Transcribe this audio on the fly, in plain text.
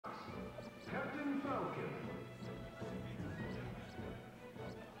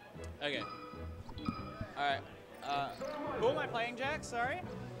Okay. Alright. Who am I playing, Jack? Sorry?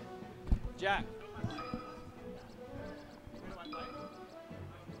 Jack. Who am I playing?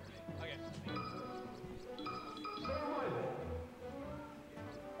 Okay.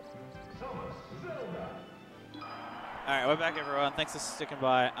 Alright, we're back everyone. Thanks for sticking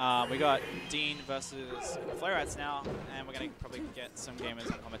by. We got Dean versus Flare Rats now, and we're going to probably get some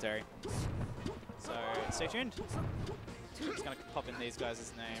gamers on commentary. So stay tuned. Just going to pop in these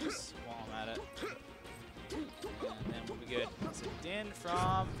guys' names while I'm at it. And then we'll be good. So Din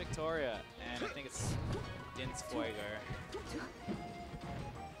from Victoria, and I think it's Din's Fuego.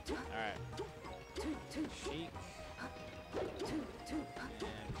 Alright. Sheik.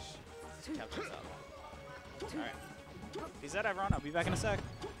 And Captain's up. Alright. Peace out everyone, I'll be back in a sec.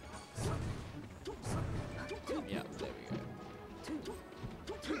 Yeah, there we go.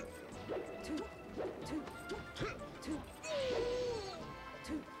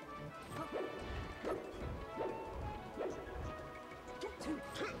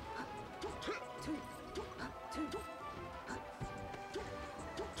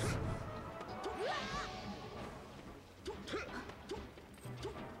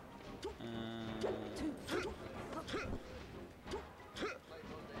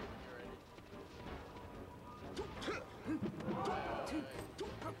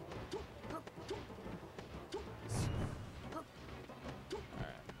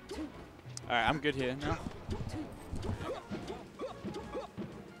 Alright, I'm good here now.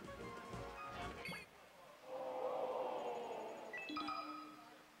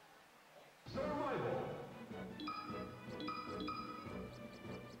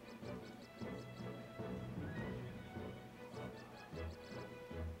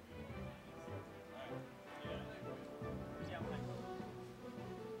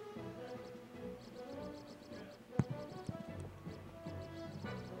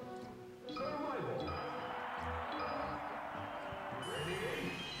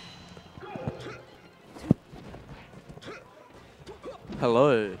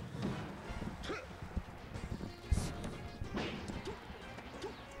 Hello.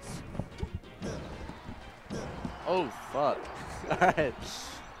 Oh fuck. Alright.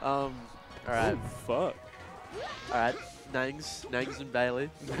 Alright. Oh fuck. Alright. Nangs and Bailey.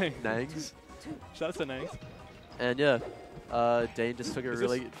 Nangs. Shout out to Nangs. And yeah. Dane just took a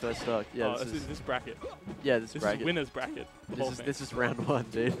really good first stock. Yeah, oh, this bracket. Yeah, this is bracket. winner's bracket. This is round 1,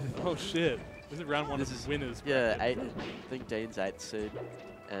 dude. Oh shit. This is round 1 this of winners. Yeah, bracket. I think Dane's 8th seed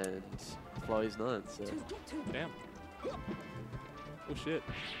and Chloe's 9th, so. Damn. Oh shit.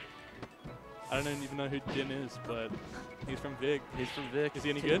 I don't even know who Din is, but he's from Vic. He's from Vic. Is he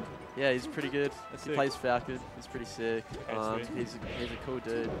any good? Yeah, he's pretty good. That's he sick. plays Falcon. He's pretty sick. Okay, he's a cool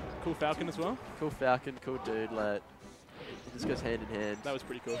dude. Cool Falcon as well? Cool Falcon, cool dude. Like, this goes hand in hand. That was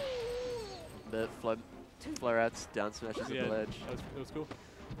pretty cool. The Flow Rats down smashes Yeah, at the ledge. It was cool.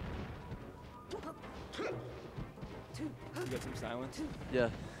 You got some silence? Yeah,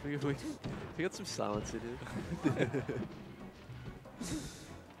 we got some silence in here.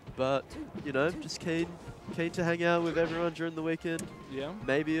 But, you know, just keen to hang out with everyone during the weekend. Yeah.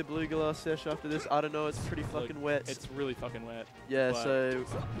 Maybe a blue glass sesh after this. I don't know, it's pretty fucking Look, wet. It's really fucking wet. Yeah, so...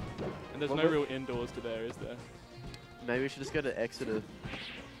 And there's no real indoors to there, is there? Maybe we should just go to Exeter.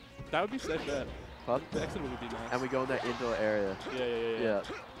 That would be safe bet. Pardon? Exeter would be nice. And we go in that indoor area. Yeah. Yeah.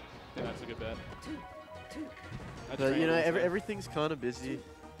 Yeah, that's a good bet. But, you know, everything's kind of busy.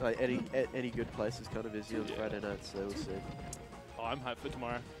 Like, any good place is kind of busy on Friday night, so we'll see. Oh, I'm hyped for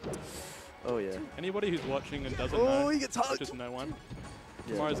tomorrow. Oh, yeah. Anybody who's watching and doesn't know, Oh, he gets hugged! just no one.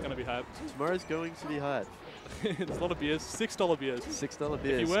 Yeah. Tomorrow's going to be hyped. Tomorrow's going to be hype. It's a lot of beers. $6 beers. $6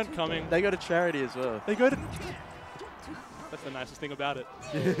 beers. If you weren't coming... They go to charity as well. They go to... That's the nicest thing about it.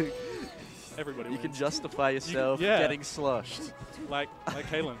 Everybody You wins. can justify yourself getting sloshed. Like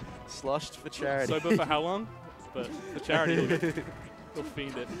Kalen. Sloshed for charity. Sober for how long? But for charity, he'll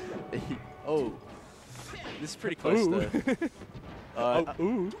fiend it. Oh. This is pretty close, Ooh.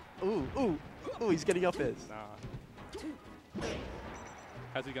 though. Ooh, he's getting up airs. Nah.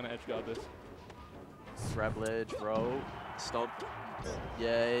 How's he going to edge guard this? Grab ledge, roll, stomp.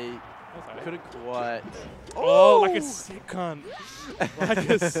 Yay. Okay. Couldn't quite. Oh, like a sick cunt. Like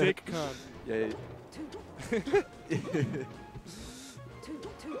a sick cunt. Yay.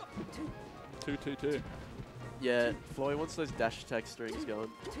 2-2-2. Yeah, Floyd wants those dash attack strings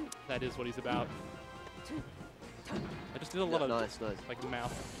going. That is what he's about. I just did a lot of nice. like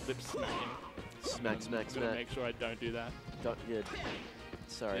mouth lip smacking. Smack. I'm gonna make sure I don't do that. Yeah.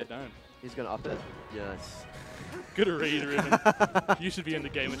 Sorry. Yeah, don't. He's gonna up it. Yes. Good read, Ruben. You should be in the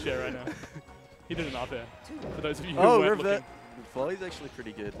gamer chair right now. He did an up air. For those of you who Oh, weren't revet. Flowey's actually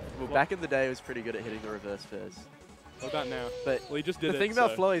pretty good. Well, back in the day, he was pretty good at hitting the reverse pairs. What about now? But well, he just did the thing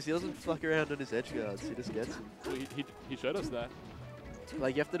about Flowy is he doesn't fuck around on his edge guards. He just gets them. Well, he showed us that.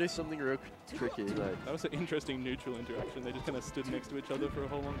 Like, you have to do something real tricky. Like. That was an interesting neutral interaction. They just kind of stood next to each other for a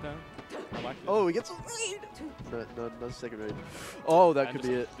whole long time. I liked it. Oh, he gets a read! No second read. Oh, that could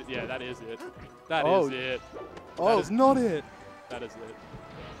be it. Yeah, that is it. That is it. Oh. That is not it. That is it.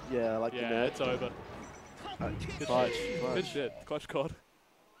 Yeah, I like the net. Yeah, it's over. Clutch. Good shit. Clutch cod.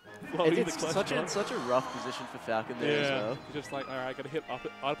 It's such a rough position for Falcon there as well. He's just like, alright, gotta hit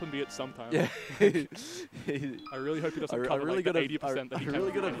up and be it sometime. Yeah. I really hope he doesn't cover like the 80% that he can. I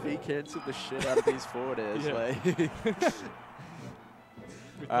really gotta V-cancel the shit out of these forward airs. Yeah. Like.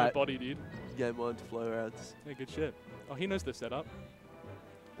 With my body, dude. Game on to flow rounds. Yeah, good shit. Oh, he knows the setup.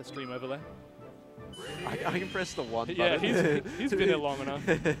 The stream overlay. I can press the one button. Yeah, he's been here long enough.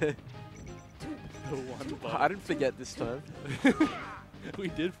 The one button. I didn't forget this time. We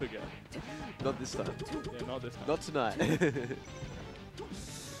did forget. Not this time. Yeah, not this time. Not tonight.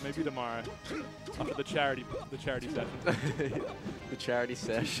 Maybe tomorrow. After the charity session. The charity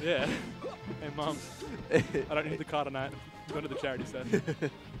sesh. Yeah. Hey, Mum. I don't need the car tonight. I'm going to the charity session.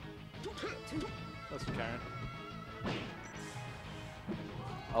 That's for Karen.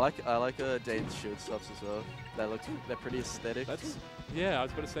 I like Dane's shield stops as well. They're pretty aesthetic. Yeah, I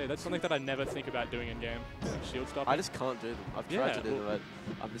was going to say that's something that I never think about doing in game. Shield stop. I just can't do them. I've tried to do them, but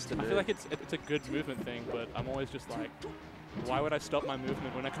I'm just a nerd. I feel like it's a good movement thing, but I'm always just like, why would I stop my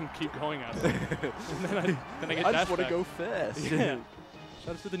movement when I can keep going at it? And then I get I just want to go fast. Yeah.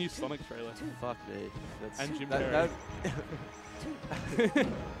 Shout out to the new Sonic trailer. Fuck me. And Jim Carrey.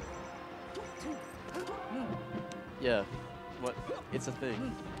 Yeah. What? It's a thing. Do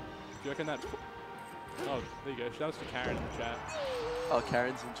you reckon that... Oh, there you go. Shout out to Karen in the chat. Oh,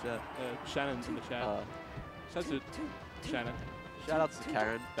 Karen's in chat. Shannon's in the chat. Shout out to Shannon. Shout out to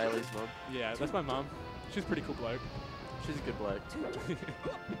Karen, Bailey's mum. Yeah, that's my mum. She's a pretty cool bloke. She's a good bloke.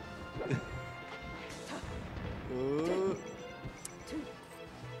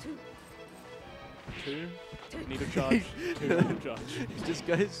 Two. Need a charge. Two need a charge. He just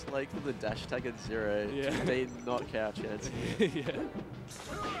goes like for the dash tag at 0. Yeah. They not cow chance. Yeah.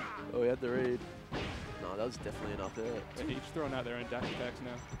 Oh, he had the read. No, that was definitely an up there. They're each throwing out their own dash attacks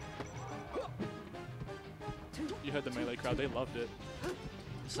now. You heard the melee crowd, they loved it.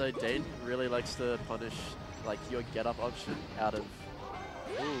 So Dane really likes to punish like your get up option out of.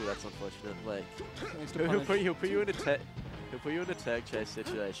 Ooh, that's unfortunate. Like he'll put you in a tag chase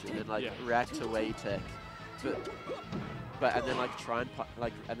situation and like rack to where you tech, but and then like try and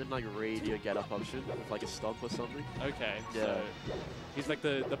read your get up option with like a stomp or something. Okay. Yeah. So he's like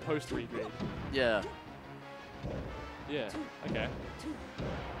the post read. Yeah. Yeah. Okay.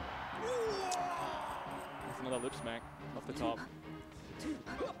 That's another lip smack off the top.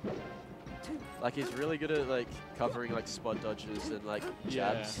 Like he's really good at like covering like spot dodges and like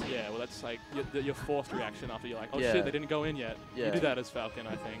jabs. Yeah, well that's like your forced reaction after you're like, oh shit, they didn't go in yet. Yeah. You do that as Falcon,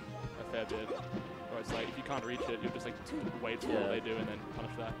 I think, a fair bit. Or it's like if you can't reach it, you'll just like wait for what they do and then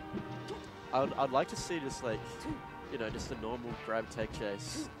punish that. I'd like to see just like, you know, just a normal grab tech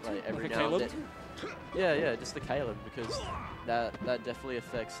chase like every like now and then. Yeah, just the Caleb because that definitely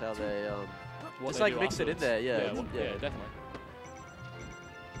affects how they just like mix it in there. Yeah, yeah, definitely.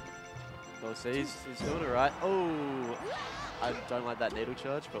 Oh, so he's doing it right. Oh, I don't like that needle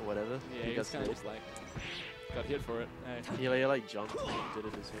charge, but whatever. Yeah, he kind of just like got hit for it. Hey. He like jumped and did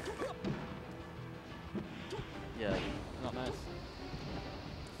it as well. Yeah. Not nice.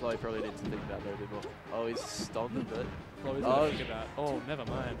 Flo probably needs to think about that a bit more. Oh, he's stomping it. Oh, never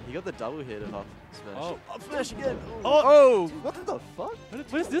mind. He got the double hit of up smash. Oh, up smash again. Oh, what the fuck?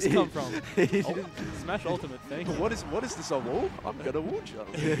 Where does this come from? Smash ultimate, thank you. What is this, a wall? I'm gonna wall jump.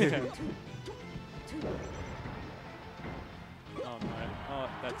 Oh no. Oh,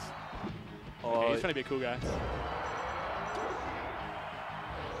 that's... Okay, he's trying to be a cool guy.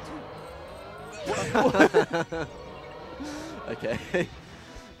 Okay.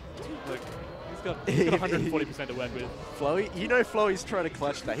 Look, he's got 140% to work with. Flowy, you know Flowy's trying to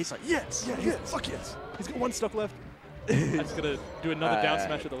clutch that. He's like, yes, fuck yes. He's got one stock left. I'm just going to do another down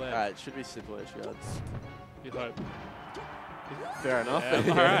smash at the ledge. Alright, should be simple edge guards. You'd hope. Fair enough.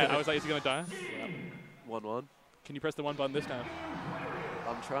 Yeah, alright, I was like, is he going to die? Yep. 1-1. Can you press the one button this time?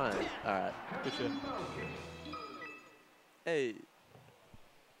 I'm trying. Alright. Good shit. Hey.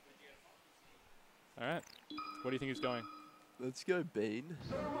 Alright. Where do you think he's going? Let's go Bean.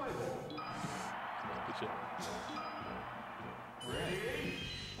 Good shit.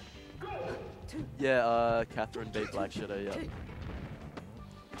 Yeah, Catherine beat Black Shadow, yeah.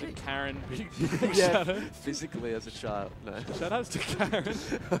 to Karen. Yeah, physically as a child. No. Shoutouts to Karen.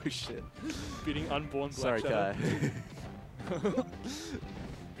 Oh shit. Beating unborn Sorry, Black Shadow. Kai.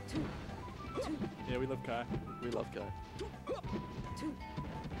 Yeah, we love Kai. We love Kai.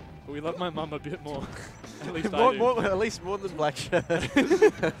 But we love my mum a bit more. At least I do. At least more than Black Shadow.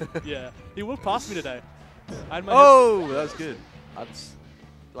 Yeah. He walked past me today. I had my Oh, that was good.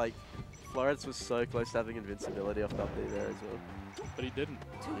 Like, Florence was so close to having invincibility off up there as well. but he didn't.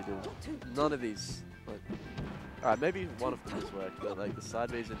 He didn't. None of these. Like, alright, maybe one of them has worked, but like the side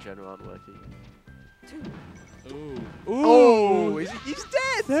Bs in general aren't working. Ooh. Oh, he's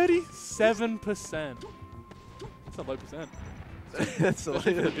dead! 37%. That's a low percent. That's a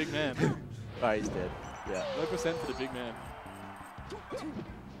Especially for the big man. Alright, he's dead. Yeah. Low percent for the big man.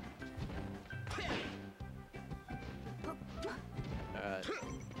 Alright.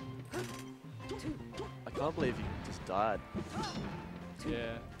 I can't believe he just died.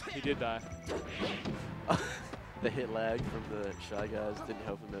 Yeah, he did die. The hit lag from the Shy Guys didn't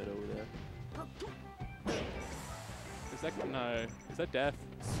help him out over there. Is that no? Is that death?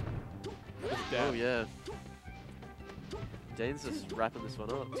 That's death. Oh yeah. Dane's just wrapping this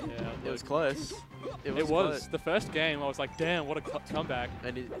one up. Yeah, It was close. It was. Close. The first game, I was like, damn, what a comeback.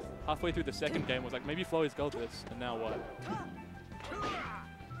 And it, Halfway through the second game, I was like, maybe Flowy's got this. And now what?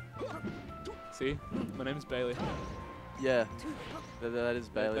 See? My name's Bailey. yeah, that is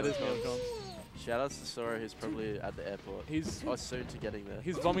Bailey. That is me on comms. Shout outs to Sora, who's probably at the airport. He's soon to getting there.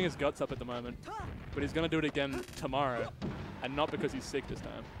 He's vomiting his guts up at the moment, but he's going to do it again tomorrow, and not because he's sick this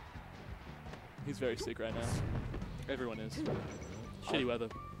time. He's very sick right now. Everyone is. Shitty weather.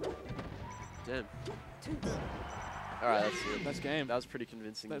 Damn. Alright, that's it. That's game. That was pretty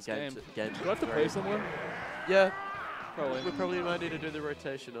convincing. That's game. game. Do I have to play someone? Yeah. Probably. We probably might need to do the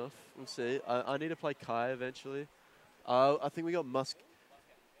rotation off. We'll see. I need to play Kai eventually. I think we got Musk.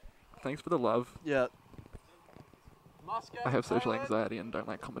 Thanks for the love. Yeah. I have social anxiety and don't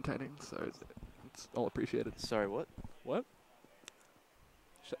like commentating, so it's all appreciated. Sorry, what? What?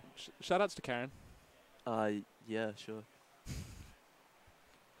 Shoutouts to Karen. Yeah, sure.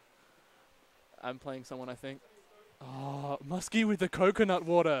 I'm playing someone, I think. Oh, Muskie with the coconut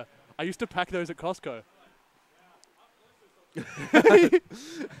water. I used to pack those at Costco. You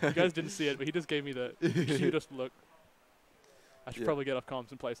guys didn't see it, but he just gave me the cutest look. I should probably get off comms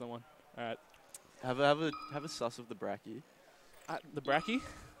and play someone. All right. Have a suss of the Bracky. The Bracky,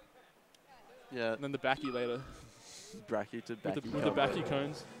 Yeah. and then the Backy later. Bracky to Backy. With the Backy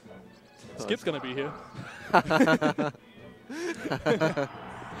cones. Nice. Skip's gonna be here.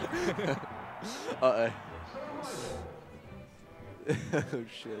 Uh-oh. Oh,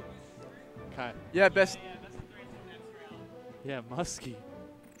 shit. Okay. Yeah, best. Yeah, Muskie.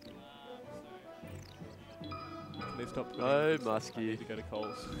 They stopped. Oh, I Muskie. need to go to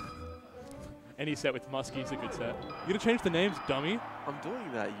Coles. Any set with Muskie's a good set. You gotta change the names, dummy. I'm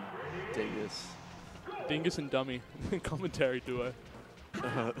doing that, you dingus. Dingus and Dummy. Commentary duo.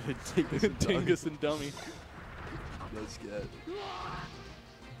 Dingus and Dingus and Dummy. Let's get.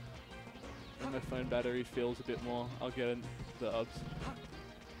 When my phone battery feels a bit more, I'll get in the UBS.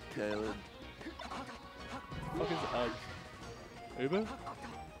 Kalen. What is UBS? Uber?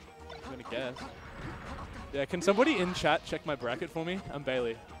 I'm gonna guess. Yeah, can somebody in chat check my bracket for me? I'm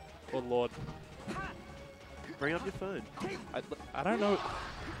Bailey. Or Lord. Bring up your phone. I don't know.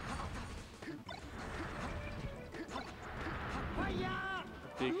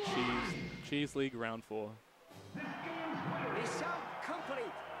 Big Cheese League round 4.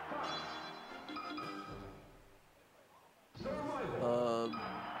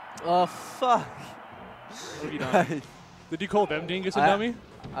 Oh, fuck. What have you done? Did you call them Dingus and Dummy?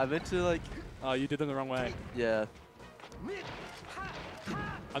 I meant to, like... Oh, you did them the wrong way. Yeah.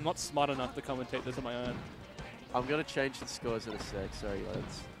 I'm not smart enough to commentate this on my own. I'm gonna change the scores in a sec. Sorry,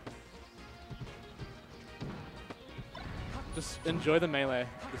 lads. Just enjoy the melee.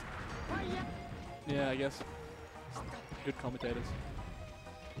 Yeah, I guess. Good commentators.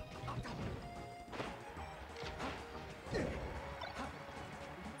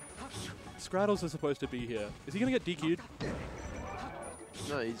 Scraddles is supposed to be here. Is he gonna get DQ'd?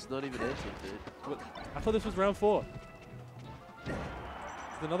 No, he's not even answering, dude. What? I thought this was round 4. Is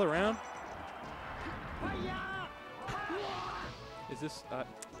it another round? Is this...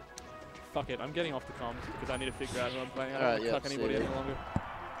 fuck it, I'm getting off the comms because I need to figure out who I'm playing. I don't want to cuck anybody any longer.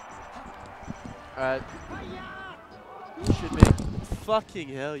 Alright. Should be... Fucking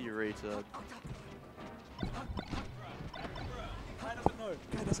hell, you retard.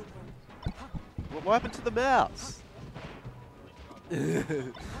 What happened to the mouse?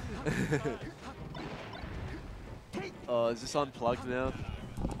 Oh, is this unplugged now?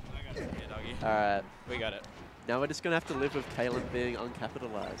 Yeah, doggy. Alright. We got it. Now we're just going to have to live with Kalen being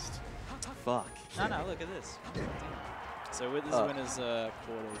uncapitalized. Fuck. No, look at this. So with this winner's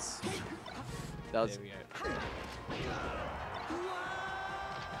quarters. That was... There we go.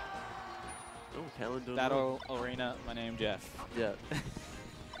 Oh, Kalen doing Battle Arena, my name Jeff. Yeah.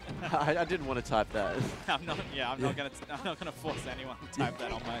 I didn't want to type that. I'm not gonna force anyone to type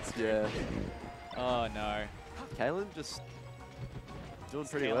that on my screen. Yeah. Oh no. Kalen just doing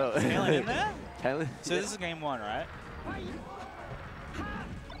pretty Kalen, well. Is Kalen in there? Kalen. So this is game 1, right?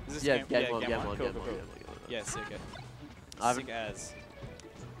 Is this Game Cool. one. Yeah, sick. I've- Sick as.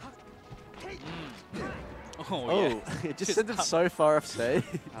 Oh, yeah. it just sent him so far off stage.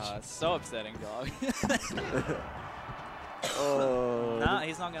 So upsetting, dog. Oh. Nah,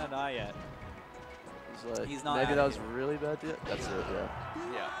 he's not gonna die yet. Like, he's not. Maybe that was really bad. Yeah, that's it. Yeah.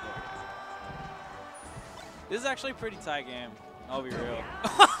 Yeah. This is actually a pretty tight game. I'll be real.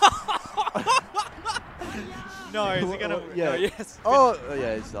 No, is he gonna? Yeah. No, yes. Oh,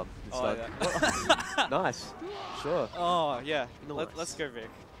 yeah, it's done. It's Oh, done. yeah. Nice. Sure. Oh yeah. Nice. Let's go, Vic.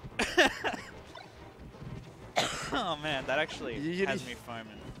 Oh man, that actually has me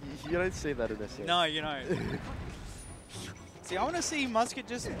foaming. You don't see that in this game. No, you don't. See, I want to see Musket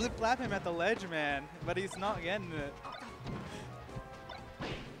just blip-blap him at the ledge, man, but he's not getting it.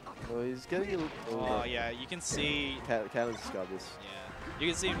 Oh, he's getting a Oh yeah, you can see. Kalen's just got this. Yeah, you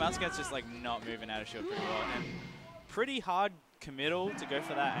can see Musket's just like not moving out of shield pretty well, and pretty hard committal to go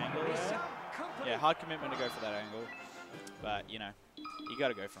for that angle. There. Yeah, hard commitment to go for that angle, but you know, you got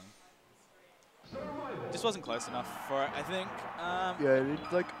to go from. Just wasn't close enough for it, I think. Yeah,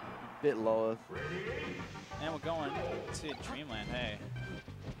 it's like a bit lower. And we're going to Dreamland. Hey.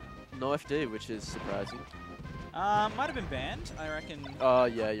 No FD, which is surprising. Might have been banned, I reckon. Oh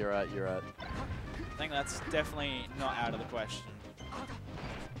yeah, you're right. I think that's definitely not out of the question.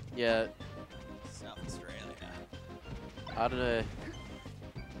 Yeah. South Australia. I don't know.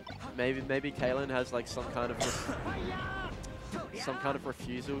 Maybe Kalen has like some kind of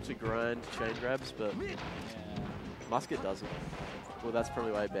refusal to grind chain grabs, but Yeah. Musket doesn't. Well, that's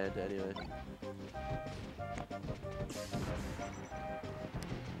probably why he banned it anyway.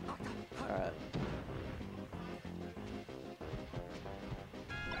 Alright.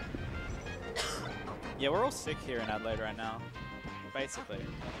 Yeah, we're all sick here in Adelaide right now, basically.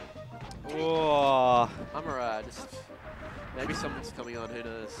 Whoa. I'm alright. Just maybe someone's coming on. Who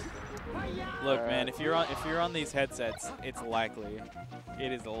knows? Look, man, if you're on these headsets, it's likely.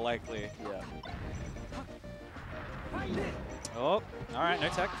 It is likely. Yeah. Oh, all right, no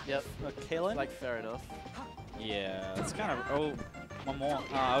tech. Yep. Kalen. Like fair enough. Yeah, it's kind of. Oh, one more.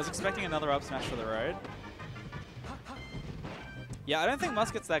 I was expecting another up smash for the road. Yeah, I don't think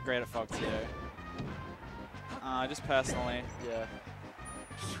Musket's that great at Fox here. Just personally, Yeah.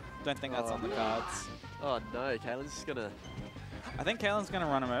 don't think that's on the cards. Oh no, Kalen's just gonna. I think Kalen's gonna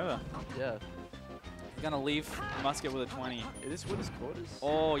run him over. Yeah. He's gonna leave Musket with a 20. Is this winners quarters?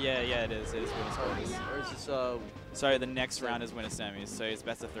 Oh yeah, it is. It is winners quarters. Or is this So the next round is winner semis. So it's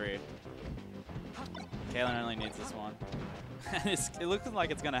best of 3. Kalen only needs this one. It looks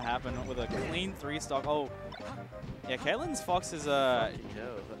like it's gonna happen with a clean 3 stock. Oh, yeah. Kalen's Fox has fucking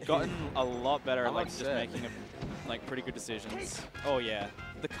hell. gotten a lot better at I'm like just upset. making like pretty good decisions. Oh yeah,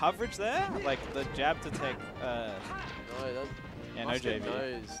 the coverage there, like the jab to take. No, that Yeah, no Musket JV.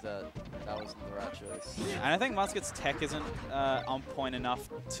 knows that wasn't the right choice. And I think Musket's tech isn't on point enough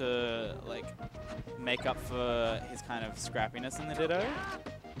to like make up for his kind of scrappiness in the Ditto.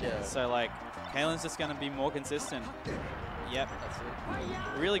 Yeah. So like, Kalen's just gonna be more consistent. Yep. That's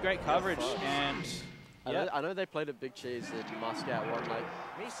it. Really great coverage Fox. and. I know they played at Big Cheese and Muscat won like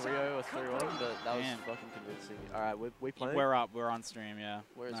 3-0 or 3-1, but that was Damn. fucking convincing. Alright, we playing? We're up. We're on stream. Yeah.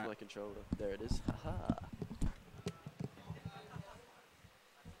 Where's Alright. my controller? There it is. Haha.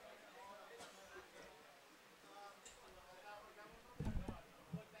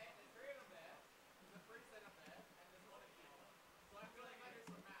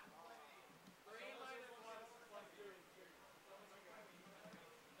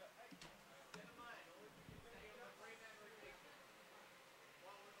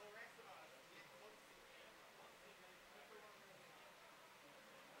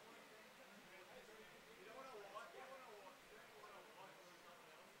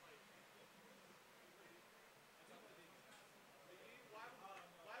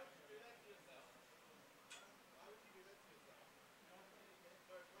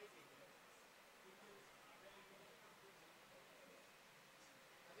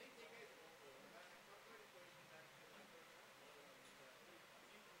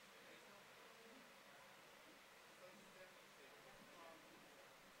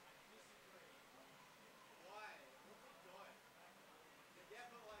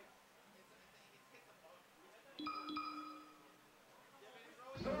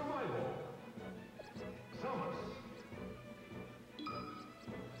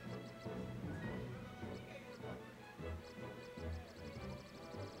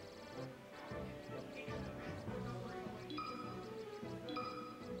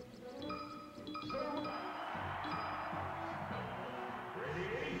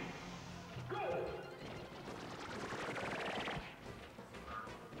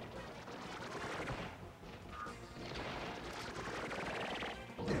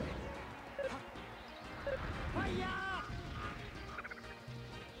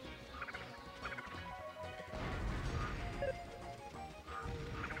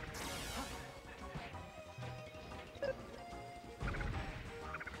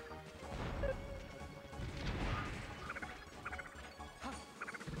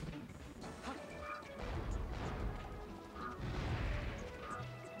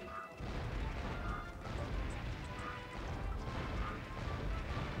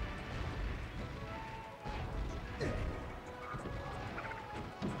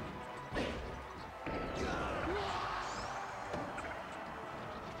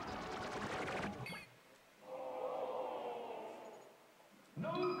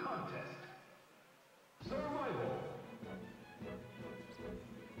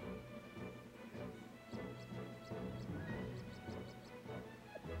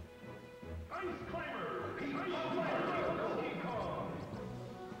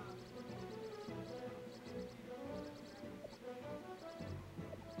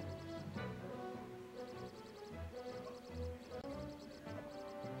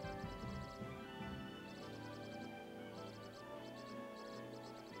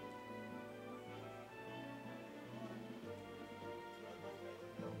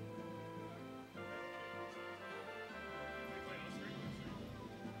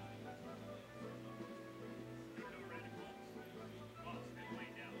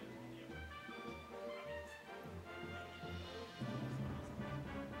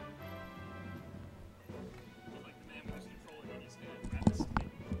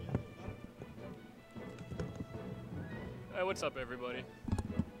 Hey, what's up, everybody?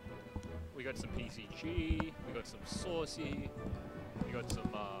 We got some PCG, we got some Saucy, we got some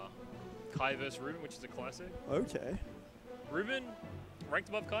Kai vs. Ruben, which is a classic. Okay. Ruben ranked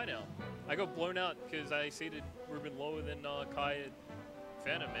above Kai now. I got blown out because I seeded Ruben lower than Kai at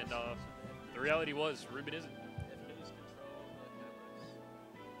Phantom, and the reality was Ruben isn't.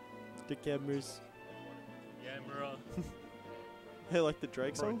 The cameras. Camera. Hey, like the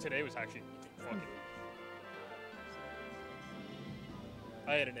Drake Bro, song? today was actually fucking...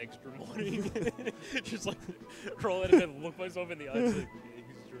 I had an extra morning. Just like roll out of bed, look myself in the eyes like,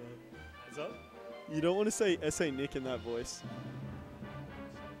 extra. What's up? You don't want to say SA Nick in that voice.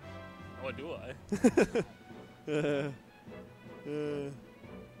 Oh, do I? Yeah,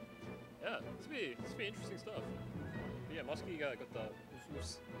 this will be interesting stuff. But yeah, Muskie got the...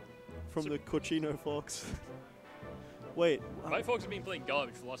 From the Cochino Fox. Wait. My folks have been playing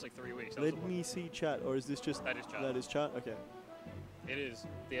garbage for the last like 3 weeks. That was Let me see chat, or is this just... That is chat. That is chat? Okay. It is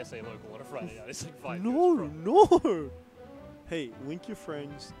the SA local on a Friday night. It's like 5 No, minutes from. no! Hey, link your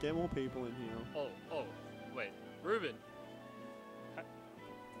friends, get more people in here. Oh, wait. Ruben.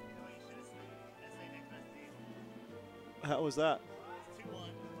 How was that? 2-1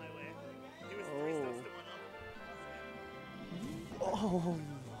 my way. He was 3 steps to 1 up. Oh.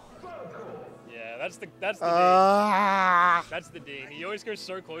 Yeah, that's the Dean. That's the Dean. He always goes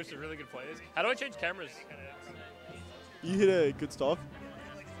so close to really good players. How do I change cameras? You hit a good stock.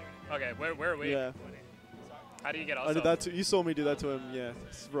 Okay, where are we? Yeah. How do you get us I did up? that too. You saw me do that to him. Yeah,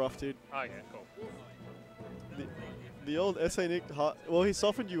 it's rough, dude. Okay, cool. The old SA Nick, well, he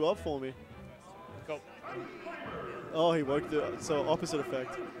softened you up for me. Cool. Oh, he woke the, so opposite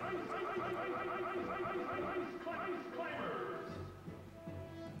effect.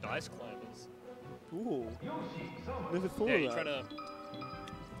 Dice climbers. Ooh. Never thought Yeah, of you're that. trying to...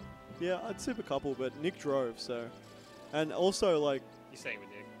 Yeah, I'd sip a couple, but Nick drove, so. And also, like, You're staying with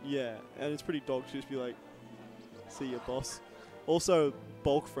Nick. yeah, and it's pretty dog to just be like, see your boss. Also,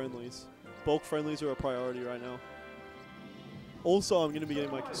 bulk friendlies. Bulk friendlies are a priority right now. Also, I'm going to be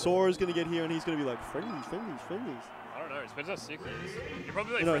getting my... Sora's going to get here, and he's going to be like, friendlies. I don't know. It depends how sick he is. You're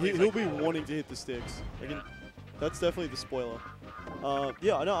probably like... You know, friendly, he'll like, be wanting to hit the sticks. Like, Yeah. that's definitely the spoiler.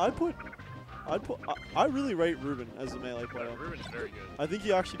 Yeah, no, I really rate Ruben as a melee player. Yeah, Ruben's very good. I think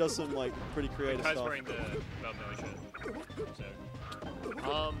he actually does some like pretty creative Kai's stuff. wearing the melee shirt.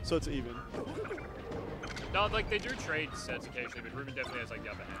 So, So it's even. no, like they do trade sets occasionally, but Ruben definitely has like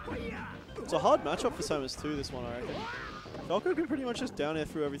the upper hand. It's a hard matchup for Samus too, this one, I reckon. Falco can pretty much just down air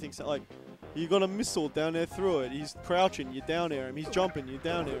through everything. So, like, you got a missile, down air through it. He's crouching, you down air him. He's jumping, you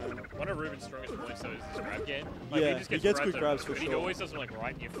down air him. One of Ruben's strongest points though is his grab game. Like, Yeah, he gets good so grabs for but He sure. always does them like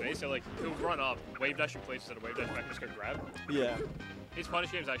right in your face. So like he'll run up, wave dash in place instead of wave dash back and just go grab. Yeah. His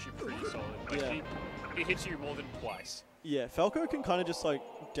punish game is actually pretty solid. Like Yeah. he hits you more than twice. Yeah, Falco can kind of just like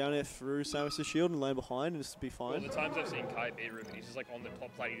down air through Samus' shield and land behind and just be All fine. the times I've seen Kai beat Ruben, he's just like on the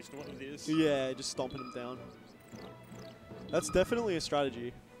top plate, he's doing this. Yeah, just stomping him down. That's definitely a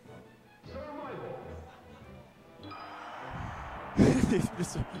strategy.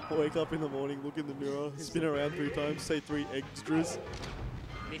 Just wake up in the morning, look in the mirror, spin around 3 times, say 3 extras,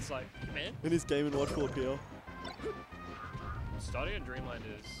 And he's like, man, and his Game & Watch will appear. starting in Dreamland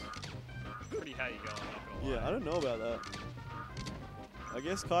is pretty how you go, I'm not gonna lie. Yeah, I don't know about that. I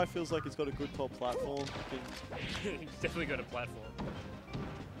guess Kai feels like he's got a good top platform. He's definitely got a platform.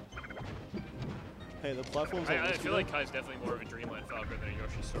 Hey, the platform's on I Wispy feel though. like Kai's definitely more of a Dreamland Falco than a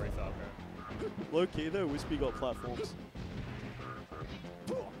Yoshi Story Falco. Low key though, Wispy got platforms.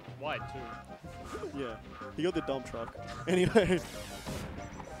 Wide too. Yeah, he got the dump truck. Anyway,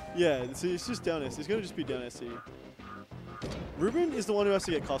 yeah, it's just down S. It's gonna just be down SC. Ruben is the one who has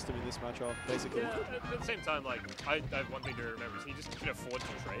to get custom in this matchup, basically. Yeah, at the same time, like, I have one thing to remember is he just can afford to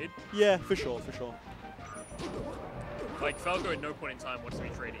trade. Yeah, for sure, for sure. Like, Falco at no point in time wants to be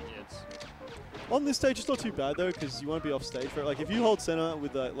trading hits. On this stage, it's not too bad though, because you won't be off stage for it. Like, if you hold center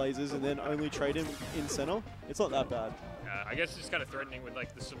with the lasers and then only trade him in center, it's not that bad. I guess it's kind of threatening with,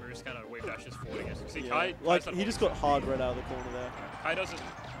 like, the Samus kind of wave dashes forward against him. See, Yeah. Kai, Like, Kai's he just got hard red out of the corner there. Kai doesn't center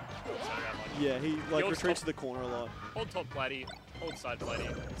out much. Yeah, he like holds retreats to top- the corner a lot. Hold top platty, hold side platty.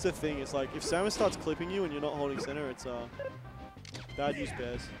 It's the thing, it's like, if Samus starts clipping you and you're not holding center, it's bad use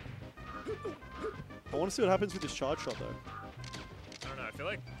bears. I want to see what happens with this charge shot though. I don't know, I feel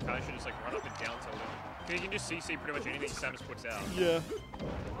like Kai should just, like, run up and down tilt him. Because you can just CC pretty much anything Samus puts out. Yeah.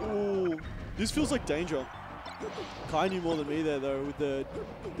 Ooh, this feels like danger. Kai knew more than me there though with the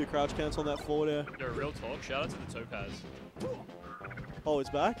crouch cancel on that forward air. No, real talk, shout out to the Topaz. Oh, it's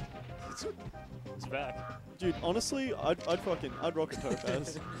back? It's back. Dude, honestly, I'd rock a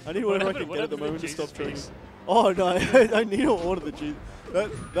Topaz. I need whatever I can get at the moment to stop trading. Oh no, I need to order the cheese.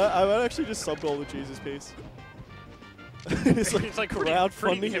 I might actually just subbed all the cheeses piece. It's like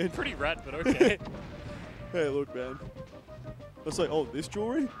crowdfunding it. Pretty rad, but okay. Hey, look, man. It's like, oh, this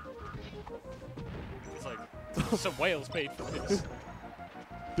jewelry? It's like some whales paid for this.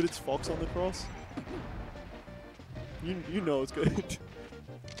 But it's Fox on the cross. You know it's good.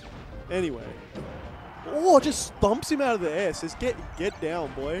 Anyway. Oh, just stumps him out of the air. Says, get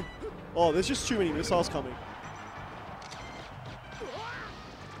down, boy. Oh, there's just too many missiles coming.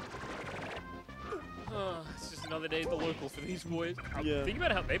 It's just another day at the local for these boys. Yeah. Think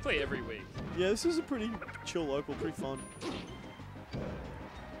about how they play every week. Yeah, this is a pretty chill local, pretty fun.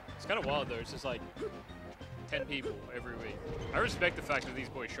 It's kind of wild though. It's just like 10 people every week. I respect the fact that these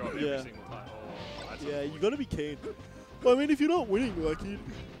boys show up every single time. Oh, that's Yeah, you gotta be keen. Well, I mean, if you're not winning, like,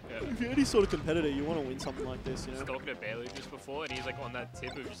 if you're any sort of competitor, you want to win something like this, you I know? was talking to Bailey just before, and he's like on that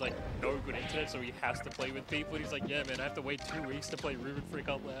tip of just like no good internet, so he has to play with people. And he's like, yeah, man, I have to wait 2 weeks to play Ruben for a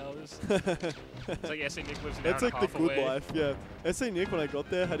couple of hours. It's like SA Nick lives an hour That's and like a the half good away. life, yeah. SA Nick, when I got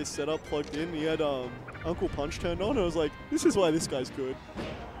there, had his setup plugged in. He had Uncle Punch turned on. I was like, this is why this guy's good.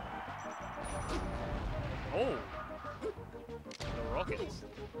 Oh, the Rockets.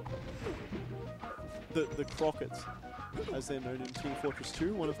 The Crockets, as they're known in Team Fortress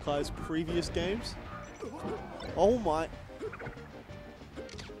 2, one of Kai's previous games. Oh my.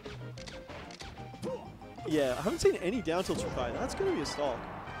 Yeah, I haven't seen any down tilts from Kai. That's going to be a stock.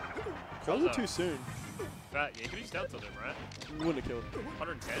 Probably too soon. Fat, yeah, you could use down tilt him, right? Wouldn't have killed.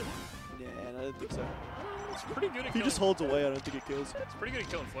 110. Yeah, no, I don't think so. It's pretty good at If he killing. just holds away, I don't think it kills. It's pretty good at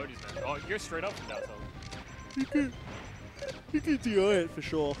killing floaties, man. Oh, you're straight up from down tilt. You could DO it for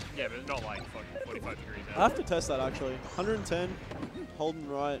sure. Yeah, but it's not like fucking 45 degrees out. I have to test that actually. 110, holding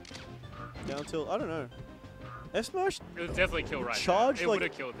right, down tilt. I don't know. F smash. It would definitely kill right Charge, there. It like, would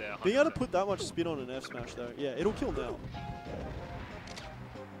have killed there. 100%. Being able to put that much spin on an F smash though, yeah, it'll kill now.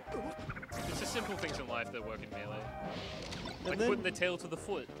 It's the simple things in life that work in melee. Like then- putting the tail to the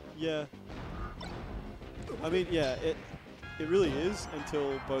foot. Yeah. I mean, yeah, it really is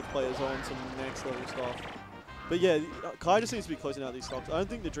until both players are on some next level stuff. But yeah, Kai just needs to be closing out these stocks. I don't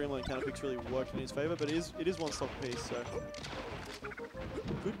think the Dreamland counter picks really worked in his favor, but it is one stock apiece, so.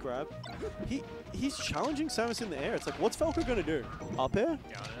 Good grab. He's challenging Samus in the air. It's like, what's Falco going to do? Up air? Down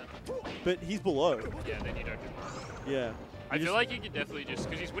it. But he's below. Yeah, then you don't do much. Yeah. I feel like you could definitely just,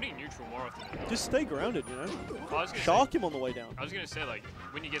 because he's winning neutral more often than not. Just stay grounded, you know? I was gonna Shark say, him on the way down. I was going to say, like,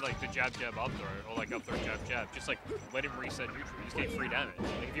 when you get, like, the jab, jab, up throw, or, like, up throw, jab, jab, just, like, let him reset neutral. You just get free damage.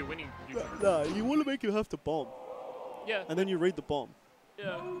 Like, if you're winning neutral. No, you want to make him have to bomb. Yeah. And then you read the bomb.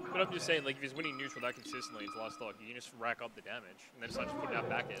 Yeah. But I'm just saying, like, if he's winning neutral that consistently into last stock, you can just rack up the damage, and then start just putting out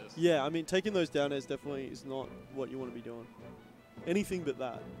back airs. Yeah, I mean, taking those down airs definitely is not what you want to be doing. Anything but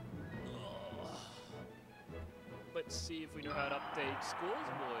that. Let's see if we know how to update scores,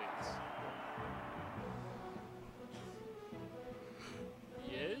 boys.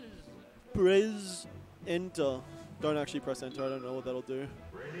 Yes. Press enter. Don't actually press enter. I don't know what that'll do.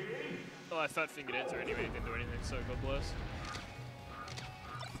 Oh, I fat fingered enter anyway. It didn't do anything, so God bless.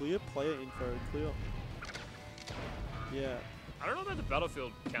 Clear player info. Clear. Yeah. I don't know about the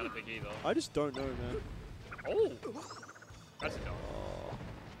battlefield counter pick either. I just don't know, man. Oh! That's a dunk.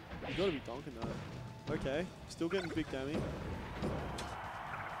 Oh, you gotta be dunking that. Okay. Still getting big damage.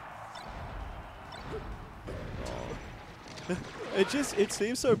 Oh. It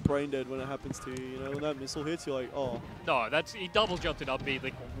seems so brain dead when it happens to you, you know, when that missile hits, you're like, oh. No, he double jumped it up B,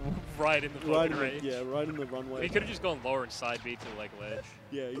 like, right in the fucking range. Yeah, right in the runway. He could have just gone lower and side B to, like, ledge.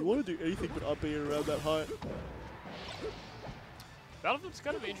 Yeah, you want to do anything but up B around that height. Battlefield's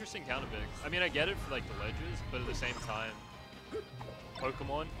kind of an interesting counter pick. I mean, I get it for, like, the ledges, but at the same time,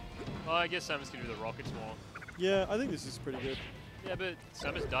 Pokemon. Oh, I guess Samus can do the rockets more. Yeah, I think this is pretty good. Yeah, but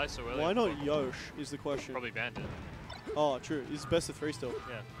Samus dies so early. Why not Yosh is the question. Probably Bandit. Oh, true. It's best of 3 still.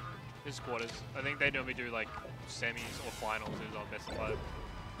 Yeah. His quarters. I think they normally do like semis or finals is on best of 5.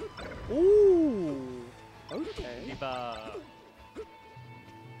 Ooh. Okay.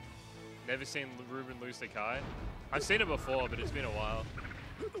 Never seen Ruben lose to Kai. I've seen it before, but it's been a while.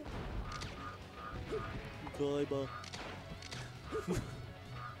 Kaiba.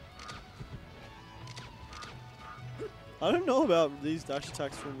 I don't know about these dash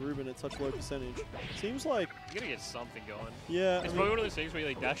attacks from Ruben at such low percentage. Seems like... You gotta get something going. Yeah, It's probably one of those things where you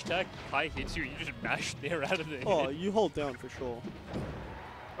like dash attack, Kai hits you, and you just mash there out of there. Oh, you hold down for sure.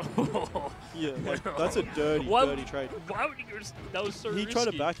 Yeah, like, that's a dirty trade. Why would you just... That was so risky. He tried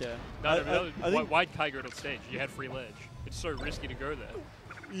to back air. No, I think... why'd Kai go to the stage? You had free ledge. It's so risky to go there.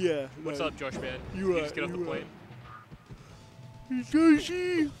 Yeah. What's no. up, Josh, man? You just get off the plane?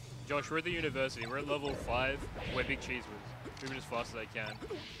 Joshi! Josh, we're at the university. We're at level 5 where Big Cheese was. Moving as fast as I can.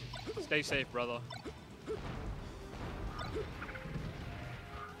 Stay safe, brother.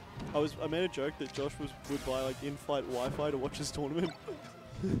 I made a joke that Josh would buy like in-flight Wi-Fi to watch his tournament.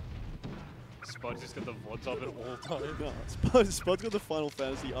 Spud just got the VODs up at all times. No, Spud's got the Final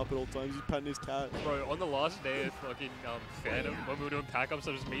Fantasy up at all times. He's patting his cat. Bro, on the last day of fucking Phantom, when we were doing pack-ups,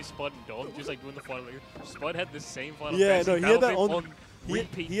 it was me, Spud, and Dom, just like doing the final. Spud had the same Final Fantasy. Yeah, no, he had that on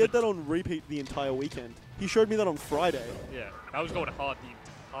repeat. He had that on repeat the entire weekend. He showed me that on Friday. Yeah, I was going hard the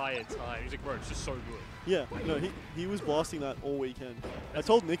entire time. He's like, bro, it's just so good. Yeah, no, he was blasting that all weekend. I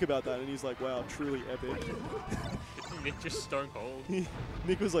told Nick about that, and he's like, wow, truly epic. Nick just stone cold.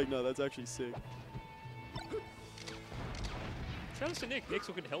 Nick was like, no, that's actually sick. Shout out to Nick. Nick's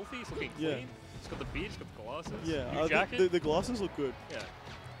looking healthy. He's looking clean. Yeah. He's got the beard. He's got the glasses. Yeah, New jacket. the glasses look good.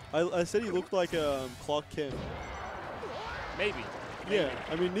 Yeah. I said he looked like Clark Kent. Maybe. Yeah,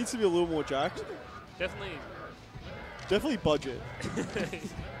 I mean, needs to be a little more jacked. Definitely budget.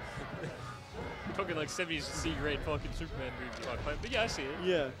 Talking like 70s C-grade fucking Superman movie. But yeah, I see it.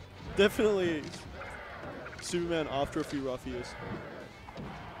 Yeah, definitely Superman after a few rough years.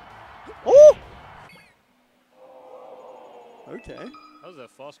 Oh! Okay. That was a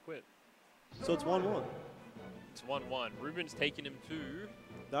fast quit. So it's 1-1. It's 1-1. Ruben's taking him to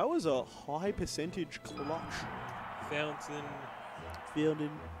That was a high percentage clutch. Fountain.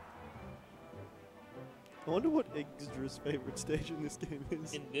 I wonder what Extra's favorite stage in this game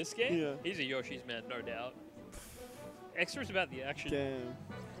is. In this game? Yeah. He's a Yoshi's man, no doubt. Extra's about the action. Damn.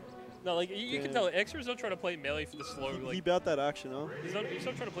 No, like, you can tell Extra's not trying to play melee for the slow, He about that action, huh? He's not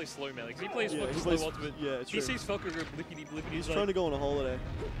trying to play slow melee, because he plays fucking he slow plays, ultimate. yeah, it's He true. sees fucker go blickety blickety. He's trying to go on a holiday.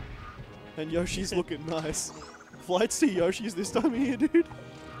 And Yoshi's looking nice. Flights to Yoshi's this time of year, dude.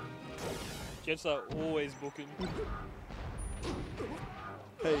 Jets are always booking.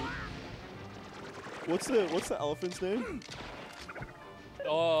 Hey. What's the elephant's name?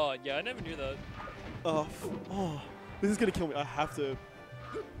 Oh, yeah, I never knew that. Oh, this is gonna kill me. I have to.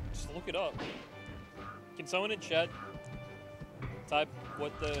 Just look it up. Can someone in chat type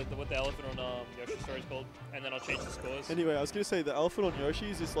what the elephant on Yoshi's story is called, and then I'll change the scores. Anyway, I was gonna say the elephant on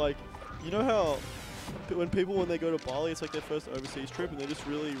Yoshi's is like, you know how when they go to Bali, it's like their first overseas trip, and they're just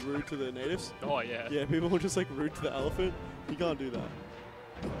really rude to the natives. Oh yeah. Yeah, people are just like rude to the elephant. You can't do that.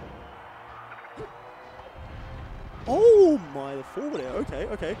 Oh my, the forward air.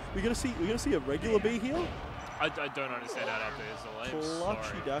 Okay. We're gonna see a regular B here. I don't understand how that is. So I'm Clutchy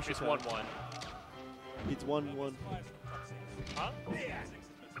sorry. dash It's attack. 1-1. It's 1-1. Huh? Okay.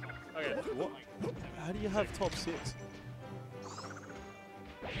 What? How do you have top 6?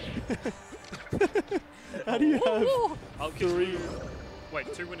 How do you have I'll give 3? you.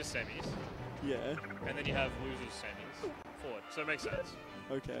 Wait, 2 winners semis, Yeah. and then you have losers semis. 4. So it makes sense.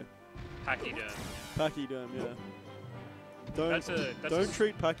 Okay. Pachyderm. Pachyderm, yeah. That's Don't a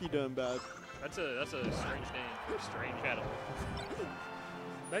treat Pachyderm bad. That's a strange name for a strange animal.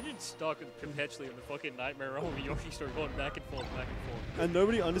 Imagine stuck perpetually in the fucking nightmare realm of Yoshi story going back and forth. And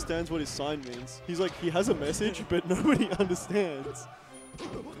nobody understands what his sign means. He's like, he has a message, but nobody understands.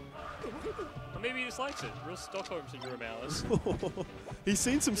 Or maybe he just likes it. Real Stockholm syndrome hours. He's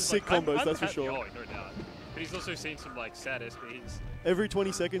seen some Just sick like, combos, I'm that's for happy. sure. Oh, no doubt. But he's also seen some like sad SPs. Every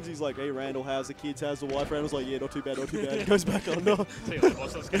 20 seconds, he's like, hey, Randall, how's the kids? How's the wife? Randall's like, yeah, not too bad. Goes back on. No. See you later,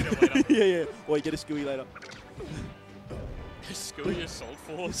 boss. Let's get you later. yeah. Or you get a skewy later. Screwy Assault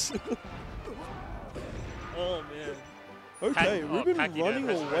Force. Oh, man. Okay, Ruben Pachyderm running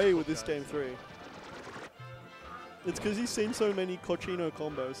has away rest with this game 3. It's because he's seen so many cochino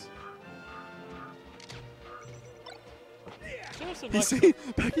combos. He's seen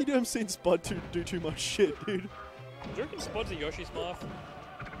Pachyderm's seen Spud do too much shit, dude. Do you reckon Spud's a Yoshi Smarth?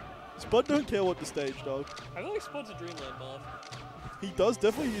 Spud don't care what the stage, dog. I feel like Spud's a Dreamland Marth. He does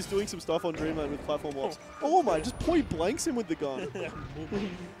definitely. He's doing some stuff on Dreamland with platform walks. Oh my! Just point blanks him with the gun.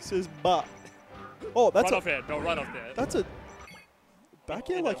 Says but. Oh, that's right off there. No, right off there. That's a back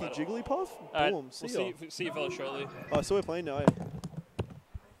air like a Jigglypuff. Boom. We'll see you fellas shortly. Oh, so we're playing now. Yeah.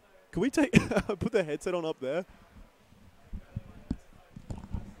 Can we take put the headset on up there?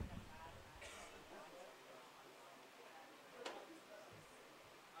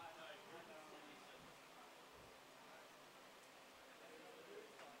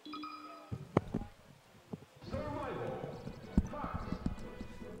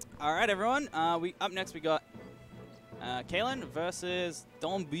 All right, everyone. Up next we got Kalen versus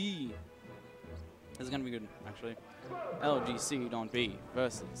Don B. This is gonna be good, actually. LGC Don B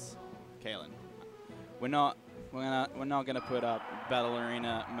versus Kalen. We're not gonna put up Battle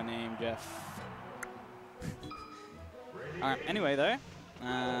Arena. My name Jeff. All right. Anyway, though,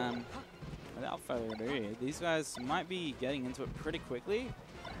 Without further ado, these guys might be getting into it pretty quickly.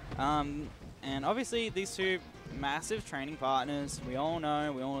 And obviously, these two massive training partners, we all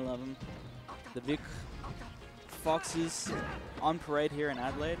know, we all love them. The big foxes on parade here in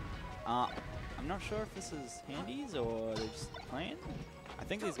Adelaide. I'm not sure if this is handies or they're just playing. I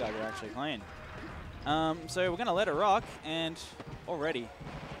think these guys are actually playing. So we're going to let it rock, and already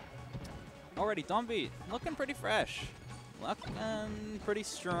Donbeat looking pretty fresh. Looking pretty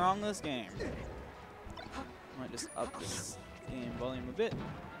strong this game. Might just up this game volume a bit.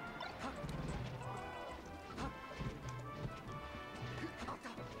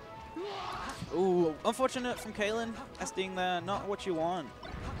 Ooh, unfortunate from Kalen. Testing there, not what you want.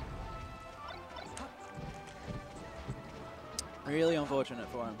 Really unfortunate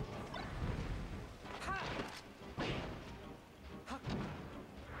for him.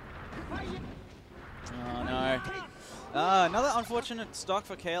 Oh no. Another unfortunate stock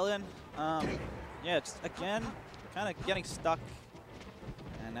for Kalen. Yeah, just again, kind of getting stuck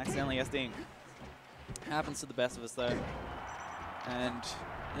and accidentally SDing. Happens to the best of us though. And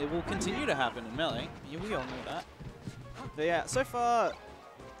it will continue to happen in Melee. Yeah, we all know that. But yeah, so far,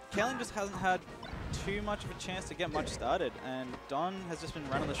 Kalen just hasn't had too much of a chance to get much started, and Don has just been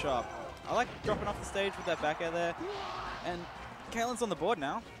running the shop. I like dropping off the stage with that back air there, and Kalen's on the board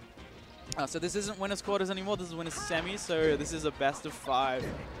now. So this isn't winners quarters anymore, this is winners semis, so this is a best of 5.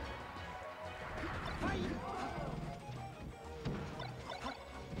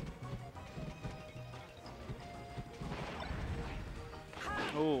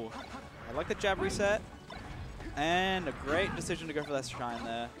 Ooh, I like the jab reset, and a great decision to go for that shine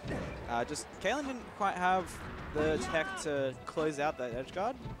there. Just Kalen didn't quite have the tech to close out that edge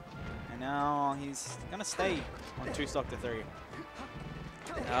guard, and now he's gonna stay on 2 stock to 3.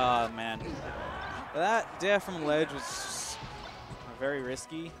 Oh man, that dare from the ledge was very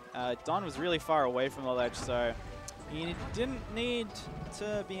risky. Don was really far away from the ledge, so he didn't need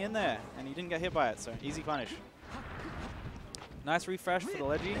to be in there, and he didn't get hit by it, so easy punish. Nice refresh for the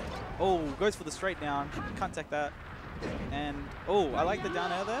ledgy. Oh, goes for the straight down. Can't take that. And, oh, I like the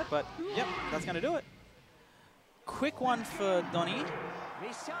down air there, but yep, that's going to do it. Quick one for Donnie.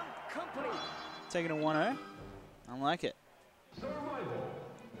 Taking a 1-0. I like it.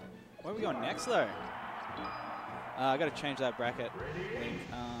 Where are we going next, though? I got to change that bracket, I think.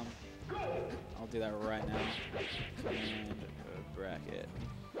 I'll do that right now. And bracket.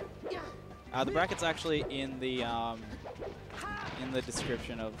 The bracket's actually in the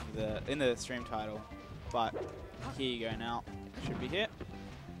description of in the stream title, but here you go now. Should be here.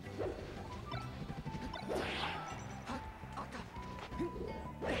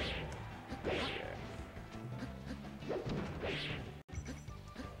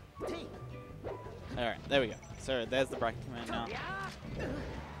 Alright, there we go. So there's the bracket command now.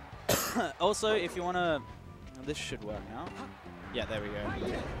 Also, if you want to... This should work now. Yeah, there we go.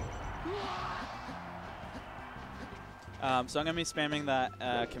 So I'm going to be spamming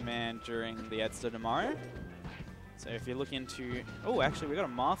that command during the Edster tomorrow. So if you're looking to... Oh, actually, we got a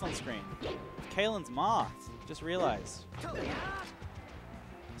Marth on screen. Kalen's Marth. Just realized.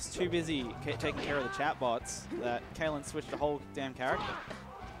 He's too busy taking care of the chat bots that Kalen switched a whole damn character.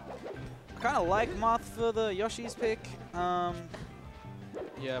 I kind of like Marth for the Yoshi's pick. Yeah,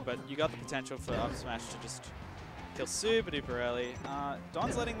 but you got the potential for up smash to just kill super duper early.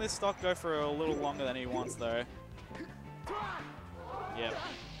 Don's letting this stock go for a little longer than he wants though. Yep.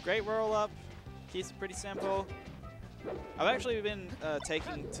 Great roll up. Keeps it pretty simple. I've actually been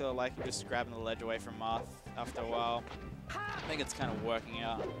taking to like just grabbing the ledge away from Marth after a while. I think it's kind of working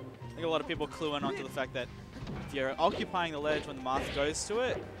out. I think a lot of people clue in onto the fact that if you're occupying the ledge when the Marth goes to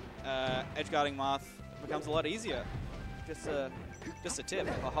it, edge guarding Marth becomes a lot easier. Just a tip,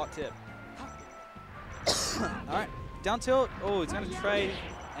 a hot tip. Alright, down tilt. Oh, he's going to trade,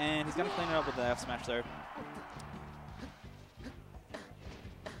 and he's going to clean it up with the F smash though.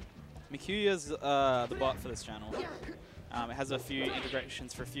 Mikuya's the bot for this channel. It has a few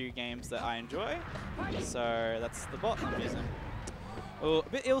integrations for a few games that I enjoy, so that's the bot I'm using. Oh, a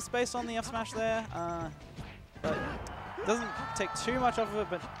bit ill space on the F smash there, but doesn't take too much off of it,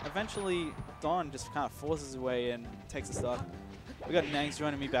 but eventually Don just kind of forces his way in, takes the stock. We got Nangs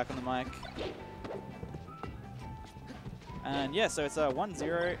joining me back on the mic. And yeah, so it's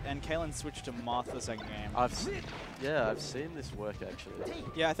 1-0, and Kalen switched to Marth for the second game. I've seen this work actually.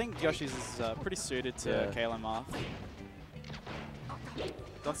 Yeah, I think Yoshi's is pretty suited to Kalen Marth.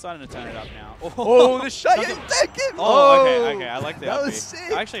 Don's starting to turn it up now. Oh, the shot! Yeah, take it! Oh, okay, I like the that up was B.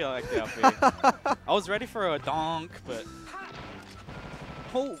 sick. I actually like the up B. I was ready for a donk, but...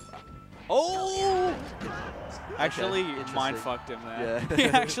 Oh! Actually, interesting. mind fucked him there. Yeah. He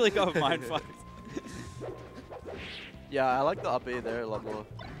actually got mind fucked. Yeah, I like the up air there a lot more.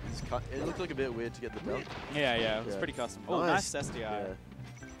 It looked like a bit weird to get the dunk. Yeah, yeah, it was Yeah. pretty custom. Oh, nice SDI. Yeah.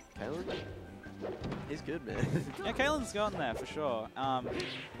 Kalen? He's good, man. Yeah, Kalen's gotten there for sure.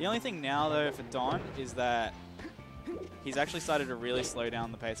 The only thing now, though, for Don is that he's actually started to really slow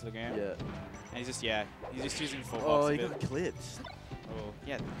down the pace of the game. Yeah. And he's just using full Oh, hops a he bit. got clipped. Oh,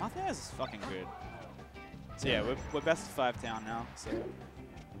 yeah, Martinez is fucking good. So yeah, we're best of 5 down now. So.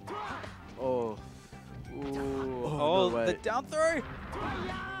 Oh. Ooh. Oh, no way. the down throw.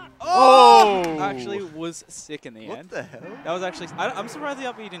 Oh! Oh! Actually was sick in the What end. the hell? That was actually. I'm surprised the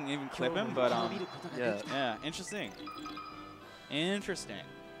up B didn't even clip him, but Yeah. yeah, interesting. Interesting.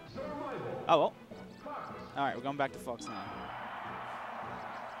 Oh well. All right, we're going back to Fox now.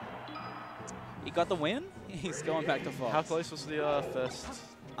 He got the win. He's going back to Fox. How close was the first?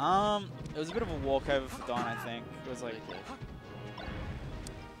 It was a bit of a walkover for Don, I think. It was like. I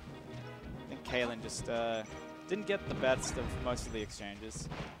think Kalen just didn't get the best of most of the exchanges.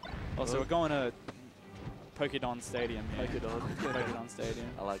 Also, we're going to Pokédon Stadium here. Pokédon Stadium.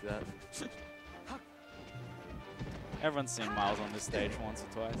 I like that. Everyone's seen Miles on this stage once or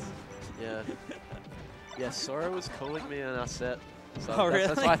twice. Yeah. Yeah, Sora was calling me in our set. So Oh,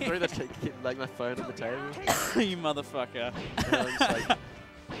 that's why I really? threw like my phone on the table. You motherfucker. And I was just like,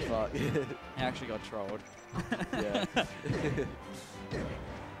 fuck. I actually got trolled. Yeah.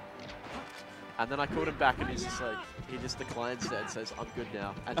 And then I called him back and he's just like, he just declines it and says, I'm good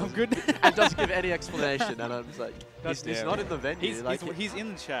now. And I'm doesn't- good. And doesn't give any explanation. And I'm just like, he's Damn. not in the venue. He's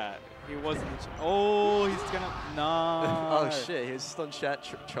in the chat. He was in the chat. Oh, he's gonna. No. Oh shit, he was just on chat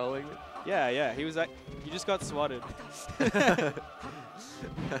trolling me. Yeah, yeah. He was like, you just got swatted.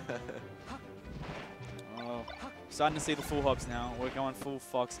 Oh, starting to see the full hops now. We're going full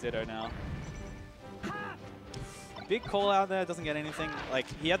Fox Ditto now. Big call out there, doesn't get anything. Like,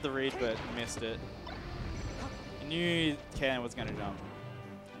 he had the read, but missed it. He knew Kalen was going to jump.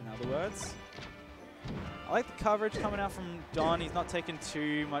 In other words, I like the coverage coming out from Don. He's not taking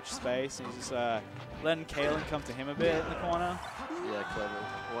too much space. He's just letting Kalen come to him a bit in the corner. Yeah, clever.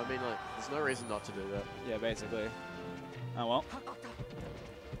 Well, I mean, like, there's no reason not to do that. Yeah, basically. Oh, well.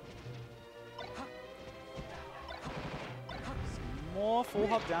 Some more full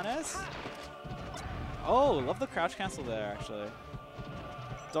hop down airs. Oh, love the crouch cancel there, actually.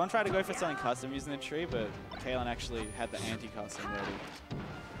 Don tried to go for something custom using the tree, but Kalen actually had the anti-custom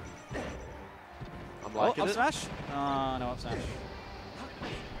ready. I'm liking up it. smash? No up smash.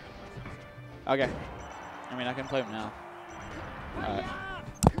 Okay. I mean, I can play him now. Alright.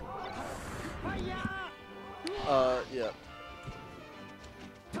 Yeah.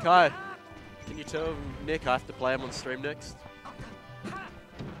 Kai, can you tell Nick I have to play him on stream next?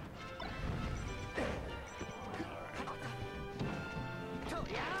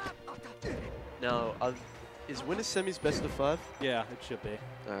 Now, is winner semis best of 5? Yeah, it should be.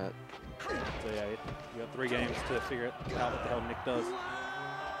 Alright. So yeah, you got 3 games to figure it out what the hell Nick does.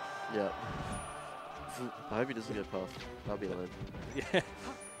 Yeah. I hope he doesn't get puffed. I'll be lying. Yeah.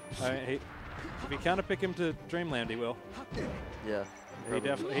 I mean, if you counterpick him to Dreamland, he will. Yeah. He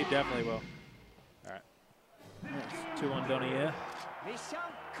definitely will. All right. 2-1 Donnie here. Just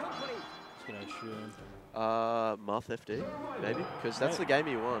gonna assume. Marth FD, maybe? Because that's the game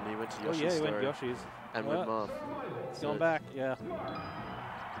he won. He went to Oh Yoshi's yeah, he went story Yoshi's. and Yeah. went Marth. He's going back, yeah.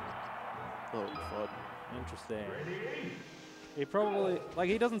 Oh, God. Interesting. He probably, like,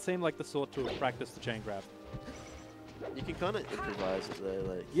 he doesn't seem like the sort to have practiced the chain grab. You can kind of improvise it there,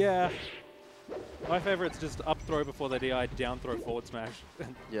 like. Yeah. My favorite's just up throw before the DI, down throw forward smash.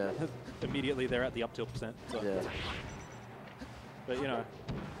 Yeah. Immediately they're at the up tilt %. So. Yeah. But, you know.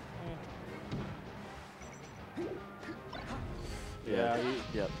 Yeah.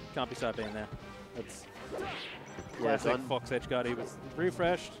 You can't be sad being there. That's Yeah, classic done. Fox edge guard. He was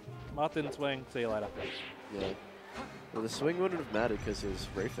refreshed. Martin swing. See you later. Yeah. Well, the swing wouldn't have mattered because it was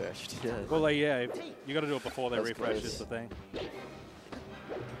refreshed. Yeah. Well, like, yeah, you got to do it before they That's refresh. close. Is the thing.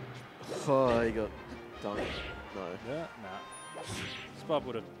 Oh, he got dunked. No. Yeah, nah. Spub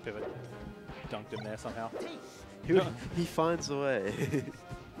would have pivot dunked him there somehow. He finds a way.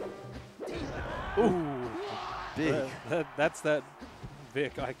 Ooh, Big. that's that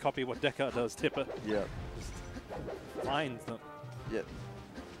Vic. I copy what Deckard does. Tipper Yeah. finds them. Yep.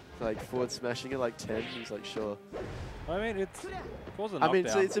 Like forward smashing it like 10. He's like, sure. I mean, it was a I knockdown.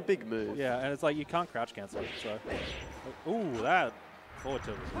 mean, it's a big move. Yeah, and it's like you can't crouch cancel it. So, ooh, that forward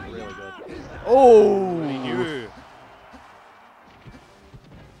tilt was really good. Oh! He knew.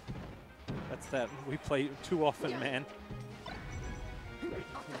 That's that we play too often, man. Oh,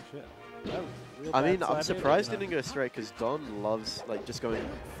 shit. That was Real I bad mean, I'm side surprised move, he didn't go straight because Don loves like just going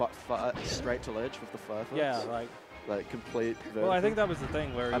straight to ledge with the fire fox. Yeah, like complete vertical. well, I think that was the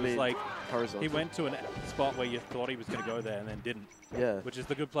thing where he was like, horizontal. he went to a spot where you thought he was going to go there and then didn't. Yeah. Which is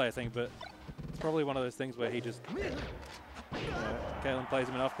the good player thing, but it's probably one of those things where he just, you know, Kalen plays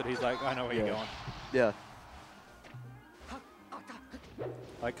him enough that he's like, I know where you're going. Yeah.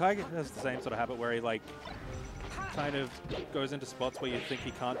 Like Kai has the same sort of habit where he like kind of goes into spots where you think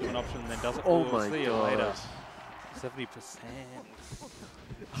he can't do an option and then does it. Oh We'll my see you god. later. 70%.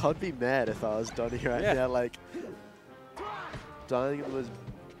 I'd be mad if I was Donnie right now, like dying in those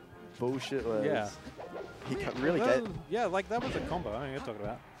bullshit ways. Yeah. He can't really Well, get. yeah, like that was a combo. I mean, you're talking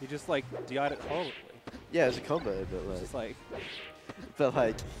about. He just like DI'd it horribly. Yeah, it's a combo, but It's like. just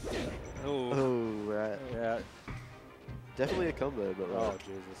like, oh, Oh right. yeah. Definitely a combo, but Oh like.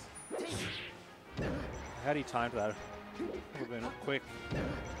 Jesus. How do you time that? Would have been quick.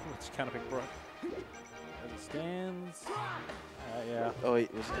 It's kind of big bro. As it stands. Yeah. Oh wait,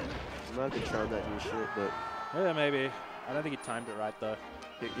 he might have been trying that new shit, but Yeah, maybe. I don't think he timed it right though.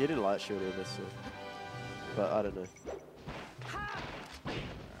 he didn't light shoot either, so. But I don't know.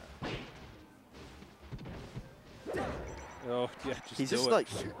 Oh yeah, just He's do just it. like,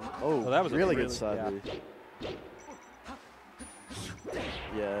 oh, that was a really really- good side yeah. move.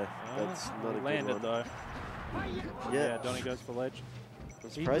 Yeah, that's not a good landed one. though. Yeah, Donnie goes for ledge. I'm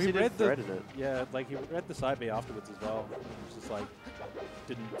surprised he didn't threaten it. Yeah, like he read the side B afterwards as well. He was just like,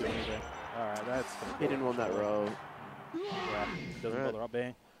 didn't do anything. All right, that's. He didn't want that roll. Yeah, doesn't Alright. bother up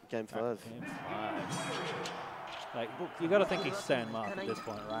being. Game 5. Game 5. Like, you got to think he's staying mark at this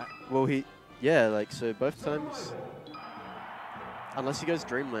point, right? Well, yeah, like, so both times, unless he goes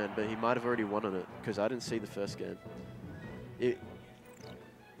Dreamland, but he might have already won on it, because I didn't see the first game.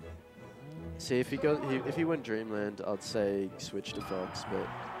 See, if he went Dreamland, I'd say switch to Fox, but,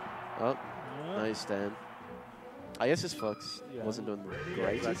 oh, no, he's staying. I guess his Fox wasn't doing the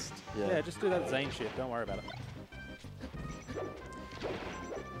greatest. Yeah, just do that Zane shit, don't worry about it.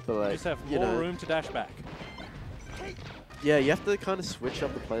 But like, You just have more room to dash back. Yeah, you have to kind of switch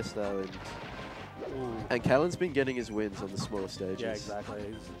up the playstyle, and Callan's been getting his wins on the smaller stages. Yeah, exactly.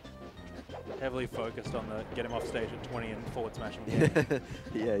 He's heavily focused on the get him off stage at 20 and forward smashing. Him.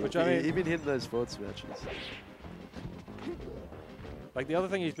 Yeah, Which I mean, he's been hitting those forward smashes. Like the other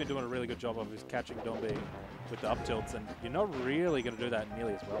thing he's been doing a really good job of is catching Dombi with the up tilts, and you're not really going to do that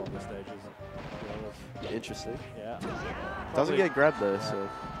nearly as well on this stage as Interesting. Yeah. Doesn't get grabbed though, so.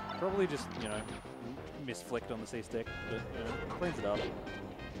 Probably just, you know, misflicked on the C stick, but you know, cleans it up.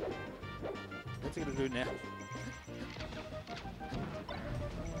 What's he going to do now?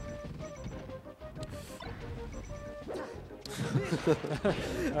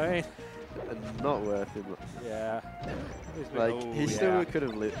 I mean, not worth it. Yeah. Like he still could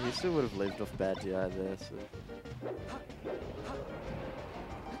have lived. He still would have lived off bad DI there. So.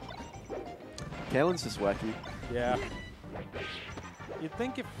 Kalen's just wacky. Yeah. You'd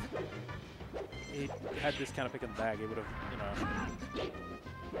think if he had this kind of pick in the bag, he would have, you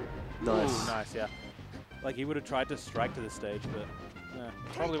know. Nice. Ooh, nice, yeah. Like he would have tried to strike to this stage, but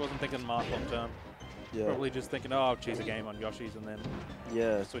probably wasn't thinking Mark long term. Yeah. Probably just thinking, oh, cheese a game on Yoshi's and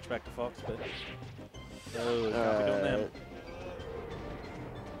then switch back to Fox, but can't be doing them.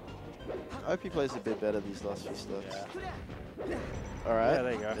 I hope he plays a bit better these last few steps. Yeah. All right. Yeah,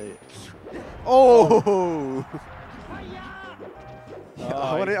 there you go. Oh!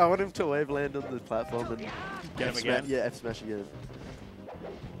 Oh, I want him to wave land on the platform and get him again. Yeah, F smash again.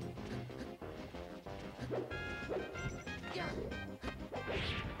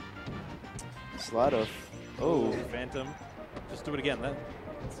 Slide off. Oh. Phantom. Just do it again then.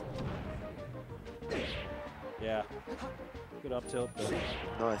 Yeah. Good up tilt. But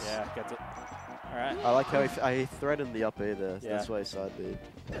Nice. Yeah, gets it. All right. I like how he threatened the up air there. Yeah. That's why he side beat.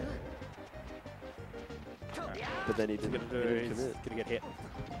 Right. But then he didn't, He's commit. gonna get hit.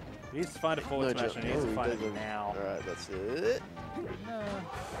 He needs to find a forward smash and he needs to find it now. Alright, that's it.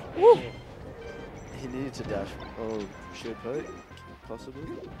 Woo! He needed to dash. Oh, shield poke, possibly.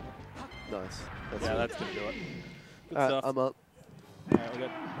 Nice. That's Yeah, it. that's gonna do it. Good Alright, stuff. I'm up. Alright, we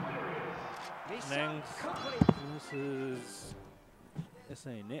got Nangs versus SA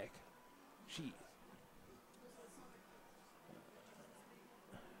Nick. Jeez.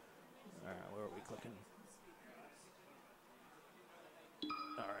 Alright, where are we clicking?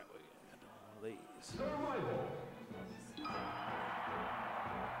 Alright, we got one of these.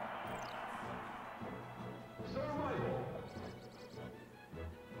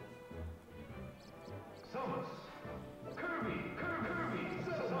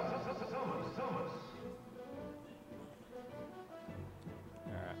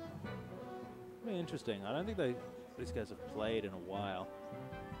 be interesting. I don't think these guys have played in a while.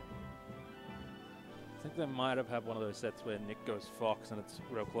 I think they might have had one of those sets where Nick goes Fox and it's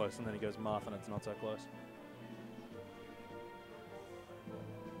real close, and then he goes Marth and it's not so close.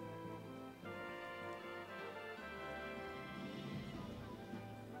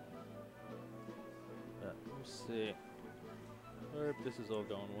 But we'll see. I hope this is all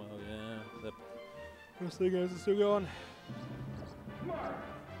going well, yeah. The rest of the guys are still going.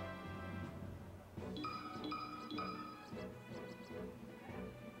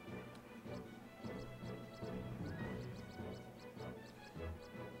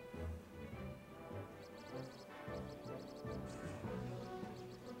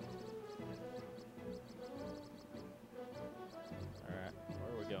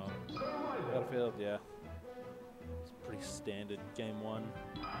 Battlefield, yeah. It's pretty standard game one.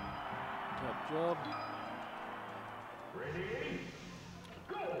 Top job. Ready?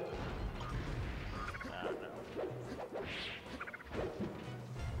 Go! Ah, no.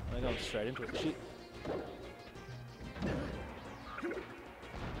 I think I'm straight into it. Shit.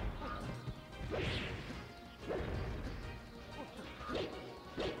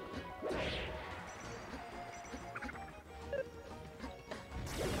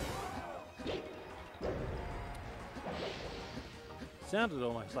 Sounded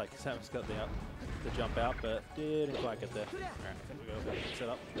almost like Samus got the jump out, but didn't quite get there. Alright, I think we go set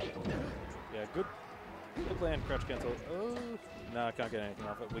up. Yeah, good. Good land, crouch cancel. Oh, no, I can't get anything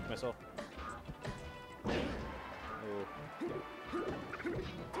off it. Weak missile. Oh.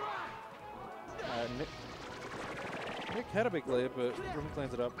 Nick had a big lead, but Ruben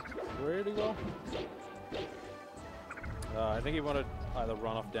cleans it up pretty well. I think he wanted either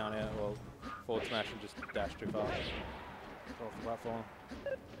run off down air or forward smash and just dash too far. Off the platform.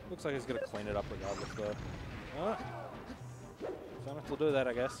 Looks like he's going to clean it up regardless though. Samus will do that,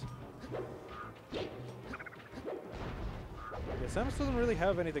 I guess. Yeah, Samus doesn't really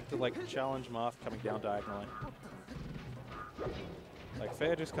have anything to like challenge Marth coming down diagonally. Like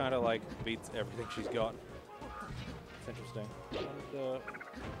Fair just kind of like beats everything she's got. It's interesting. And,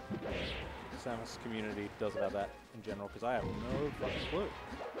 Samus community does about that in general because I have no fucking clue.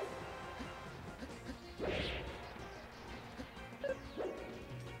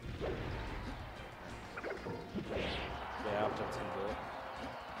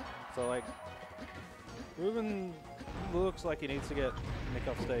 So like, Ruben looks like he needs to get Nick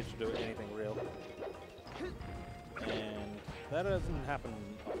off stage to do anything real, and that doesn't happen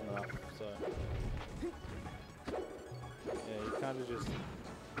often enough. So yeah, he kind of just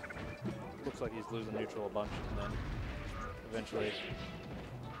looks like he's losing neutral a bunch, and then eventually,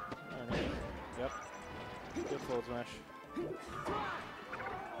 I don't know. Yep, good forward smash.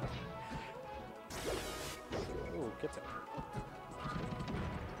 Ooh, gets it.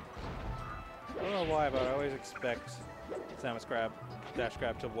 I don't know why, but I always expect Samus grab, dash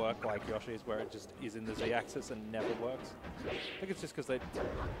grab to work like Yoshi's, where it just is in the Z axis and never works. I think it's just because they.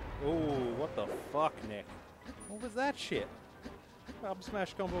 Ooh, what the fuck, Nick? What was that shit? Up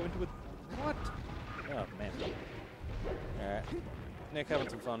smash combo into it. What? Oh man. Alright. Nick having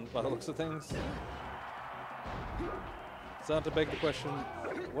some fun by the looks of things. Starting to beg the question,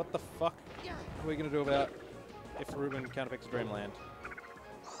 what the fuck are we going to do about if Ruben counterpicks Dreamland?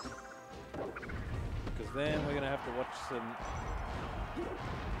 Because then we're going to have to watch some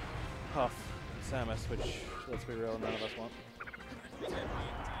Huff Samus, which, let's be real, none of us want. Is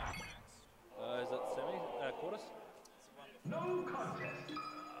it semi? Quarters? No contest.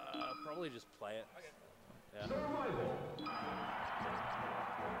 Probably just play it. Yeah.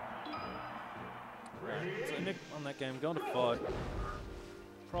 Right, so Nick on that game, going to Fod.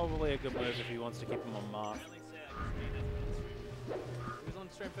 Probably a good move if he wants to keep him on mark. He was on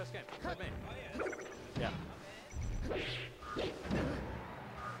stream first game, like me. Yeah.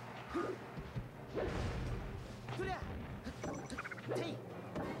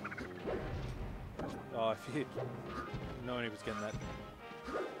 Oh, if he'd known he was getting that,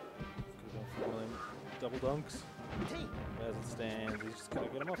 could have gone for one of them double dunks. As it stands, he's just going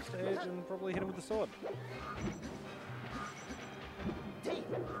to get him off stage and probably hit him with the sword.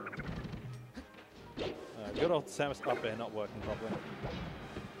 Good old Samus up air not working properly.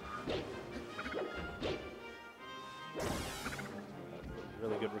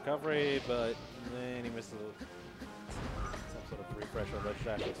 Really good recovery, but then he misses some sort of refresh or ledge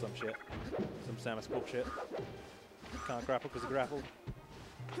dash or some shit. Some Samus bullshit. Can't grapple because he grappled.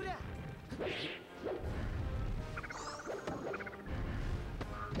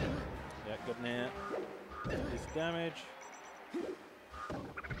 Yeah, good now. Piece of damage.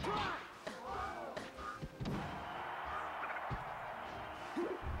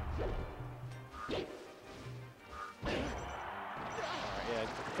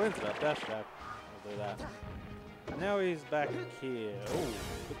 cleans it up. Dash jab. We'll do that. Now he's back here. Oh,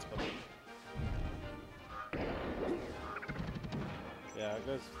 good spot. Yeah, it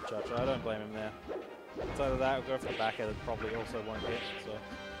goes Cha-Cha. I don't blame him there. It's either that or go for the back head. It probably also won't hit. So,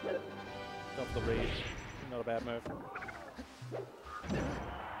 go for the read. Not a bad move.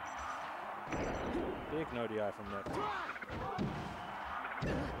 Big no DI from Nick.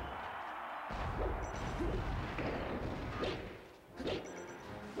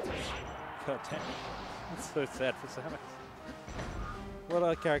 God damn. It's so sad for Samus. What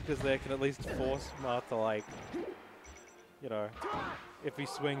other characters there can at least force Marth to, like, you know, if he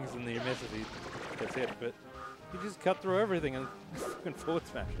swings and he misses, he gets hit, but he just cut through everything and fucking forward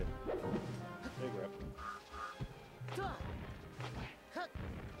smashed him. Big rip.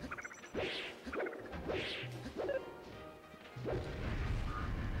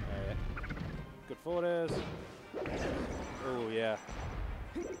 Good forward airs. Oh, yeah.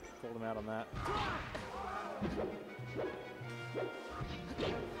 Called him out on that.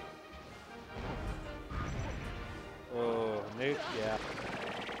 Oh, Nick, yeah.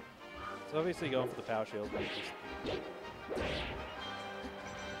 It's obviously going for the power shield, but just...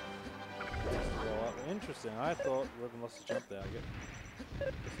 Well, interesting. I thought Ruben lost his jump there. I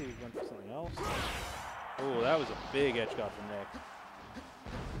guess he went for something else. Oh, that was a big edge guard from Nick.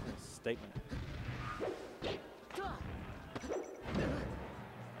 Statement.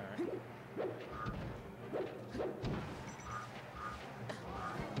 Alright.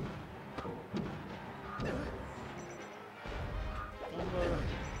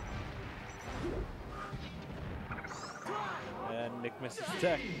 And Nick misses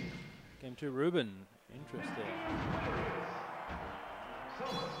attack. Game 2, Ruben. Interesting.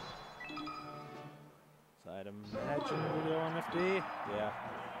 So I'd imagine video on FD. Yeah.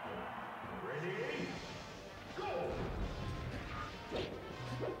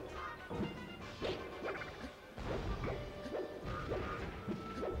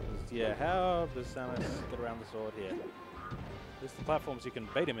 Yeah, how does Samus get around the sword here? There's the platforms you can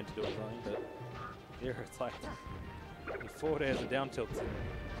bait him into doing something, but here it's like the forward airs are down tilts, and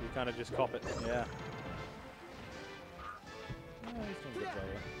you kind of just cop it. Yeah. Oh, he's doing good job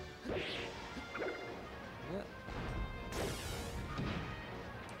here. Yeah.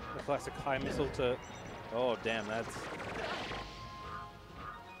 The classic high missile to... Oh, damn, that's...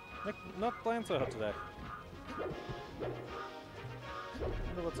 Nick not playing so hot today. I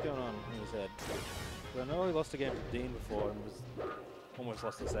wonder what's going on in his head. I know he lost a game to Dean before and was almost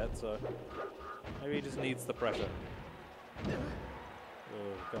lost a set, so maybe he just needs the pressure. Oh,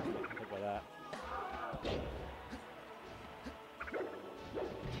 got hit by that.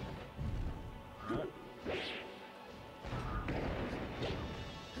 Alright.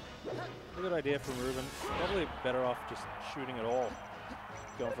 A good idea from Ruben. Probably better off just shooting it all.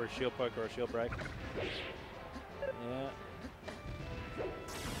 Going for a shield poke or a shield break. Yeah.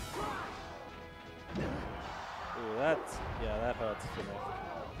 Ooh, that's... Yeah, that hurts for me.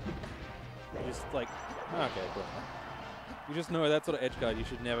 You just like... Okay, cool. You just know that sort of edge guard, you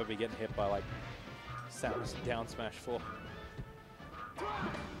should never be getting hit by, like, Samus down smash 4.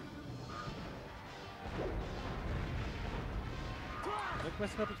 Nick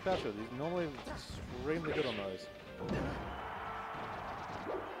messing up his power shield. He's normally extremely good on those.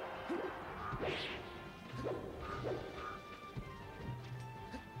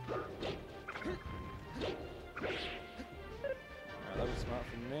 That was smart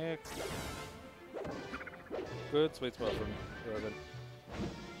from Nick. Good sweet spot from Rogan.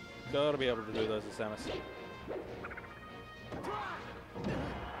 Gotta be able to do those with Samus. Did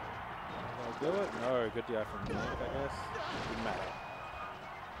I do it? No, good DI from Nick, I guess. Didn't matter.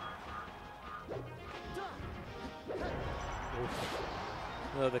 Oof.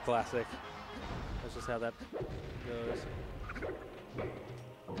 Another classic. That's just how that goes.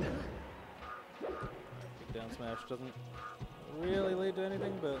 Big down smash doesn't really lead to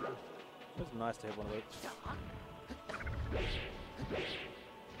anything, but it's nice to hit one of each.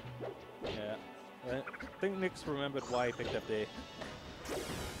 Yeah. I think Nick's remembered why he picked FD.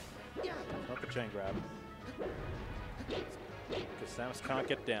 Not the chain grab. Because Samus can't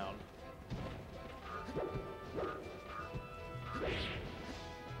get down.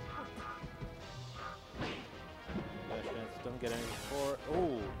 Dash dance, don't get anything for it.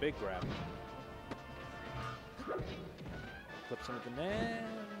 Oh, big grab. Flip some of the net.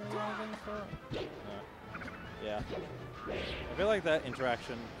 Anything for it? No. Yeah. I feel like that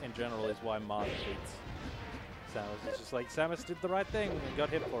interaction in general is why Marth beats Samus. It's just like Samus did the right thing and got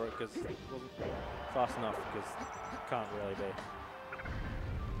hit for it because it wasn't fast enough because it can't really be.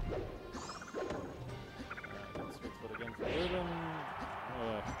 Alright, let's switch foot again for Ruben.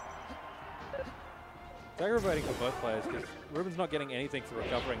 It's aggravating for both players because Ruben's not getting anything for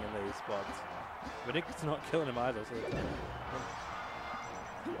recovering in these spots. But Nick's not killing him either, so it's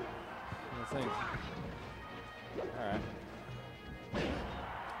alright.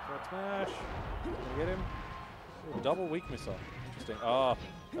 Forward smash. Can we get him? Ooh, double weak missile. Interesting. Oh,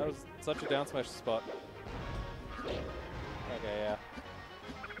 that was such a down smash spot. Okay, yeah.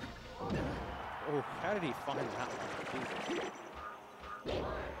 Oh, how did he find that one? Jesus.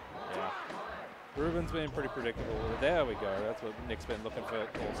 Yeah. Ruben's been pretty predictable. There we go. That's what Nick's been looking for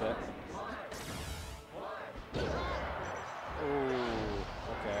all set. Oh,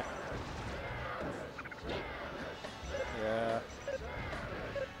 okay. Yeah.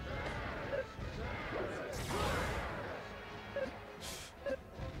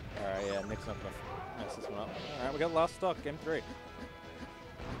 Alright, yeah, Nick's not gonna mess this one up. Alright, we got last stock, game 3.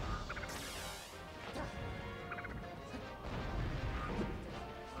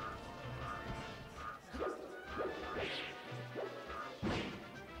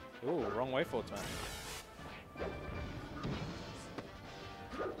 Ooh, wrong way forward smash.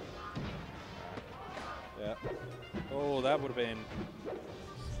 Yeah. Oh, that would have been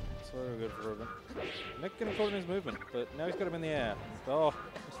so good for Ruben. Nick getting caught in his movement, but now he's got him in the air. Oh,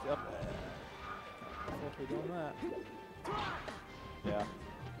 missed the up air. What are we doing that? Yeah.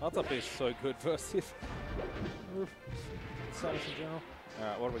 That's up is so good versus Samus in general.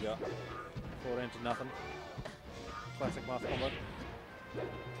 Alright, what do we got? 14 to nothing. Classic math combo.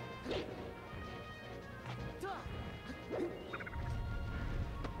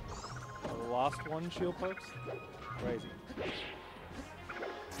 The last one shield pokes? Crazy.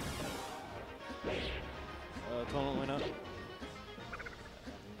 Tournament winner.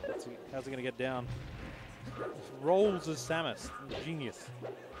 How's he gonna get down? Rolls as Samus. Genius.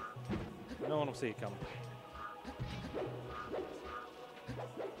 No one will see it coming.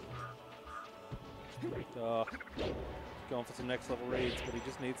 Going for some next level reads, but he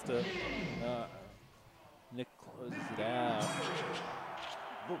just needs to. Nick closes it out.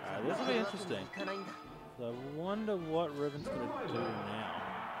 This will be interesting. So I wonder what Riven's going to do now.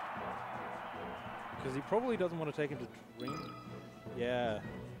 Because he probably doesn't want to take him to Dream. Yeah,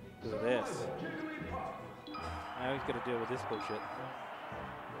 because of this. Now he's got to deal with this bullshit.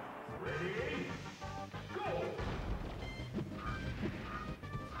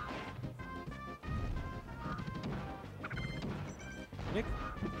 Nick,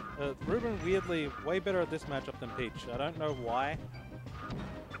 Ruben weirdly way better at this matchup than Peach. I don't know why.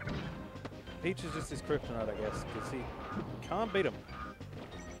 Peach is just his kryptonite, I guess, because he can't beat him.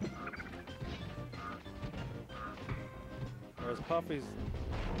 Whereas Puffy's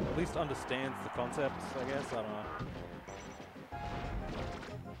at least understands the concepts, I guess. I don't know.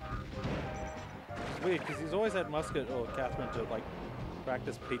 It's weird because he's always had Musket or Catherine to like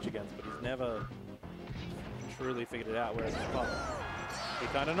practice Peach against, but he's never truly figured it out. Whereas Puff, he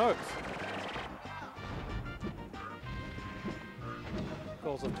kind of knows.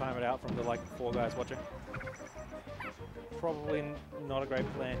 Calls of time it out from the like 4 guys watching. Probably not a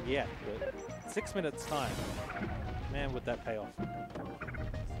great plan yet, but 6 minutes time. Man, would that pay off.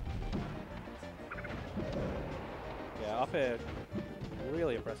 Yeah, up air,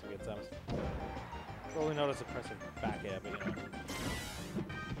 really impressive against Samus. Probably not as impressive back air, but you know.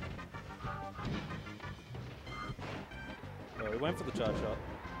 So we went for the charge shot.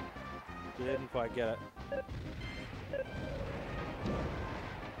 Didn't quite get it.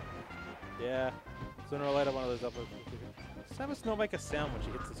 Yeah, sooner or later one of those up. Samus not make a sound when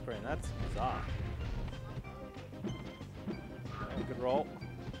she hits the screen. That's bizarre. Good roll.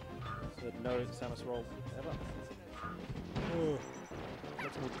 So no Samus roll ever. Oh,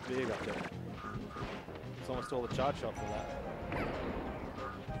 that's a big up there. It's almost all the charge shot for that.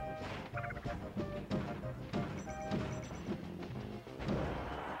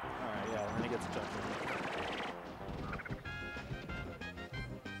 Alright, yeah, and then he gets a jump.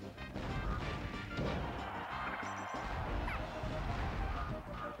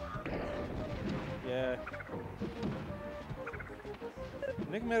 Yeah.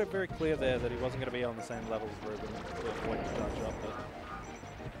 Nick made it very clear there that he wasn't going to be on the same level as Ruben to avoid the charge up, but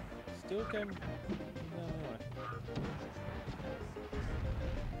still came. No, anyway.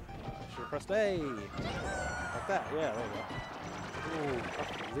 Should have pressed A. Like that, yeah, there you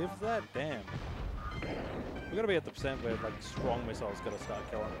go. Ooh, live that? Damn. We're going to be at the percent where like strong missiles got to start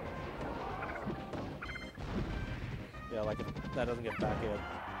killing. Yeah, like if that doesn't get back in.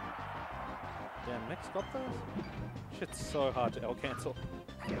 Damn, Nick's got those? Shit's so hard to L-cancel.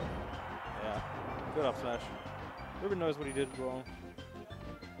 Yeah, good up smash. Ruben knows what he did wrong.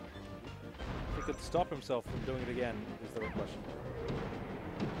 If he could stop himself from doing it again is the real question.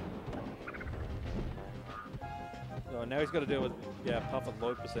 Oh, now he's got to deal with, yeah, Puff at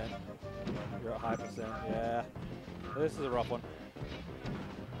low percent. You're at high percent, yeah. This is a rough one.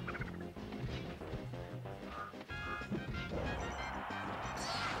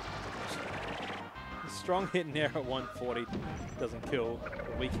 Strong hit in air at 140 doesn't kill.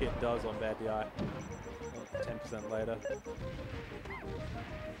 The weak hit does on bad DI. 10% later.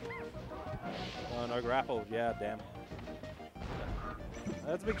 Oh, no grapple. Yeah, damn.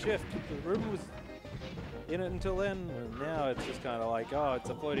 That's a big shift. Ruben was in it until then, and now it's just kind of like, oh, it's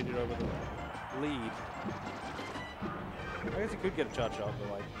a floaty dude over the lead. I guess he could get a charge shot,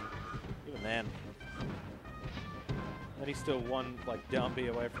 but like, even then. Then he's still one like down B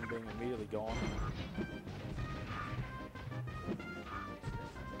away from being immediately gone.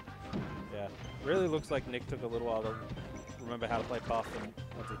 Yeah, really looks like Nick took a little while to remember how to play Puff, and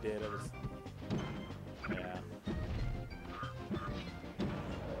once he did, it was, yeah.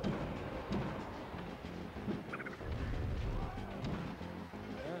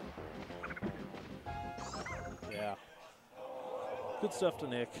 Yeah. Good stuff to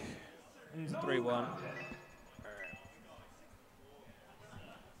Nick. 3-1.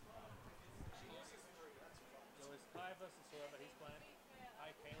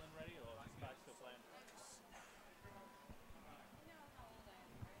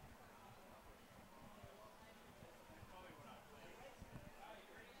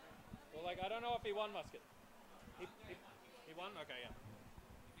 I don't know if he won Musket. He won? Okay, yeah.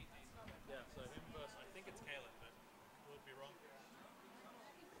 Yeah, so him versus, I think it's Kalen, but would be wrong.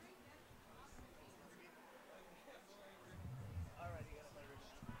 Alright, you got my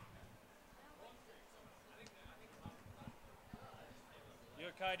Ruben. You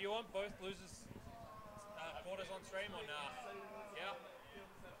okay? Do you want both losers quarters on stream or nah? Yeah?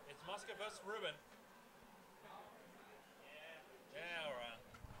 It's Musket versus Ruben. Yeah, alright.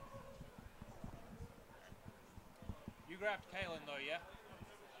 You grabbed Kalen though, yeah?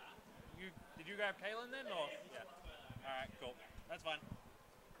 Did you grab Kalen then, or? Yeah. Alright, cool. That's fine.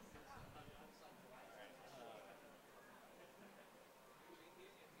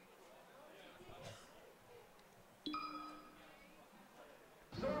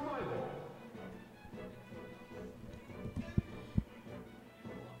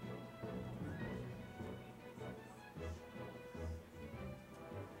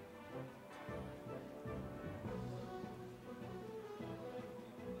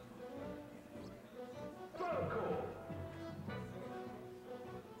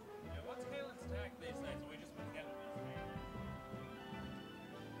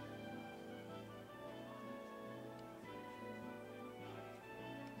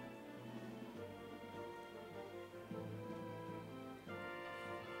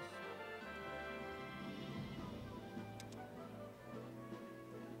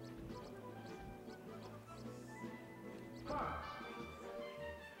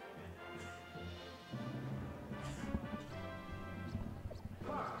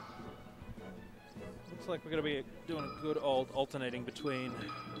 Looks like we're going to be doing a good old alternating between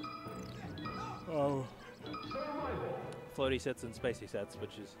floaty sets and spacey sets,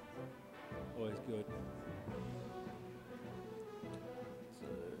 which is always good.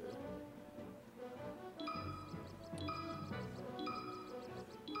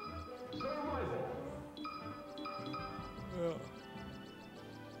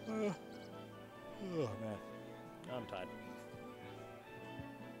 Oh man, I'm tired.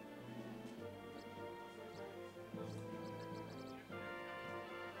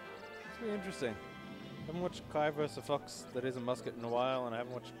 It's really interesting. I haven't watched Kai versus Fox that isn't Musket in a while, and I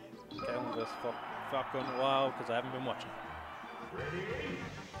haven't watched Kalen versus Falco in a while because I haven't been watching.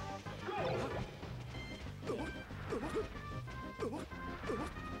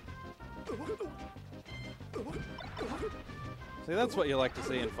 See, that's what you like to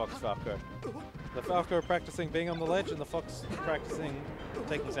see in Fox Falco. The Falco practicing being on the ledge and the Fox practicing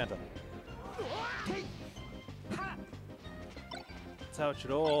taking center. That's how it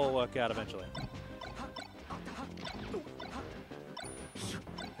should all work out eventually.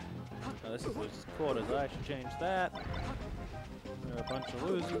 Oh, this is losers' quarters. I should change that. There are a bunch of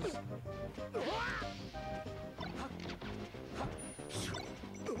losers.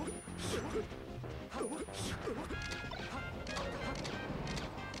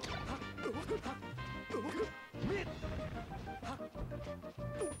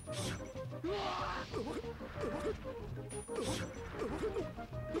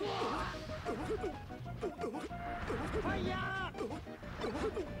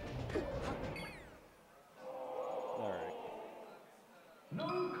 No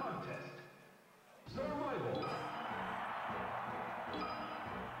contest. Survival.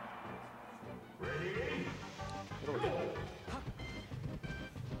 Ready?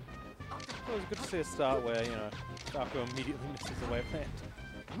 It was good to see a start where, you know, Falco immediately misses the wave land.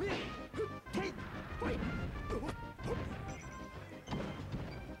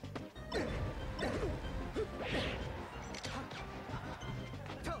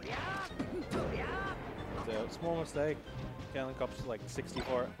 So, small mistake. Galen cops like 60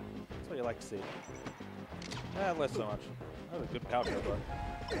 for it. That's what you like to see. Less so much. That was a good power shot, though.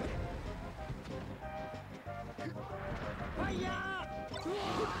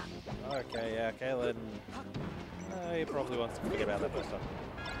 Okay, yeah, Kalen. He probably wants to forget about that first time.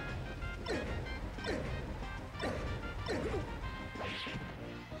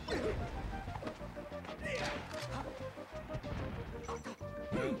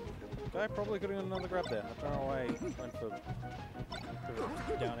 Guy probably could have got another grab there. I don't know why he went for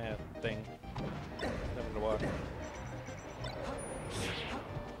the down air thing. Never gonna work.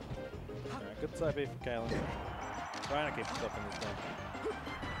 Alright, good side B for Kalen. Trying to keep stuff in this game.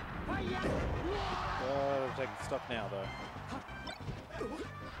 Take the stock now, though.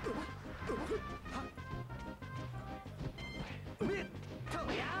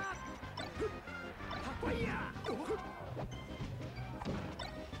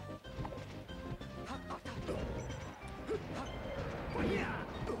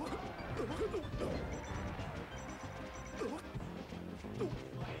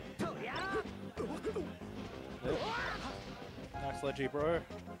 Nice ledgy, bro.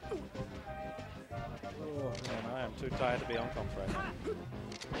 Oh man, I am too tired to be on comms right now.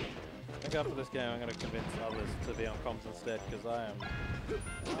 I think after this game I'm going to convince others to be on comms instead, because I am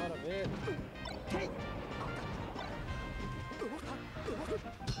out of it. It's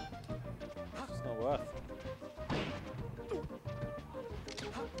just not worth.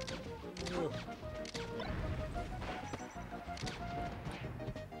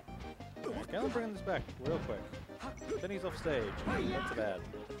 Galen bringing this back real quick. Then he's off stage. That's bad.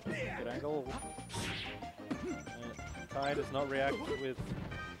 Good angle. Kai does not react with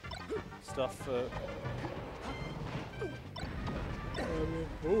stuff.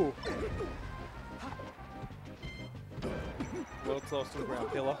 Ooh. World's lost to the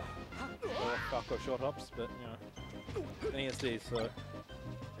ground pillar. Or Falco short hops, but you know, any SDs, so.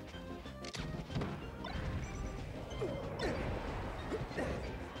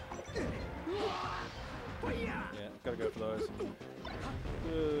 Yeah, gotta go for those.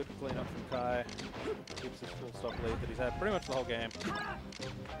 Good clean up from Kai. Keeps his full stock lead that he's had pretty much the whole game.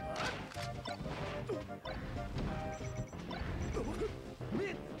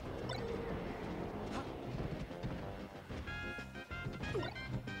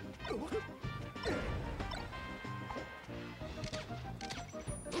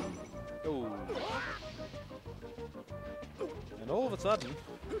 Ooh. And all of a sudden,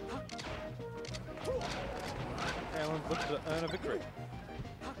 Galen's looking to earn a victory.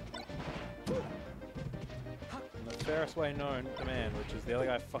 In the fairest way known to man, which is the other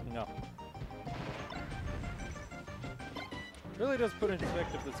guy fucking up. Really does put into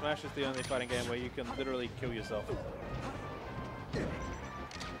perspective that Smash is the only fighting game where you can literally kill yourself.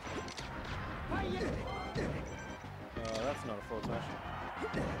 Oh, that's not a forward smash.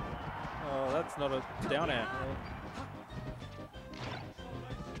 Oh, that's not a down air.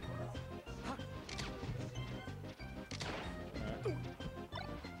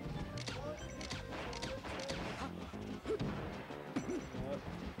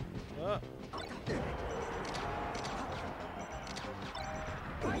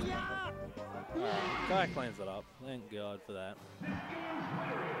 Guy cleans it up. Thank God for that.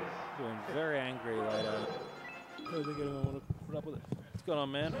 Feeling very angry later. I don't think anyone want to put up with it. What's going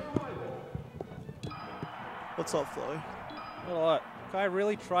on, man? What's up, Flo? Not a lot. Kai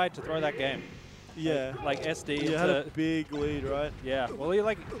really tried to throw that game. Yeah. Like SD. You had a big lead, right? Yeah. Well, he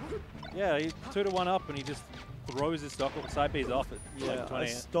he's 2-1 up, and he just throws his stock side B's off it. Yeah. Like 20. I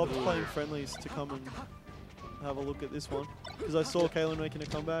stopped playing friendlies to come and have a look at this one because I saw Kalen making a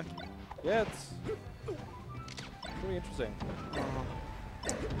comeback. Yeah, it's pretty interesting.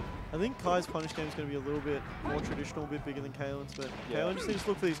 I think Kai's punish game is going to be a little bit more traditional, a bit bigger than Kalen's, but Yeah. Kalen just needs to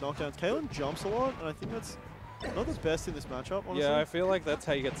look for these knockdowns. Kalen jumps a lot, and I think that's not the best in this matchup, honestly. Yeah, I feel like that's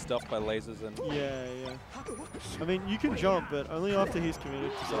how you get stuffed by lasers and. Yeah. I mean, you can jump, but only after he's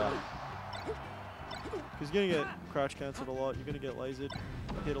committed to something. Because you're going to get crouch cancelled a lot, you're going to get lasered,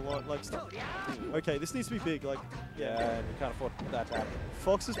 hit a lot, like stuff. Okay, this needs to be big, like, Yeah, and you can't afford that to happen.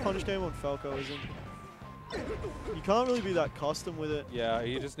 Fox's punish game on Falco isn't. You can't really be that custom with it. Yeah,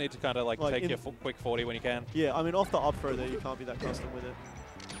 you just need to kind of like take your quick 40 when you can. Yeah, I mean, off the up throw there, you can't be that custom with it.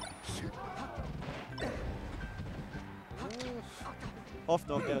 Off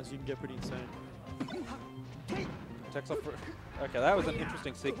knockdowns, you can get pretty insane. Takes off. Okay, that was an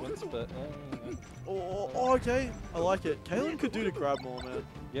interesting sequence, but Oh, okay. I like it. Kalen could do to grab more, man.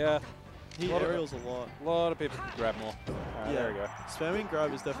 yeah, He aerials a lot. a lot of people can grab more. Alright, there we go. Spamming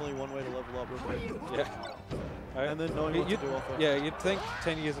grab is definitely one way to level up real quick. Yeah. And then knowing what to do off it. Yeah, you'd think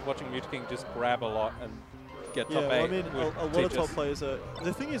 10 years of watching Mute King just grab a lot and get top 8. Well, I mean, a lot of top us. players are...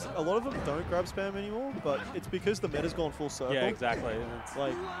 The thing is, a lot of them don't grab spam anymore, but it's because the meta's gone full circle. Yeah, exactly. And it's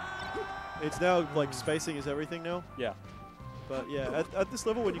Like, it's now, like, spacing is everything now. yeah. But yeah, at this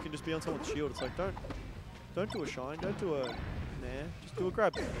level when you can just be on someone's shield, it's like, don't do a shine, don't do a nair, just do a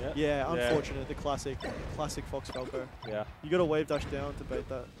grab. Yeah, unfortunate, the classic Fox Falco. Yeah. You gotta wave dash down to bait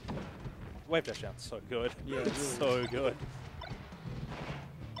that. Wave dash down, so good. Yeah, it really so good.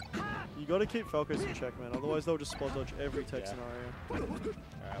 You gotta keep Falcos in check, man, otherwise they'll just spot dodge every tech scenario.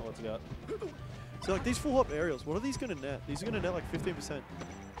 Alright, what's he got? So like these full hop aerials, what are these gonna net? These are gonna net like 15%.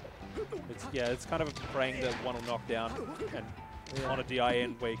 It's kind of praying that one will knock down and on a DI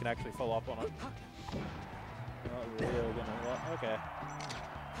in where you can actually follow up on it. Not really gonna okay.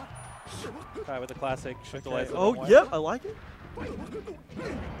 Kai with the classic shoot the laser. Oh, yep, I like it.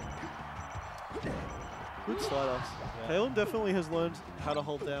 Good slide ups. Yeah. Kalen definitely has learned how to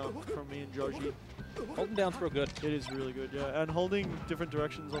hold down from me and Joji. Holding down's real good. It is really good, yeah. And holding different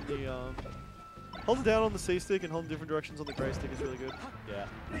directions on the holding down on the C stick and holding different directions on the grey stick is really good. Yeah.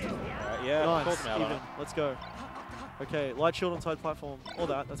 Alright, yeah, Nice. called him out on Even. it. Let's go. Okay, light shield on side platform. All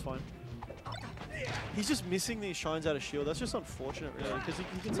that's fine. He's just missing these shines out of shield. That's just unfortunate, really, because he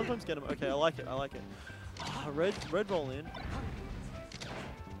can sometimes get them. Okay, I like it. I like it. Red roll in.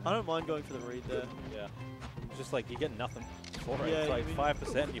 I don't mind going for the read there. Yeah. It's just like you get nothing for it. Yeah, It's like I mean,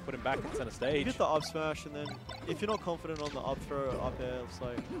 5% and you put him back in center You stage. get the up smash, and then if you're not confident on the up throw or up air, it's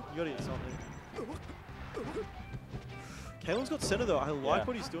like, you gotta get something. Kalen's got center though. I like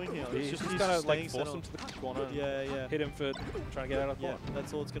what he's doing here. He's He's just kind of like staying force him to the corner. And Yeah. hit him for trying to get out of the Yeah, corner.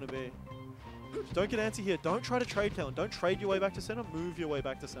 that's all it's gonna be. Just don't get antsy here. Don't try to trade Kalen. Don't trade your way back to center. Move your way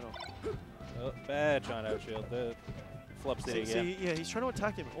back to center. Oh, bad China out shield. The flop city again. Yeah, he's trying to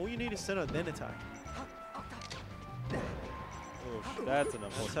attack him. All you need is center, then attack. Oof, that's an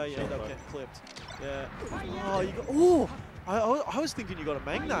That's unfortunate how you end shield up poke. getting clipped. Yeah. Oh, you got. Oh, I was thinking you got to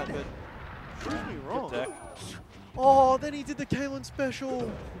mang that, but prove me wrong. Good tech. Oh, then he did the Kalen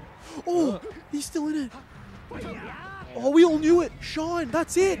special. Oh, he's still in it. Oh, we all knew it. Shine.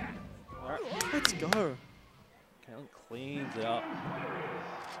 That's it. Alright. Let's go. Kalen cleans it up.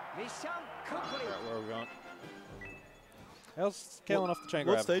 Mission complete. Alright, where are we going? How's Kalen off the chain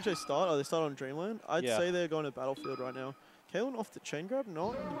What grab? stage they start? Oh, they start on Dreamland. I'd Yeah. say they're going to Battlefield right now. Kalen off the chain grab,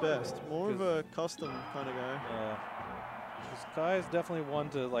 not the best. More of a custom kind of guy. Yeah. This guy is definitely one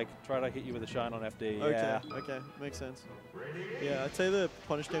to like try to hit you with a shine on FD. Okay, Yeah. okay, makes sense. Yeah, I'd say the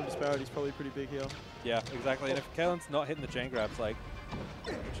punish game disparity is probably pretty big here. Yeah, exactly. And if Kalen's not hitting the chain grabs, like,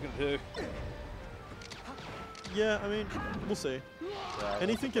 what you gonna do? Yeah, I mean, we'll see. Yeah,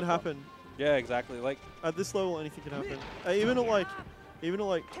 Anything can happen. Yeah, exactly. Like, At this level, anything can happen. Even at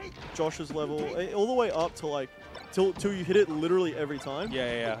like Josh's level, all the way up to like till you hit it literally every time.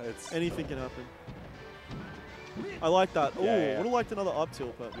 yeah. It's Anything can happen. I like that. Oh, Yeah. would have liked another up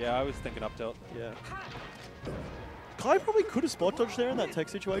tilt, but yeah. I was thinking up tilt. yeah. Kai probably could have spot dodged there in that tech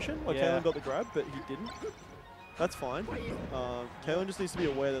situation. Like Yeah. Kalen got the grab, but he didn't. That's fine. Kalen just needs to be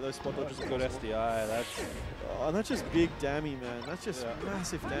aware that those spot dodges That's are a good possible. SDI. That's Oh, and that's just big dammy, man. That's just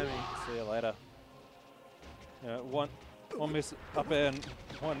massive dammy. see you later. You know, one miss up air and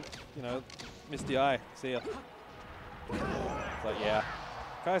one, miss DI. See ya. But yeah,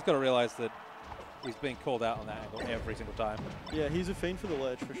 Kai's got to realize that he's being called out on that angle every single time. Yeah, he's a fiend for the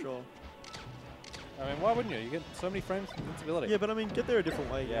ledge for sure. I mean, why wouldn't you? You get so many frames of invincibility. Yeah, but I mean, get there a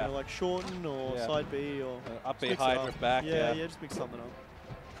different way. Yeah. You know, like shorten or Yeah. side B or Up just B, mix it high, up. drift back. Yeah, just mix something up.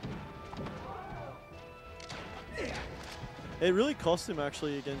 It really cost him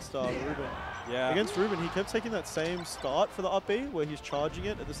actually against Ruben. Yeah. Against Ruben, he kept taking that same start for the up B where he's charging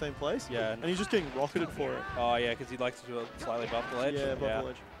it at the same place. Yeah. And he's just getting rocketed for it. Oh yeah, because he likes to do it slightly above the ledge. Yeah, above the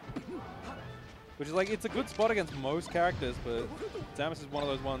ledge. Which is like, it's a good spot against most characters, but Samus is one of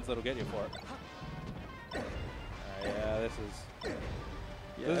those ones that'll get you for it. Yeah, this is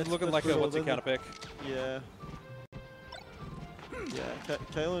Yeah, looking that's like a brutal, what's your doesn't counter pick. it? Yeah.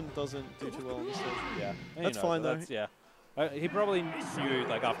 Kalen doesn't do too well on this stage. Yeah. And That's he knows fine, it. though. That's, yeah. He probably knew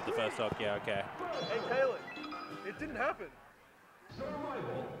like after the first talk, yeah, okay. Hey, Kalen, it didn't happen.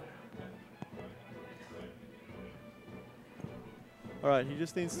 All right, he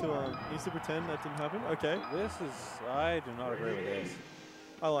just needs to pretend that didn't happen. Okay, This is, I do not agree with this.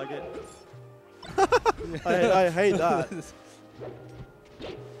 I like it. I hate that.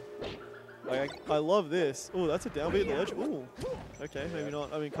 Like, I love this. Oh, that's a downbeat at the ledge. Ooh. Okay, maybe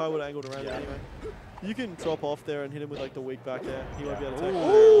not. I mean, Kai would have angled around it anyway. You can drop off there and hit him with like the weak back air. He won't be able to take.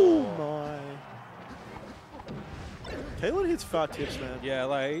 Oh my. Kalen hits fat tips, man. yeah,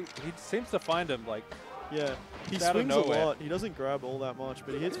 like he seems to find him like. Yeah. He Out of swings a nowhere. lot. He doesn't grab all that much,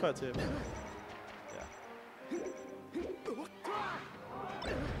 but he hits fat tips.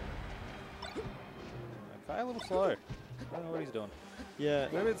 Kai a little slow. I don't know what he's doing. Yeah.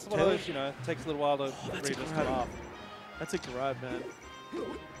 Maybe it's one of those, you know, takes a little while to read this grab. off. That's a grab, man.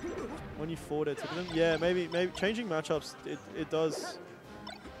 When you forward it to them, yeah, maybe changing matchups, it does.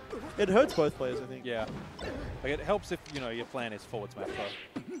 It hurts both players, I think. Yeah. Like it helps if, you know, your plan is forward smash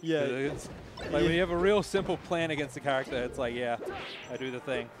throw. Yeah. It's, like when you have a real simple plan against the character, it's like, yeah, I do the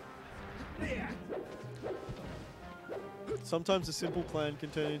thing. Sometimes a simple plan can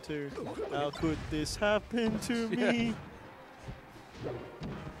turn into, how could this happen to me?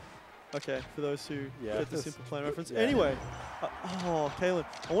 Okay, for those who get the simple plan reference. Anyway, oh, Kalen.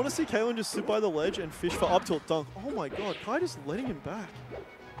 I want to see Kalen just sit by the ledge and fish for up tilt dunk. Oh my god, Kai just letting him back.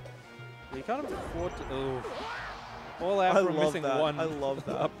 You can't afford to. Oh. All out I from love missing that. one I love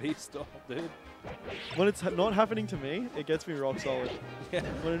that. up B stop, dude. When it's not happening to me, it gets me rock solid. Yeah.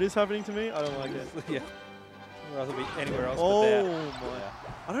 When it is happening to me, I don't like it. Yeah. I'd rather be anywhere else Oh but there. my. Yeah.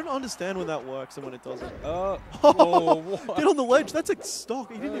 I don't understand when that works and when it doesn't. Whoa, what? Get on the ledge. That's a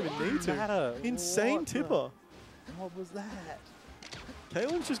stock. He didn't even need to. Matter. Insane What tipper. What was that?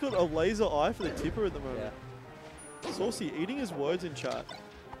 Kalen's just got a laser eye for the tipper at the moment. Saucy eating his words in chat.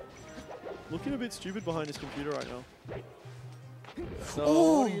 Looking a bit stupid behind his computer right now.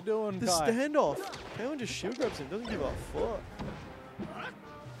 So what are you doing, The Kai? standoff. Kalen just shield grabs him. Doesn't give a fuck.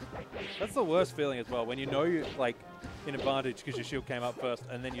 That's the worst feeling as well, when you know you're like in advantage because your shield came up first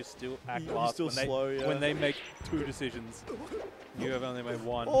and then you still act You're last still when, slow, yeah. when they make 2 decisions. You have only made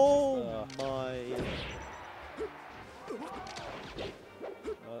 1. Oh my.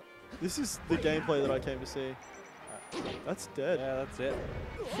 This is the gameplay that I came to see. That's dead. Yeah, that's it.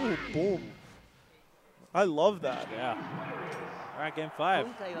 Ooh, boom. I love that. Yeah. All right, game 5.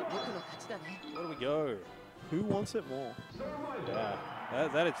 Where do we go? Who wants it more? Yeah,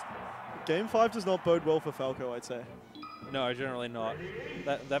 that is. Game 5 does not bode well for Falco, I'd say. No, generally not.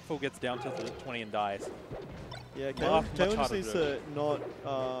 That full gets down to the 20 and dies. Yeah, Much Kalen just harder needs to to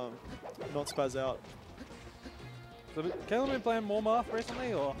not spaz out. So, Kalen been playing more Marth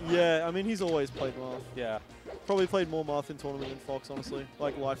recently, or? Yeah, I mean, he's always played Marth. Yeah. Probably played more Marth in tournament than Fox, honestly.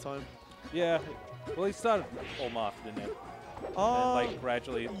 Like, lifetime. Yeah. Well, he started all Marth, didn't he? And then, like,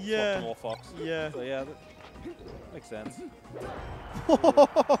 gradually swapped to more Fox. Yeah. So, yeah, that makes sense.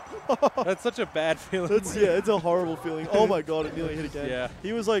 That's such a bad feeling. It's a horrible feeling. Oh my god, it nearly hit again. Yeah.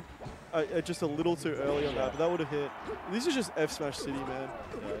 He was like just a little too early on that, but that would have hit. This is just F Smash City, man.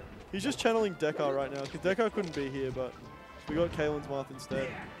 Yeah. He's just channeling Dekar right now, because Dekar couldn't be here, but we got Kalen's Marth instead.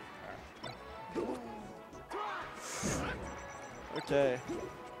 Okay.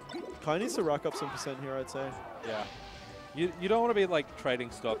 Kai needs to rack up some percent here, I'd say. Yeah. You don't want to be like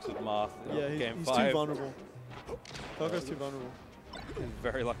trading stocks with Marth in Yeah, game he's 5. too vulnerable. Falco's too vulnerable. He's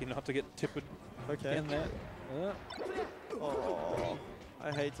very lucky not to get tippered Okay. in there. Oh,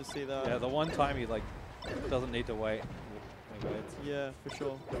 I hate to see that. Yeah, the one time he like doesn't need to wait. He waits. Yeah, for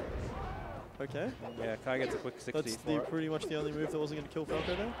sure. Okay. Yeah, Kai gets a quick 60 That's for it. pretty much the only move that wasn't going to kill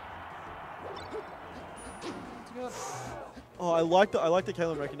Falco there. Oh, I like that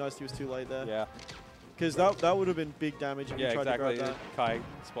Kalen recognized he was too late there. Yeah. Because that would have been big damage if Yeah, you tried exactly. to grab Kai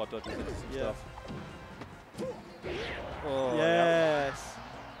spot dodges into some Yeah. stuff. Oh, yes.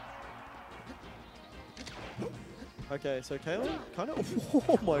 Okay, so Kalen kind of.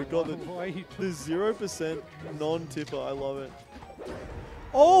 Oh my god, the 0% non-tipper. I love it.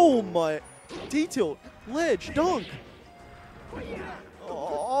 Oh my. D-tilt. Ledge. Dunk.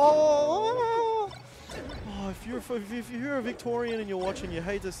 Oh. If you're a Victorian and you're watching, you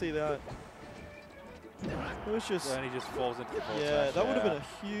hate to see that. It was just. And he just falls into the forward Yeah, smash. that would have been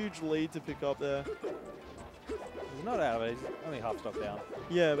a huge lead to pick up there. He's not out of it. He's only half stock down.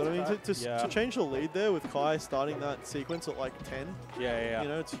 Yeah, but I mean, to Yeah. change the lead there with Kai starting that sequence at like 10, Yeah. you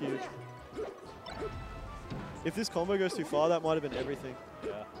know, it's huge. If this combo goes too far, that might have been everything.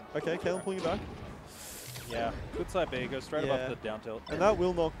 Yeah. Okay, Kalen pulling it back. Yeah. Good side B. Goes straight Yeah. above the down tilt. And that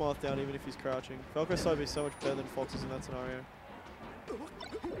will knock Marth down even if he's crouching. Falco's side B is so much better than Fox's in that scenario.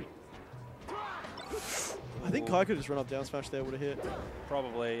 I think Kai could just run up down smash there, would have hit.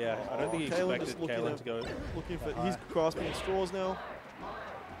 Probably, yeah. I don't think he Kalen expected just looking Kalen at- to go. Looking for, that he's high. grasping at straws now.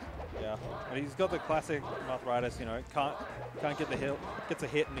 Yeah. And he's got the classic arthritis, you know, can't get the hit, gets a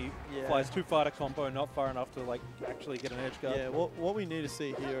hit, and he flies too far to combo, not far enough to like actually get an edge guard. Yeah, what we need to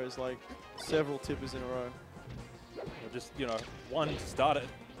see here is like several tippers in a row. Or just, you know, one to start it.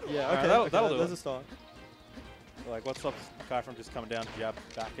 Yeah, Alright, okay, that'll do there's it. a start. Like, what stops Kai from just coming down to jab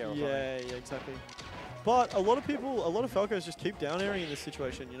back air or something? Yeah, exactly. But a lot of Falcos just keep down airing in this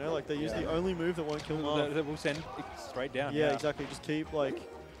situation, you know? Like, they use the only move that won't kill them off. That will send it straight down. Yeah, exactly. Just keep, like,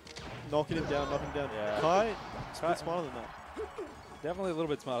 knocking him down, Yeah. Kai, it's a bit smarter than that. Definitely a little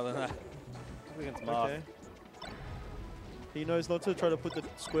bit smarter than that. Against Mark. Okay. He knows not to try to put the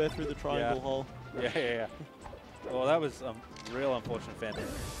square through the triangle hole. Yeah. Well, that was a real unfortunate phantom.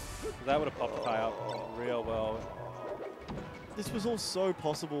 That would have popped Kai up real well. This was all so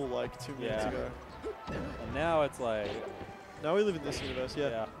possible, like, 2 minutes ago. And now it's like... Now we live in this universe,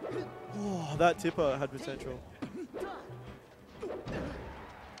 yeah. Oh, that tipper had potential.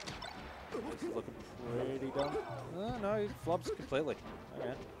 This is looking pretty dumb. No, he flubs completely.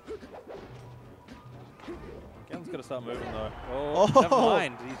 Okay. Ken's got to start moving though. Oh, never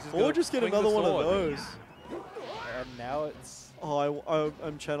mind. Or just get another one of those. And now it's... Oh,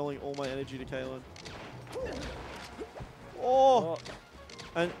 I'm channeling all my energy to Kalen. Oh!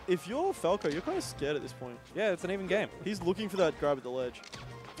 And if you're Falco, you're kind of scared at this point. Yeah, it's an even game. He's looking for that grab at the ledge.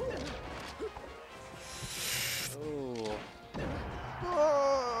 Oh.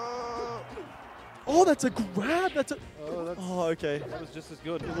 Oh, that's a grab! That's a... Oh, okay. That was just as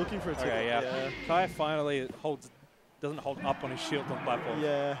good. You're looking for a ticket. Okay, yeah. Kai finally doesn't hold up on his shield on the platform.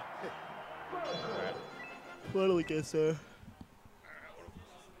 Yeah. Alright. Finally guess so.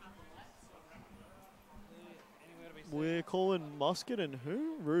 We're calling Musket and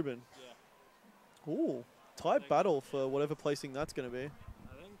who? Ruben. Yeah. Ooh. Tight battle for whatever placing that's going to be.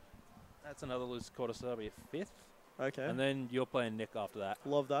 I think that's another loose quarter, so that'll be a 5th. Okay. And then you're playing Nick after that.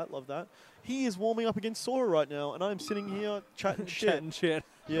 Love that, love that. He is warming up against Sora right now, and I'm sitting here chatting shit. Chatting shit.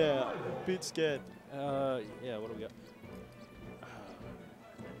 Yeah, bit scared. Yeah, what do we got?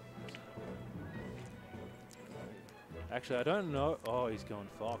 Actually, I don't know. Oh, he's going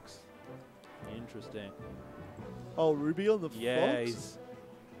Fox. Interesting. Oh, Ruby on the Yeah, Fox? he's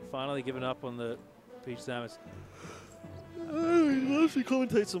finally given up on the Peach Samus. He loves to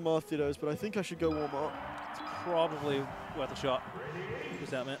commentate some Marth Dittos, but I think I should go warm up. It's probably worth a shot.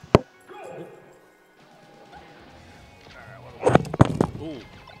 Who's out, man? Ooh.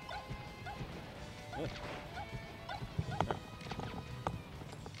 Yep.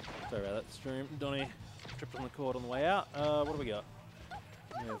 Sorry about that stream. Donnie tripped on the cord on the way out. What do we got?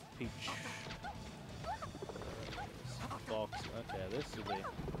 We have Peach. Fox. Okay, this will be...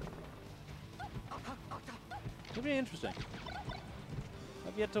 It'll be interesting.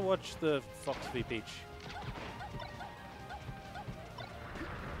 I've yet to watch the Fox v Peach.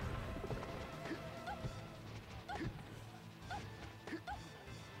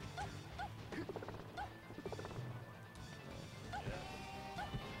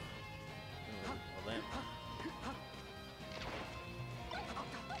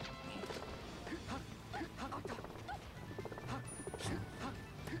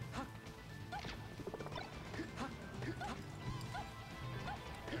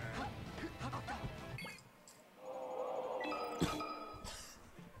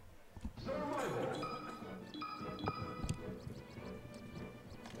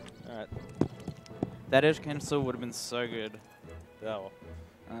 Alright. That edge cancel would have been so good. Oh.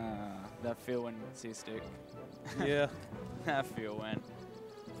 That feel when C-stick. Yeah. That feel when.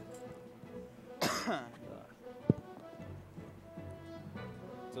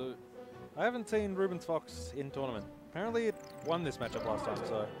 So, I haven't seen Ruben's Fox in tournament. Apparently it won this matchup last time,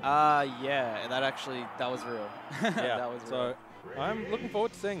 so... Yeah, that was real. Yeah, that was so I'm looking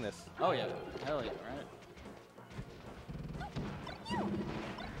forward to seeing this. Oh yeah, hell yeah, right?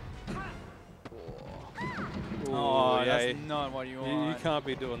 Oh, yeah, that's not what you want. You can't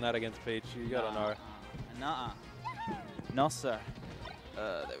be doing that against Peach. You gotta know. Nuh-uh. No, sir.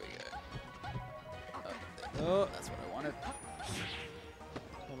 There we go. Oh, that's what I wanted.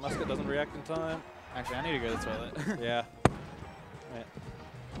 Well, Musket doesn't react in time. Actually, I need to go to the toilet. Yeah.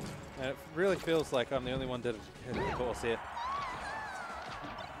 And it really feels like I'm the only one dedicated to the course here.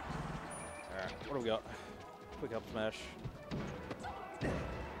 Alright, what do we got? Quick up smash.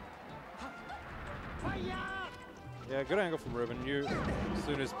 Yeah, good angle from Ruben. You, as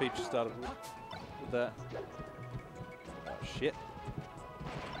soon as Peach started with that. Oh, shit.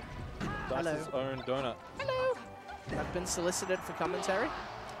 That's his own donut. Hello. I've been solicited for commentary,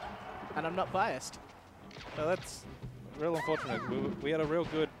 and I'm not biased. No, that's real unfortunate. We had a real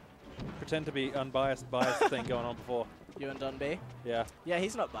good pretend to be unbiased thing going on before. You and Don B? Yeah. Yeah,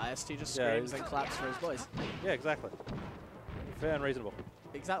 he's not biased. He just screams and claps for his boys. Yeah, exactly. Fair and reasonable.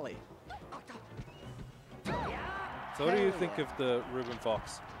 Exactly. So what do you think of the Ruben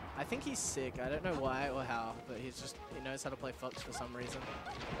Fox? I think he's sick. I don't know why or how, but he knows how to play Fox for some reason.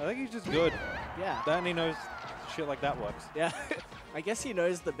 I think he's just good. Yeah. That and he knows shit like that works. Yeah. I guess he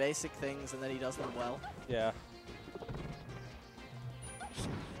knows the basic things and then he does them well. Yeah.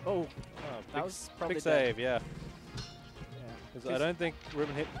 Oh, Big, that was probably big save, yeah. Yeah. 'Cause I don't think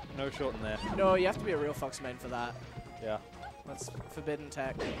Ruben hit no short in there. No, you have to be a real Fox main for that. Yeah. That's forbidden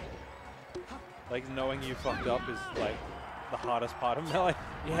tech. Like, knowing you fucked up is, like, the hardest part of melee.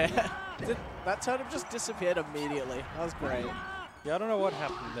 Yeah. That turnip just disappeared immediately. That was great. Yeah, I don't know what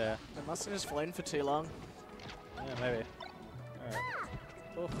happened there. It must have just flown for too long. Yeah, maybe.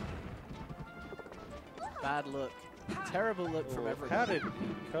 Alright. Bad look. Terrible look from everyone. How did he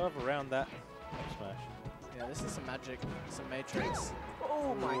curve around that up smash? Yeah, this is some magic, some matrix.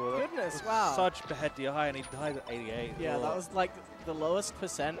 Oh my Ooh, goodness, that was wow. Such bad DI, and he died at 88. Yeah, that was like the lowest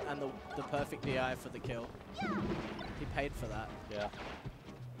percent and the perfect DI for the kill. He paid for that. Yeah.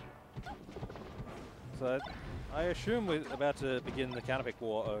 So I assume we're about to begin the counterpick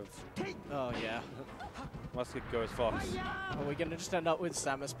war of Oh yeah. Musket goes Fox. Are we gonna just end up with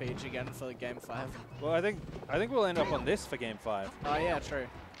Samus Peach again for game 5? Well, I think we'll end up on this for game 5. Oh yeah, true.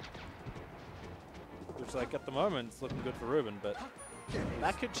 Which, like, at the moment, it's looking good for Ruben, but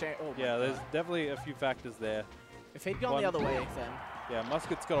That could change. Oh my yeah, there's God. definitely a few factors there. If he'd gone One- the other way, then. Yeah,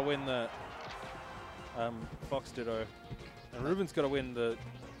 Musket's got to win the Fox Ditto, and Ruben's got to win the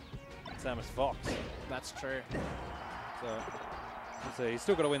Samus Fox. That's true. So he's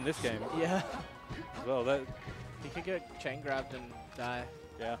still got to win this game Yeah. as well. That, He could get chain grabbed and die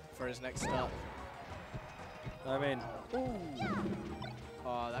yeah, for his next stop. I mean,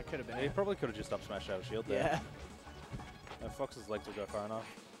 Oh, that could have been he it. probably could have just up smashed out of shield Yeah. there. Fox's legs will go far enough.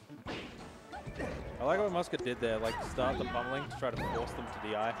 I like what Musket did there, like start the pummeling to try to force them to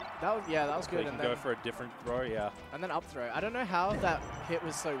DI. That was So good. he And can go then, for a different throw, yeah. and then up throw. I don't know how that hit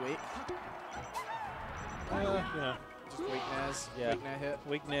was so weak. You know, Just weak nairs. Yeah. Weak nair hit.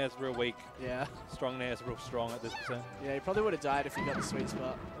 weak nair's real weak, Yeah. strong nair's real strong at this percent. Yeah, he probably would have died if he got the sweet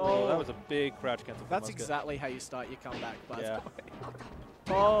spot. Oh, that was a big crouch cancel for That's Musket. exactly how you start your comeback, by Yeah. the way.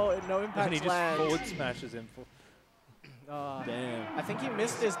 Oh, no And impact he just land. forward smashes him. Oh. Damn. I think he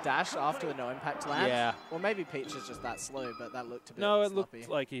missed his dash after the no impact land. Yeah. Or maybe Peach is just that slow, but that looked a bit No, it sloppy. looked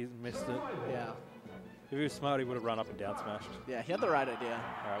like he missed it. Yeah. If he was smart, he would have run up and down smashed. Yeah, he had the right idea.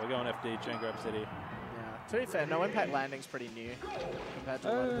 All right, we're going FD, chain grab city. Yeah. To be fair, no impact landing's pretty new compared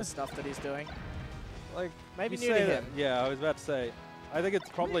to a lot of the stuff that he's doing. Like, Maybe you new to say that- him. Yeah, I was about to say. I think it's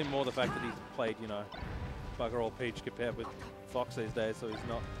probably more the fact that he's played, you know, bugger all Peach compared with Fox these days, so he's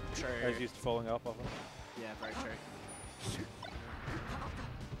not True. as used to falling off of him. Yeah, very true.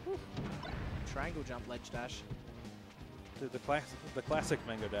 Triangle jump ledge dash. The classic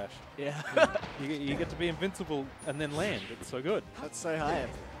Mango Dash. Yeah. You get to be invincible and then land. It's so good. That's so high.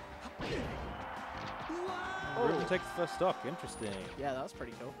 Ruben takes the first stock. Interesting. Yeah, that was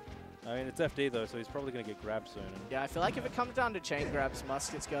pretty cool. I mean, it's FD though, so he's probably going to get grabbed soon. And Yeah, I feel like if it comes down to chain grabs,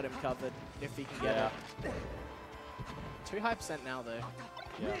 Musket's got him covered if he can get yeah, it. Too high percent now, though.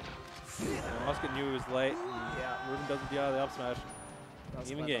 yeah. Musket knew he was late. Yeah. Ruben doesn't DI the up smash. That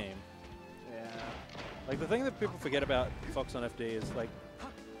was Even clever. game. Yeah. Like, the thing that people forget about Fox on FD is, like,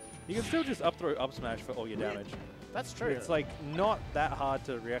 you can still just up throw up smash for all your damage. That's true. It's, like, not that hard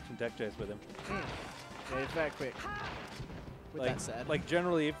to reaction tech chase with him. Yeah, he's very quick. With Like, that said. like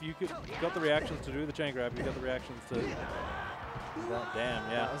generally, if you got the reactions to do the chain grab, you got the reactions to do that. Damn,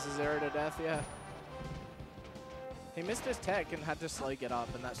 yeah. That was a 0 to death, yeah. He missed his tech and had to slow get up,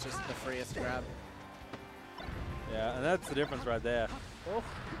 and that's just the freest grab. Yeah, and that's the difference right there. Oh.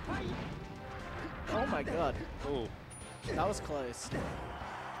 Oh my god. Ooh. That was close.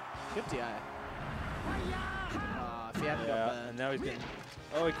 Good DI. If he hadn't got Yeah, burned. and now he's getting...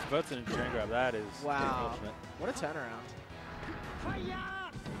 Oh, he converts it into chain grab. That is Wow. unfortunate. What a turnaround.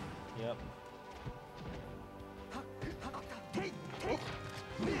 Yep.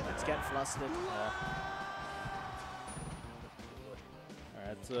 It's getting flustered. Yeah.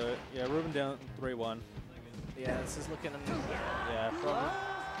 Alright, so, yeah, Ruben down 3-1. Yeah, this is looking... Yeah, probably.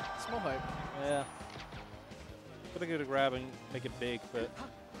 Small hope. Yeah. Gotta get a grab and make it big, but...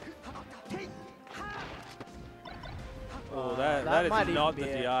 Oh, that might is even not be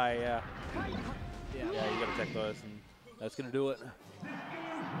the it. DI, yeah. Yeah. Yeah, you gotta take those, and that's gonna do it.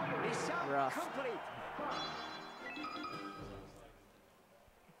 Rough.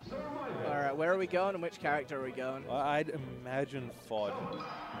 Alright, where are we going and which character are we going? Well, I'd imagine Fod.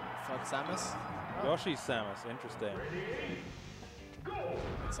 Fuck Samus? Yoshi Samus, interesting.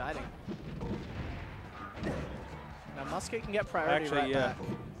 Exciting. Now Musket can get priority Actually, back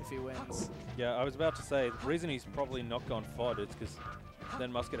if he wins. Yeah, I was about to say, the reason he's probably not gone FOD is because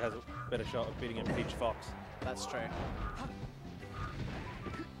then Musket has a better shot of beating him Peach Fox. That's true.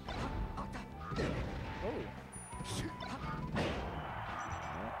 Oh.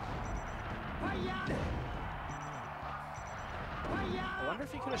 I wonder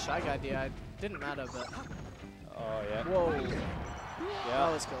if he could have Shy Guy'd the eye. Didn't matter, but... Oh, yeah. Whoa. Yeah.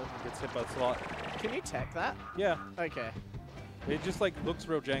 That was cool. Gets hit by the slot. Can you tech that? Yeah. Okay. It just like looks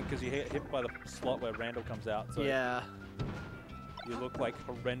real jank because you hit by the slot where Randall comes out. So yeah. You look like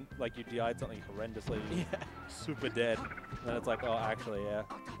you DI'd something horrendously super dead. And then it's like, oh, actually, yeah.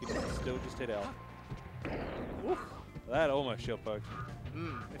 You can still just hit L. Woo. That almost shield poked.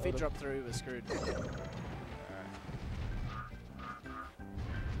 If he dropped through, he was screwed.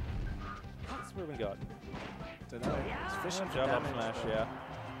 What's Ruben got? Don't know. He's fishing for Jump up damage. smash, yeah.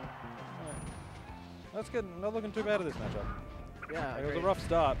 That's good. Not looking too bad at this matchup. Yeah, It was a rough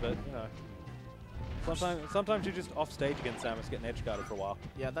start, but you know. Sometimes you're just off stage against Samus getting edge guarded for a while.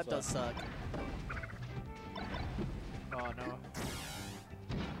 Yeah, that does suck. Oh no.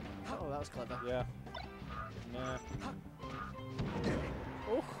 Oh, that was clever. Yeah. Nah.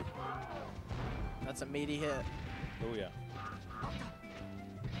 Oh. That's a meaty hit. Oh yeah.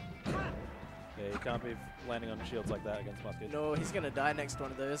 Yeah, you can't be landing on shields like that against Musket. No, he's gonna die next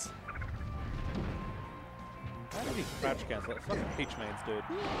one of those. How did he crouch cancel it? Fucking Peach mains, dude.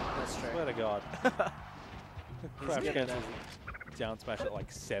 That's true. Swear to God. Crouch good at cancel down smash at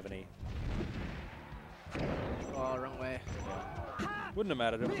like 70. Oh, wrong way. Yeah. Wouldn't have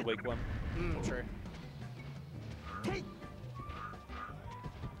mattered, it was a weak one. True. Alright,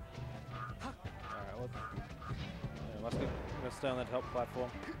 well, yeah, Musket gonna stay on that top platform.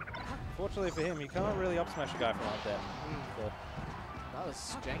 Fortunately for him, you can't really up smash a guy from up there. So, That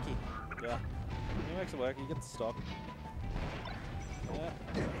was janky. yeah. He makes it work, he gets the stock. Yeah.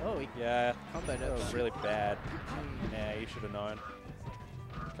 Oh, he Yeah. comboed That was it. really bad. Yeah, you should have known.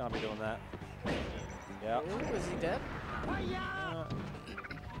 Can't be doing that. Yeah. Oh, is he dead?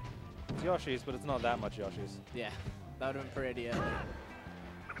 It's Yoshi's, but it's not that much Yoshi's. Yeah, that would have been pretty early.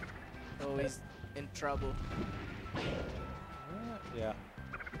 Oh, he's in trouble. Yeah.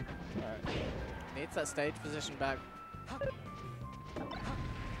 Alright. Needs that stage position back.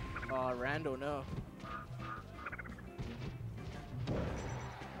 Oh, Randall, no.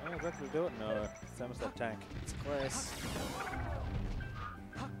 Oh, is that gonna do it? No. Samus that tank. It's close.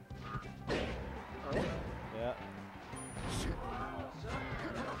 Oh. Yeah.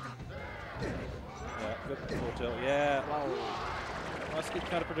 Yeah, good full tilt. Yeah. Wow. Must get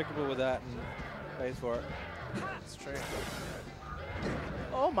kind of predictable with that and pays for it. That's true.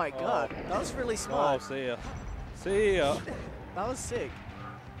 Oh my god, that was really Oh, smart. see ya. See ya. That was sick.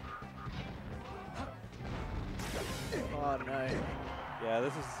 Oh no. Yeah,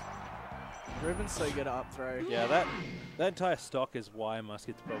 this is... Ruben's so good at up throw. Yeah, that entire stock is why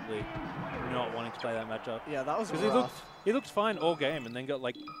Musket's probably not wanting to play that matchup. Yeah, that was Because rough. he looked fine all game and then got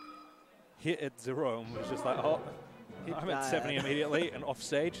like hit at 0 and was just like, oh, I'm at 70 immediately and off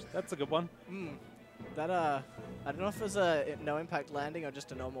stage. That's a good one. That I don't know if it was a no impact landing or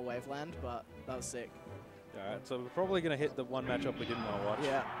just a normal wave land, but that was sick. Alright, so we're probably going to hit the one matchup we didn't want to watch.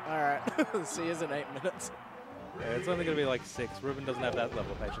 Yeah, alright. See you in 8 minutes. Yeah, it's only going to be like 6. Ruben doesn't have that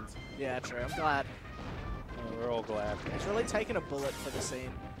level of patience. Yeah, true. I'm glad. We're all glad. He's really taken a bullet for the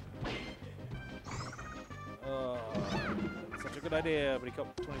scene. Oh, such a good idea, but he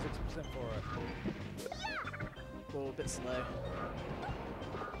got 26% for it. Oh, a bit slow.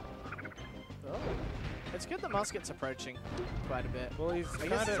 Oh. It's good that Musket's approaching quite a bit. Well, he's I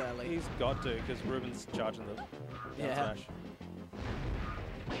guess kind it's of, early. he's got to, because Ruben's charging the down Yeah. smash.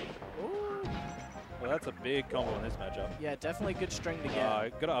 Ooh. Well, that's a big combo in this matchup. Yeah, definitely good string to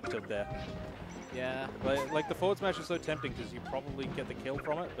get. Got to up tilt there. Yeah. Like the forward smash is so tempting because you probably get the kill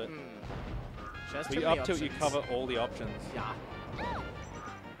from it, but She has when too you many up tilt, you options. cover all the options. Yeah.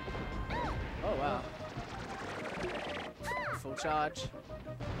 Oh, wow. Full charge.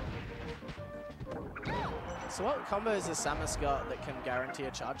 So what combos has Samus got that can guarantee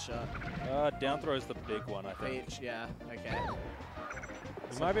a charge shot? Down throw is the big one, I think. Peach, yeah, okay.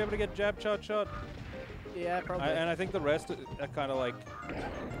 You might be able to get jab charge shot. Yeah, probably. And I think the rest are kind of like,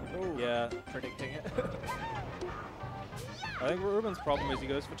 yeah. Predicting it. I think Ruben's problem is he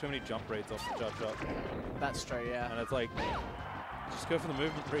goes for too many jump reads off the jab shot. That's true, yeah. And it's like, just go for the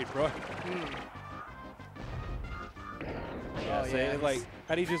movement read, bro. Yeah, Oh, see, yeah, like,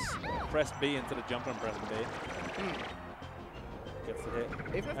 had he just pressed B instead of jumping and pressing B? Gets the hit.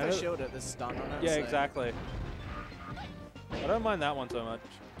 Even if And they shield it, there's stun on it. Yeah, so exactly. I don't mind that one so much.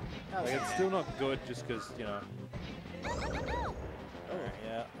 that was Like, it's okay. still not good just because, you know, Oh,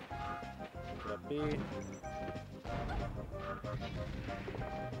 yeah. Could that be?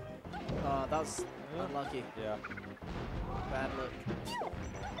 Oh, that was unlucky. Yeah. Bad look.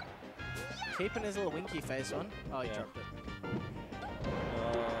 Keeping his little winky face on. Oh, he Yeah. dropped it.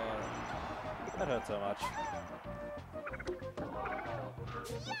 That hurt so much.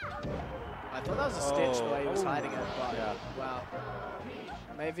 I thought that was a stitch the way he was Oh. hiding it, but Yeah. wow.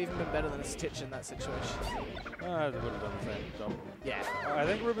 May have even been better than a stitch in that situation. They would have done the same job. Yeah. I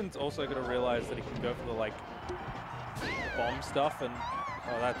think Ruben's also going to realize that he can go for the like bomb stuff, and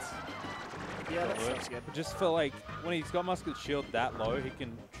that's Yeah, that good. sounds good. But just for like when he's got Musket's shield that low, he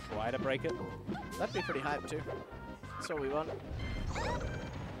can try to break it. That'd be pretty hype too. That's what we want.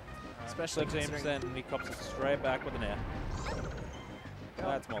 Especially 13%, and he cops it straight back with an air.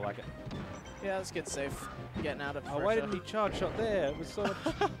 That's more like it. Yeah, that's good safe. Getting out of Oh, why didn't he charge shot there? It was so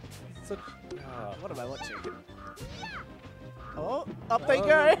much. Such. What am I watching? Oh, up they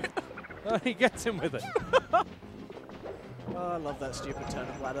go! Oh, he gets him with it. Oh, I love that stupid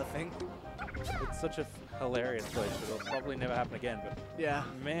turnip ladder thing. It's such a hilarious glitch. It'll probably never happen again, but Yeah,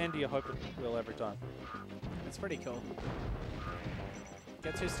 man, do you hope it will every time. it's pretty cool.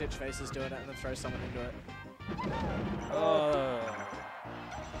 Get two stitch faces doing it and then throw someone into it. Oh.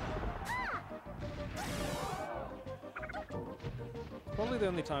 Probably the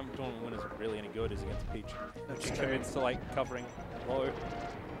only time tournament winners are really any good is against Peach. That's She true. commits to like covering low.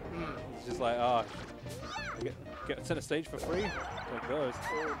 Mm. It's just like, get center stage for free. Like those.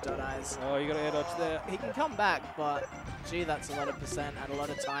 Oh, dot eyes. Oh, you got to air dodge there. He can come back, but gee, that's a lot of percent and a lot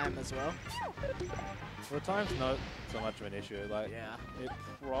of time as well. Well, the time's not so much of an issue. Like, Yeah.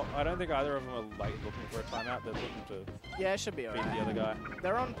 I don't think either of them are like looking for a timeout. They're looking to Yeah, it should be beat alright. the other guy.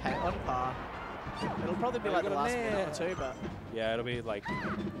 They're on par. It'll probably be Oh, like you the got a last minute nair. or two, but Yeah, it'll be like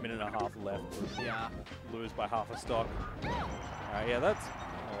a minute and a half left. yeah. Lose by half a stock. Alright, yeah, that's.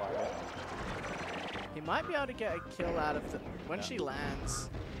 I like it. He might be able to get a kill out of the when Yeah. she lands,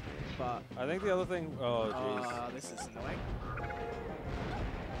 but I think the other thing. Oh, jeez. this is annoying.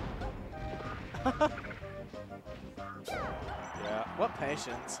 Yeah. What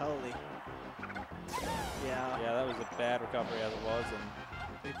patience, holy. Yeah, Yeah, that was a bad recovery as it was, and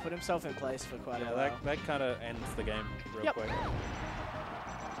he put himself in place for quite a yeah, while. that kind of ends the game real Yep. quick.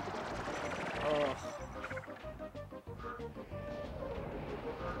 Oh,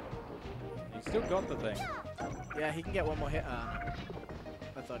 He still got the thing. yeah, he can get one more hit.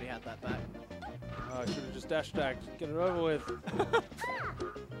 I thought he had that back. Oh, I should have just dash attacked. Get it over with.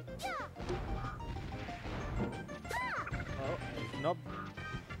 Oh, He's not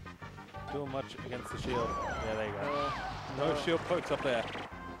doing much against the shield. Yeah, there you go. No oh. shield pokes up there.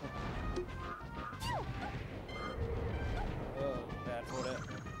 Oh, bad for that.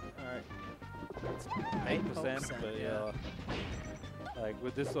 Alright. 8%, but yeah. Like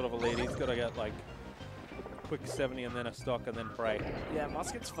with this sort of a lead, he's got to get like quick 70 and then a stock and then pray. Yeah,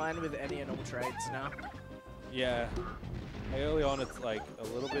 Musket's fine with any and all trades now. Yeah. Like early on, it's like a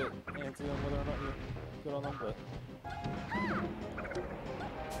little bit antsy on whether or not you're good on them, but yeah.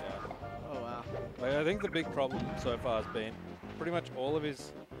 Oh wow. Like, I think the big problem so far has been pretty much all of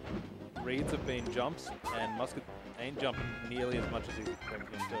his reads have been jumps, and Musket ain't jumping nearly as much as he's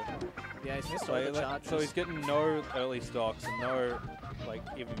expecting him to. Yeah, he's missed all the charges. So he's getting no early stocks and no like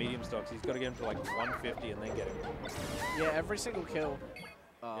even medium stocks. He's got to get him to like 150 and then get him. Yeah, every single kill.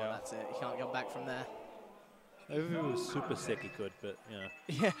 Oh, Yeah. that's it. He can't go back from there. Maybe if he was super sick, he could, but yeah,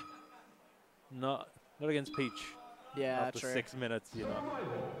 Yeah. not against Peach. Yeah, After true. 6 minutes, you know.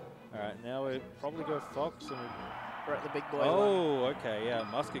 All right, now we probably go Fox and. We're at the big boy one. Oh, okay, yeah,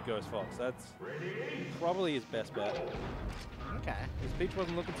 Musket goes Fox. That's probably his best bet. Okay. Because Peach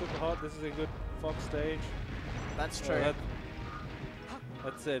wasn't looking super hot. This is a good Fox stage. That's So true.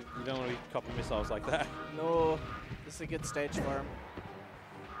 that said, you don't want to be copping missiles like that. No, this is a good stage for him.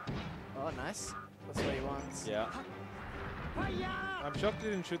 Oh, nice. That's what he wants. Yeah. I'm shocked he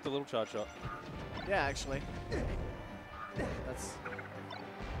didn't shoot the little charge shot. Yeah, actually. That's.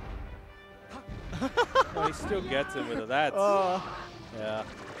 No, he still gets him with it. That's. Oh, Yeah.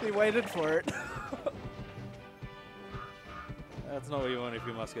 he waited for it. That's not what you want if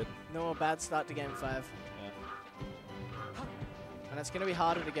you Musket. No, bad start to game 5. Yeah. And it's going to be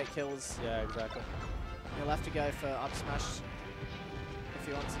harder to get kills. Yeah, exactly. You'll have to go for up smash if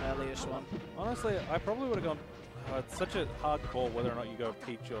he wants an early-ish one. Honestly, I probably would have gone. It's such a hard call whether or not you go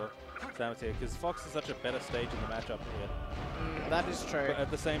Peach or Samus here, because Fox is such a better stage in the matchup here. That is true. But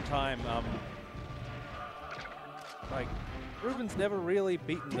at the same time, like, Ruben's never really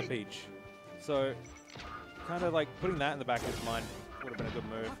beaten the Peach. So, kind of like putting that in the back of his mind would have been a good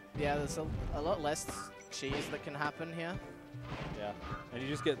move. Yeah, there's a lot less cheese that can happen here. Yeah. And you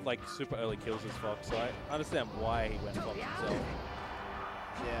just get like super early kills as Fox, so I understand why he went Fox himself.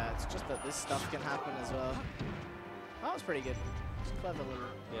 Yeah, it's just that this stuff can happen as well. That was pretty good. It's clever little.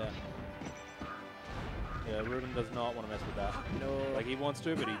 Yeah. Yeah, Ruben does not want to mess with that. No. Like he wants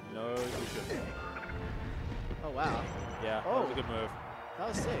to, but he knows he shouldn't. Oh wow. Yeah, Oh. that was a good move. That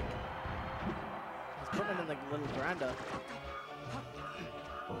was sick. He's putting him in the little grinder.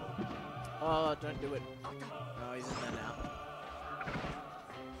 Oh, don't do it. Oh, he's in there now.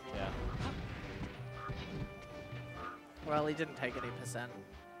 Yeah. Well, he didn't take any percent.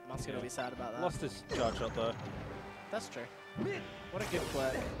 Musket will be sad about that. Lost his charge shot though. That's true. What a good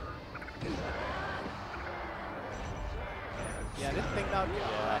quirk. Yeah, I didn't think that would kill.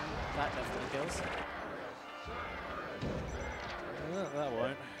 Yeah. That definitely kills. That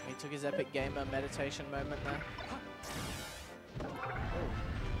won't. He took his epic gamer meditation moment there. Oh.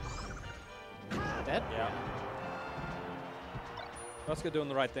 Dead? Yeah. Musket doing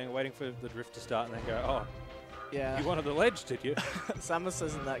the right thing, waiting for the drift to start and then go, oh, Yeah. you wanted the ledge, did you? Samus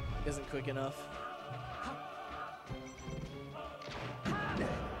isn't quick enough.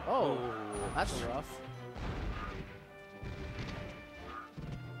 Oh, Ooh. that's rough.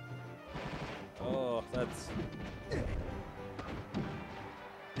 Oh, that's...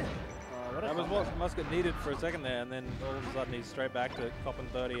 What a That was combo. what Musket needed for a second there, and then all of a sudden he's straight back to copping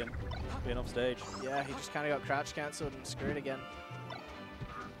 30 and being off stage. Yeah, he just kind of got crouch cancelled and screwed again.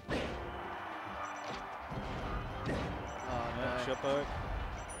 Oh, no. Shot though.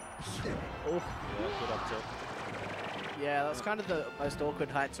 Oh. Yeah, good up tilt. Yeah, that's kind of the most awkward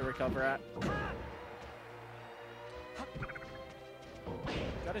height to recover at.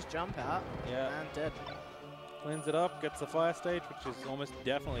 Got his jump out. Yeah. And dead. Cleans it up, gets the fire stage, which is almost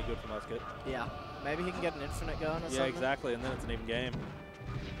definitely good for Musket. Yeah. Maybe he can get an infinite going or something. Yeah, exactly, and then it's an even game.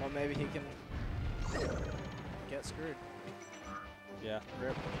 Or maybe he can get screwed. Yeah.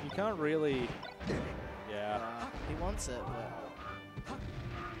 Rip. You can't really... Yeah. He wants it, but...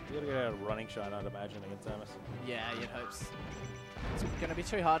 You gotta get a running shine, I'd imagine, against Samus. Yeah, you'd hope so. It's gonna be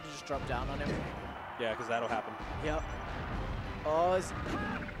too hard to just drop down on him. Yeah, because that'll happen. Yep. Oh,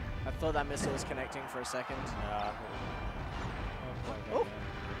 I thought that missile was connecting for a second. Yeah. Oh.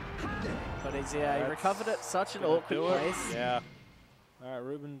 But he's, yeah, he recovered at such an awkward place. Yeah. All right,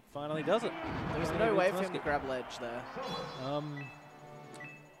 Ruben finally does it. There was no way for him to grab ledge there.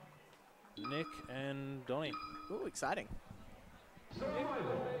 Nick and Donnie. Ooh, exciting.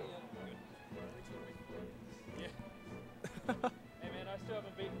 Yeah. Hey man, I still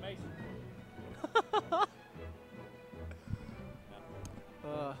haven't beaten Mason.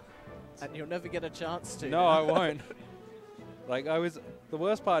 And you'll never get a chance to. No, I won't. Like the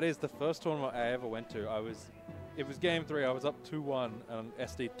worst part is the first tournament I ever went to, it was game 3, I was up 2-1 and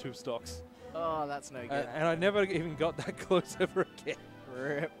SD 2 stocks. Oh, that's no good. And I never even got that close ever again.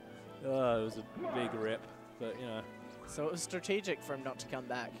 Rip. Oh, it was a big rip, but you know. So it was strategic for him not to come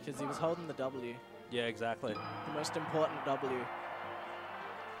back because he was holding the W. Yeah, exactly. The most important W.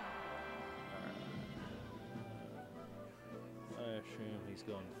 I assume he's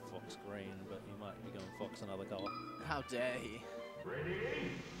gone Fox green, but he might be going Fox another color. How dare he?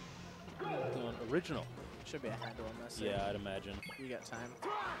 Going original. Should be a handle on this. Yeah, I'd imagine. You got time.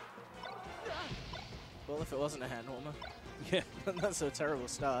 Well, if it wasn't a hand warmer. Yeah. That's a terrible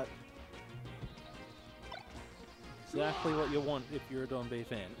start. Exactly what you want if you're a Don B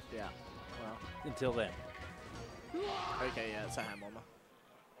fan. Yeah. Well. Until then. Okay, yeah, it's a hand warmer.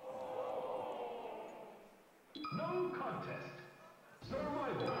 No contest.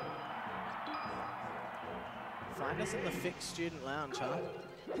 Survival. Find us in the fixed student lounge, huh?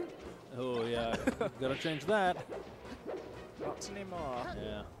 Oh, yeah. Gotta change that. Not anymore.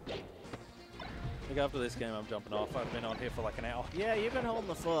 Yeah. I think after this game, I'm jumping off. I've been on here for like an hour. Yeah, you've been holding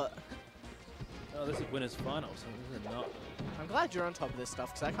the fort. Oh, this is winners finals. This is not. I'm glad you're on top of this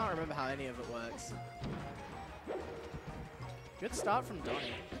stuff because I can't remember how any of it works. Good start from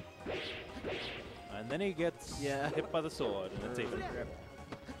Donnie. And then he gets hit by the sword, and it's even.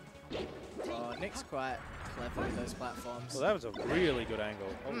 Oh, Nick's quite clever with those platforms. Well, that was a really good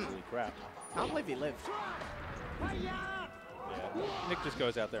angle. Holy crap. Can't believe he lived. Yeah, Nick just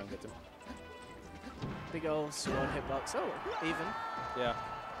goes out there and gets him. Big old sword hitbox. Oh, even. Yeah.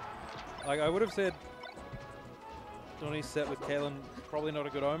 Like, I would have said Donnie's set with Kalen, probably not a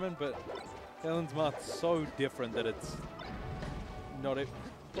good omen, but Kalen's Marth's so different that it's not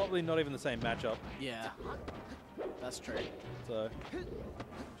probably not even the same matchup. Yeah, that's true. So,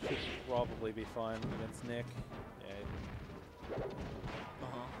 should probably be fine against Nick. Yeah.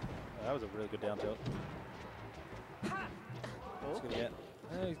 That was a really good down tilt. Just gonna get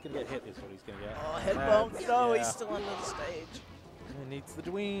He's going to get hit is what he's going to get. Oh, head bump. No, yeah. he's still under the stage. He needs the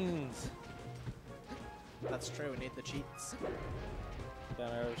dweens. That's true, we need the cheats.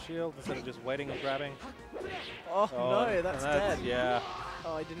 Down arrow shield instead of just waiting and grabbing. Oh, no, that's dead. Yeah.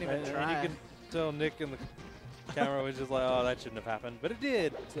 Oh, I didn't even And try. you can tell Nick in the camera was just like, oh, that shouldn't have happened. But it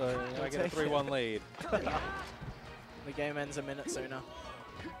did. So I get a 3-1 lead. The game ends a minute sooner.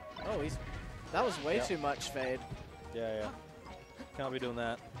 Oh, that was way too much fade. Yeah. Can't be doing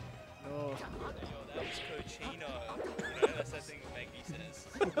that. No. That was cochino. You know, that's that thing Maggie says.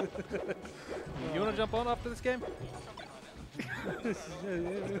 You want to jump on after this game?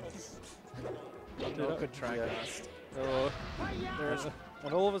 No, good try, cast. Oh.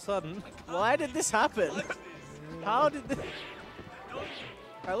 And all of a sudden, why did this happen? How did this?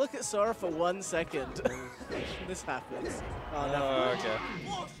 I look at Sora for 1 second. This happens. Oh, no. Okay.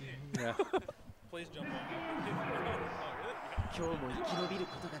 Yeah. Please jump on.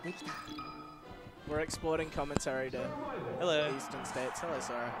 We're exporting commentary to Hello. Eastern States. Hello,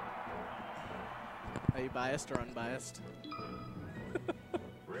 Sora. Are you biased or unbiased?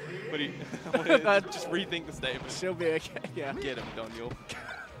 What do you just rethink the statement? She'll be okay, yeah. Get him, Doniel.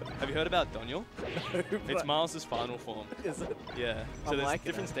 Have you heard about Doniel? It's Miles' final form. Is it? Yeah. So I'm there's liking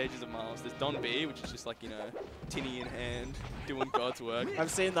different it. stages of Miles. There's Don B, which is just like, you know, tinny in hand, doing God's work.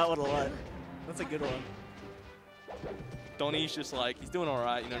 I've seen that one a lot. That's a good one. Donnie's just like, he's doing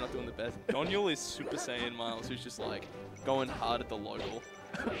alright, you know, not doing the best. Doniel is Super Saiyan Miles, who's just like going hard at the local.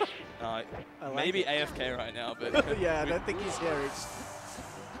 Maybe AFK right now, but yeah, I don't think he's here. It's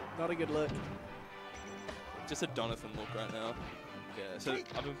not a good look. just a Donathan look right now. Yeah, so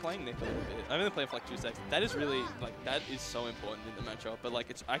I've been playing Nick a little bit. I've only played for like 2 seconds. That is really, like, that is so important in the matchup. But like,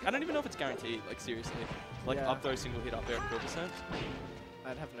 I don't even know if it's guaranteed, like seriously. Like Yeah. up throw single hit up air 4%.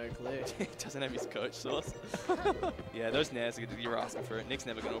 I'd have no clue. He doesn't have his coach source. Yeah, those nairs, you're asking for it. Nick's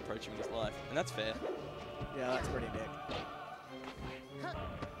never going to approach him in his life. And that's fair. Yeah, that's pretty Nick.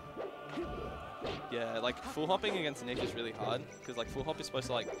 Yeah, like full hopping against Nick is really hard because like full hop is supposed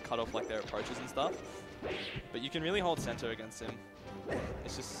to like cut off like their approaches and stuff, but you can really hold center against him.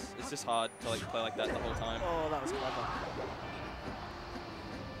 It's just hard to like play like that the whole time. Oh, that was clever.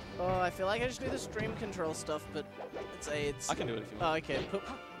 Oh, I feel like I just do the stream control stuff, but it's AIDS. I can do it if you Oh, want. okay. Put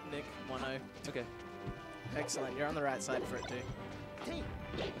Nick 1-0. Okay. Excellent. You're on the right side for it too.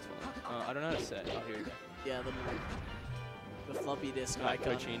 That's fine. I don't know how to say it. Oh, here we go. Yeah, the floppy disk Alright,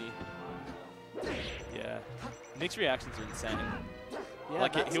 icon. Cochini. Yeah. Nick's reactions are insane. Yeah,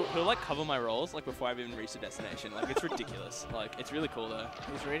 like that's- he'll like cover my rolls like before I've even reached the destination. Like it's ridiculous. Like it's really cool though.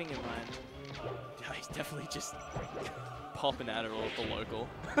 He's reading your mind. Yeah, he's definitely just popping at it all at the local.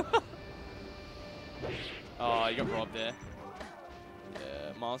 Oh, you got robbed there.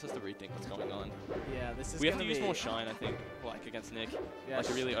 Yeah, Miles has to rethink what's going on. Yeah, this is We have to gonna use be- more shine, I think, like against Nick. Yeah, Like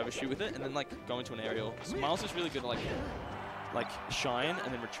to really overshoot with it and then like go into an aerial. So Miles is really good at like shine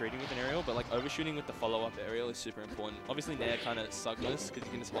and then retreating with an aerial, but like overshooting with the follow-up aerial is super important. Obviously Nair kind of sugness because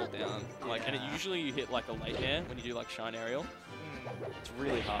you can just hold down. Like, and it usually you hit like a late Nair when you do like shine aerial. It's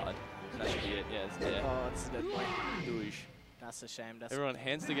really hard. And that should be it. Yeah, it's Nair. Oh, it's a dead point. Douche. That's a shame. That's Everyone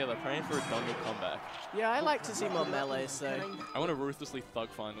hands together, praying for a Doniel comeback. Yeah, I like to see more melee, so. I want to ruthlessly thug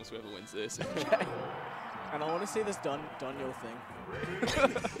finals whoever wins this. Okay. And I want to see this Doniel thing.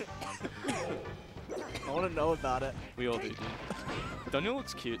 I want to know about it. We all do, dude. Doniel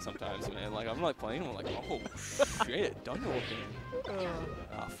looks cute sometimes, man. Like, I'm like playing him, I'm like, oh, shit, Doniel looking.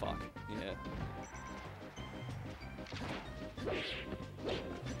 Ah, fuck. Yeah.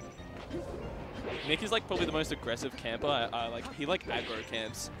 Nick is like probably the most aggressive camper. I like, he like aggro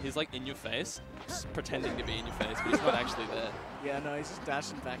camps. He's like in your face, just pretending to be in your face, but he's not actually there. Yeah, no, he's just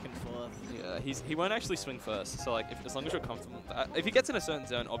dashing back and forth. Yeah, he won't actually swing first. So like, as long as you're comfortable, if he gets in a certain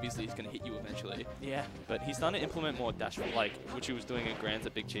zone, obviously he's gonna hit you eventually. Yeah. But he's starting to implement more dash, like which he was doing in Grands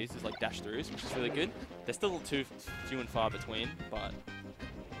at Big Cheese, is like dash throughs, which is really good. They're still too few and far between, but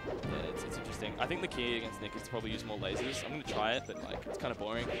yeah, it's interesting. I think the key against Nick is to probably use more lasers. I'm gonna try it, but like it's kind of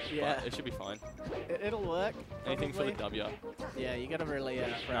boring. Yeah. But it should be fine. It'll work. Anything for the probably. W. Yeah, you gotta really Nah,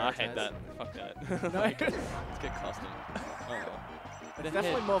 I hate prioritize. that. Fuck that. No. Like, let's get custom. Oh well. But it's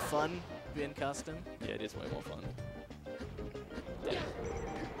definitely more fun being custom. Yeah, it is way more fun. Yeah.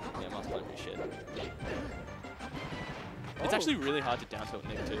 Yeah, Miles playing pretty shit. It's Oh. actually really hard to down tilt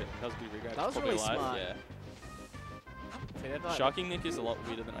Nick too. That was a good regrab. That was Probably really alive. smart. Yeah. Okay, like- Sharking Nick is a lot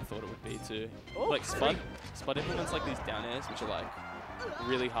weirder than I thought it would be too. Oh, like Spud implements like these down airs, which are like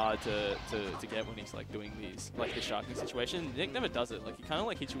really hard to get when he's like doing these like the sharking situation. Nick never does it. Like he kind of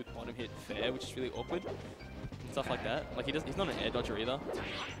like hits you with bottom hit fair, which is really awkward and stuff like that. Like he's not an air dodger either.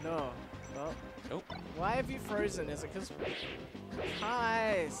 No. Oh. Oh. Why have you frozen? Is it because...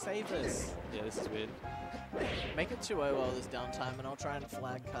 Hi, save us. Yeah, this is weird. Make it 2-0 while there's downtime, and I'll try and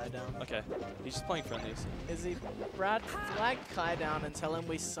flag Kai down. Okay. He's just playing friendlies. Is he... Brad, flag Kai down and tell him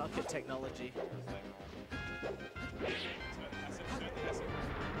we suck at technology.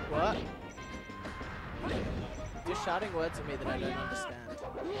 What? You're shouting words at me that I don't understand.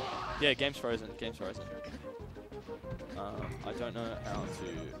 Yeah, game's frozen. Game's frozen. I don't know how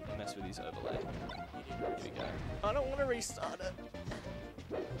to mess with his overlay. Here we go. I don't want to restart it.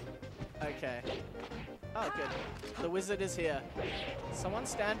 Okay. Oh, good. The wizard is here. Someone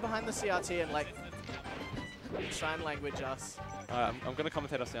stand behind the CRT and, like, sign language us. Alright, I'm going to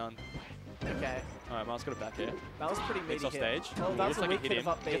commentate us down. Okay. Alright, Miles got it back here. That was pretty meaty It's off hit. stage. Oh, that was a weak hit hit of him.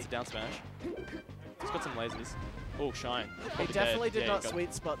 up B. Gets a down smash. He's got some lasers. Oh, shine. He Probably definitely dead. did Yeah, not he got-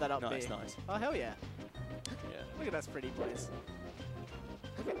 sweet spot that up Nice, B. nice. Oh, hell yeah. Yeah. Look at us pretty plays.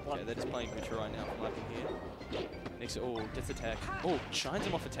 Okay, they're just playing Gucci right now from like in here. Next, oh, gets the tech. Oh, shines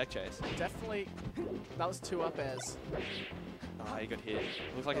him off a tech chase. Definitely. That was 2 up airs. Ah, he got hit.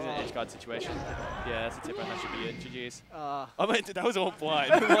 Looks like it's an edge guard situation. Yeah, that's a tip, and that should be it. GG's. Oh, wait, that was all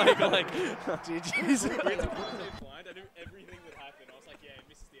blind. like, GG's. blind. I knew everything that happened. I was like, yeah, he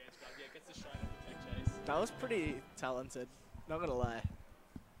misses the edge guard. Yeah, gets the shine off the tech chase. That was pretty talented. Not gonna lie.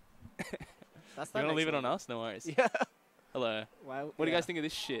 That's You want to leave it on us? No worries. Yeah. Hello. Wow. What do you guys think of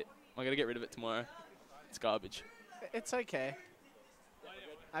this shit? I'm going to get rid of it tomorrow. It's garbage. It's okay.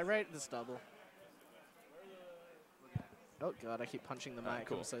 I rate this double. Oh god, I keep punching the mic.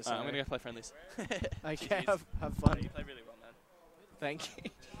 Cool. I'm so sorry. I'm going to go play friendlies. Okay, have fun. You play really well, man. Thank you.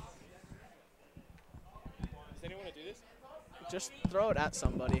 Does anyone want to do this? Just throw it at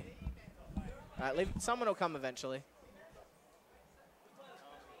somebody. Alright, leave. Someone will come eventually.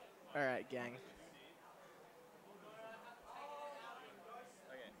 Alright, gang.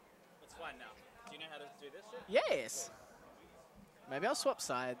 Okay, it's fine now. Do you know how to do this shit? Yes! Maybe I'll swap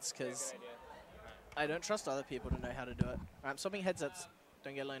sides, because I don't trust other people to know how to do it. Alright, I'm swapping headsets.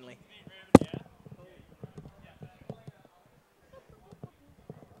 Don't get lonely.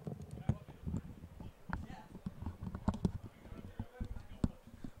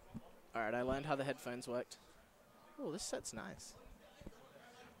 Alright, I learned how the headphones worked. Oh, this set's nice.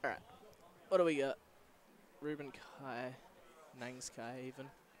 Alright, what do we got? Ruben Kai, Nangs Kai even.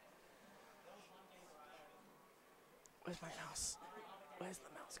 Where's my mouse? Where's the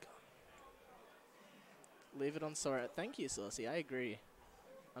mouse gone? Leave it on Sora. Thank you, Saucy. I agree.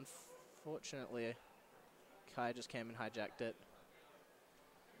 Unfortunately, Kai just came and hijacked it.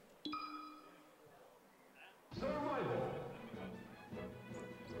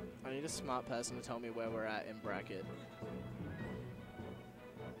 I need a smart person to tell me where we're at in bracket.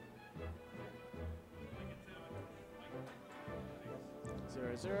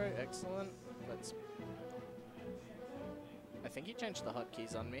 Zero, zero, excellent. Let's... I think he changed the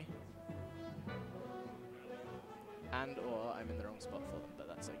hotkeys on me. And or I'm in the wrong spot for them, but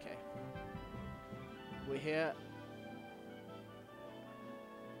that's okay. We're here.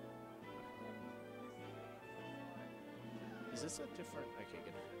 Is this a different... Okay,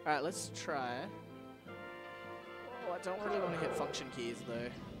 good. Alright, let's try. Oh, I don't really want to hit function keys, though.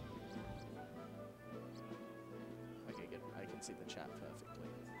 Okay, good. I can see the chat perfectly.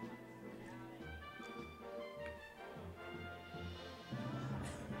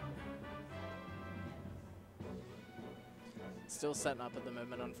 Still setting up at the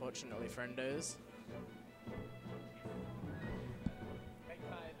moment, unfortunately, friendos. Hey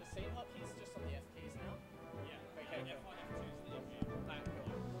Kai, the same hotkeys just on the F keys now? Yeah. Okay, F1, F2 is the F key. Alright,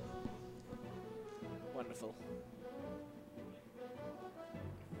 cool. Wonderful.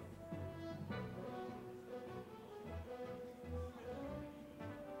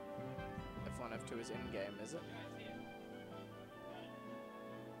 F1, F2 is in-game, is it?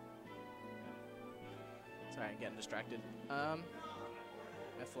 Sorry, I'm getting distracted. F1,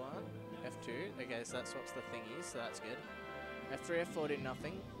 F2. Okay, so that swaps the thingies, so that's good. F3, F4 do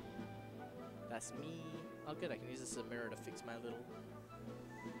nothing. That's me. Oh, good. I can use this as a mirror to fix my little...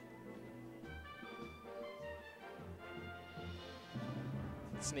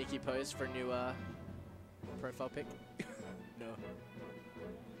 sneaky pose for a new profile pic. No.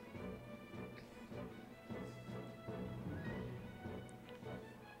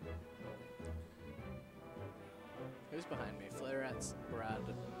 Who's behind me? Flarats, Brad,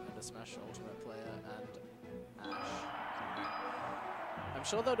 and a Smash Ultimate player, and Ash. I'm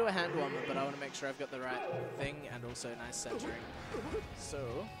sure they'll do a hand warmer, but I want to make sure I've got the right thing and also nice centering.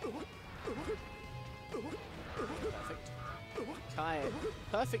 So, perfect. Kai,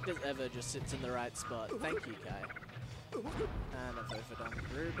 perfect as ever, just sits in the right spot. Thank you, Kai. And I've overdone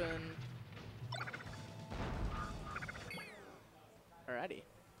Ruben. Alrighty.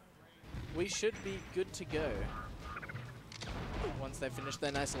 We should be good to go once they finish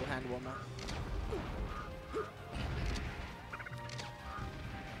their nice little hand warmer.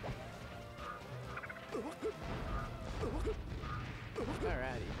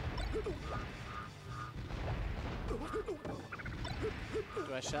 Alrighty.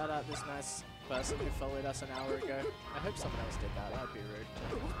 Do I shout out this nice person who followed us an hour ago? I hope someone else did that. That would be rude.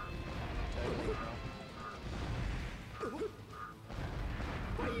 Totally ignore.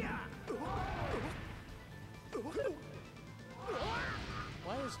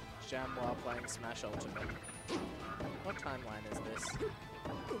 Why is Jam while playing Smash Ultimate? What timeline is this?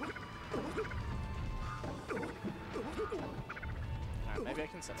 Alright, maybe I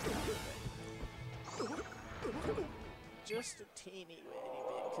can set it up a bit. Just a teeny weeny bit,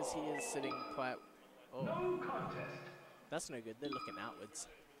 because he is sitting quite... Oh. That's no good, they're looking outwards.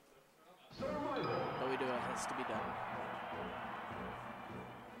 But we do what has to be done.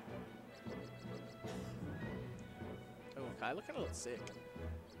 Oh, Kai looking a little sick.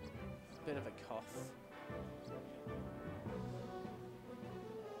 Bit of a cough.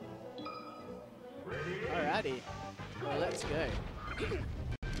 Alrighty. Well, let's go.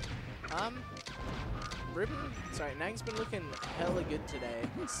 Nang's been looking hella good today,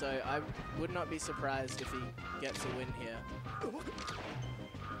 so I would not be surprised if he gets a win here.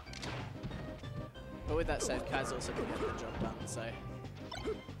 But with that said, Kai's also been getting the job done, so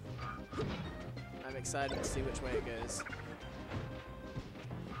I'm excited to see which way it goes.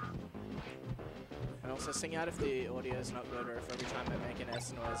 And also sing out if the audio is not good or if every time I make an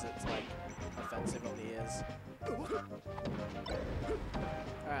S noise it's like offensive on the ears.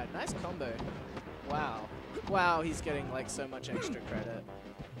 Alright, nice combo. Wow. Wow, he's getting like so much extra credit.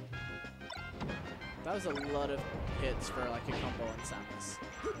 That was a lot of hits for like a combo on Samus.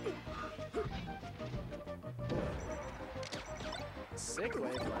 Sick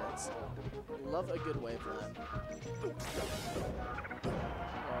wavelines. Love a good waveland.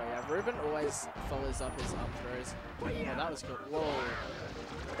 Oh yeah, Ruben always follows up his up throws. Oh, that was cool. Whoa.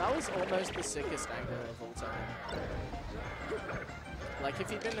 That was almost the sickest angle of all time. Like, if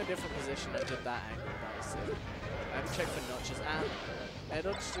he'd been in a different position and did that angle, that was sick. I have to check for notches, and air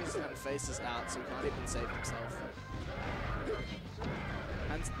dodges and faces out, so he can't even save himself.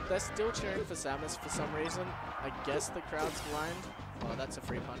 And they're still cheering for Samus for some reason. I guess the crowd's blind. Oh, that's a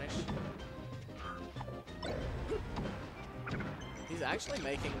free punish. He's actually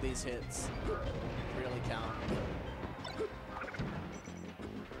making these hits really count.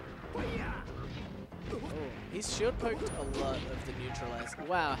 Oh, he's shield poked a lot of the neutralize.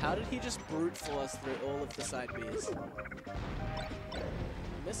 Wow, how did he just brute force through all of the side Bs?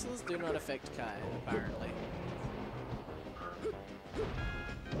 Missiles do not affect Kai, apparently.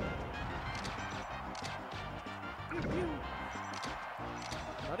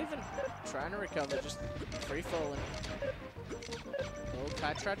 Not even trying to recover, just free falling. Oh,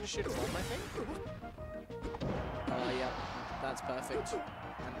 Kai tried to shoot a bomb, I think? Oh, yeah, that's perfect.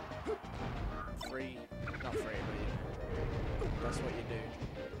 And free, not free, but that's what you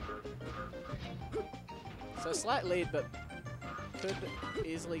do. So slight lead, but could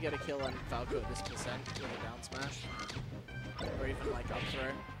easily get a kill on Falco at this percent with a down smash. Or even like up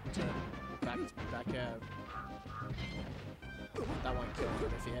throw to back that won't kill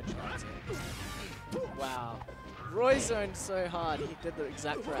him if he headshots it. Wow. Roy zoned so hard, he did the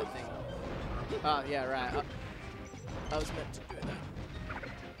exact right thing. Oh, yeah, right. I was meant to do that.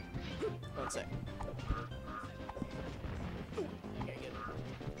 1 sec. Okay, good.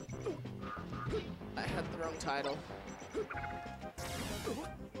 I had the wrong title.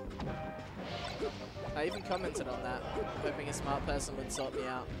 I even commented on that, hoping a smart person would sort me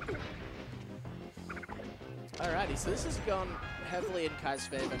out. Alrighty, so this has gone heavily in Kai's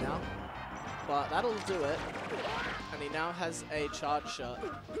favor now, but that'll do it. And he now has a charge shot.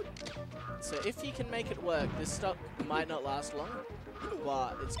 So if he can make it work, this stock might not last long,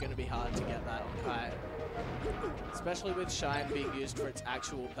 but it's going to be hard to get that on Kai. Especially with Shine being used for its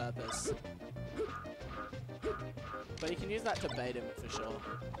actual purpose. But he can use that to bait him for sure.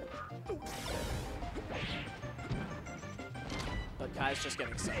 But Kai's just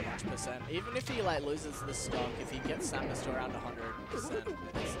getting so much percent. Even if he like loses the stock, if he gets Samus to around 100%,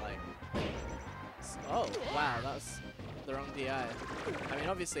 it's like... Oh, wow, that was the wrong DI. I mean,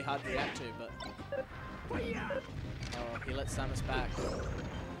 obviously hard to react to, but... Oh, he lets Samus back.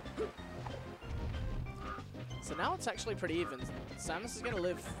 So now it's actually pretty even. Samus is going to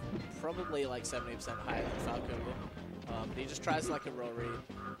live probably like 70% higher than Falco will. But he just tries like a raw read.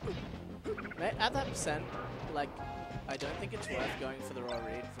 At that percent, like, I don't think it's worth going for the raw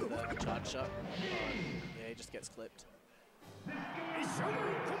read for the charge shot. Yeah, he just gets clipped.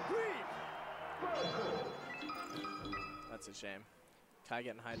 That's a shame. Kai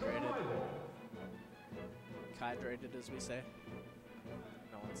getting hydrated. Hydrated, as we say.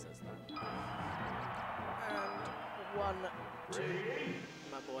 No one says that. And 1, 2,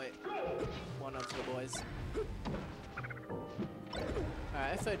 my boy. One of the boys.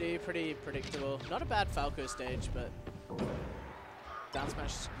 Alright, FOD, pretty predictable. Not a bad Falco stage, but down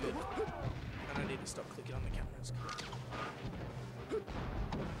smash is good. And I need to stop clicking on the cameras.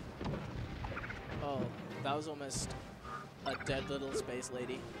 Oh, that was almost a dead little space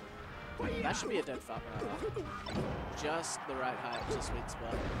lady. That should be a dead Falco. Just the right height to sweet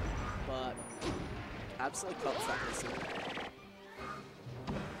spot. But absolutely cops that missing.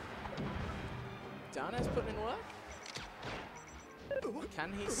 Down is putting in work.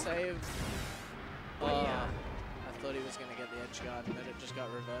 Can he save? Oh, I thought he was going to get the edge guard, and then it just got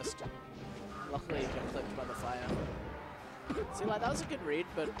reversed. Luckily, he got clipped by the fire. See, like, that was a good read,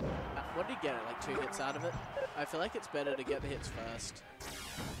 but what did he get? Like 2 hits out of it? I feel like it's better to get the hits first.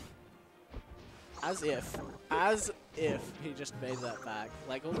 As if he just made that back.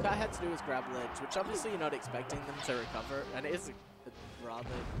 Like, all Kai had to do was grab ledge, which obviously you're not expecting them to recover, and it is a rather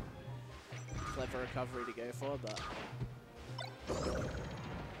clever recovery to go for, but...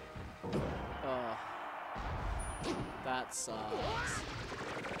 Oh, that sucks.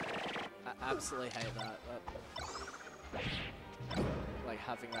 I absolutely hate that. Like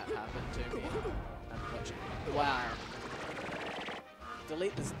having that happen to me. And watching. Wow.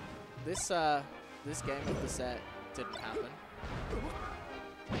 Delete this. This game of the set didn't happen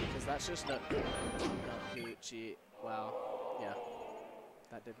because that's just not Gucci. Wow. Yeah.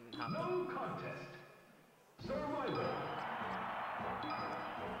 That didn't happen.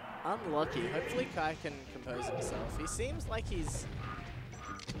 Unlucky. Hopefully Kai can compose himself. He seems like he's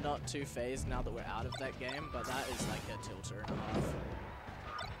not too phased now that we're out of that game, but that is like a tilter and a half.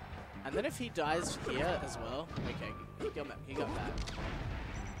 And then if he dies here as well, okay, he got back.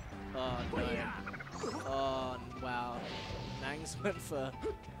 Oh no. Oh wow. Mangs went for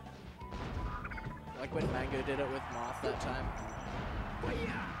like when Mango did it with Marth that time.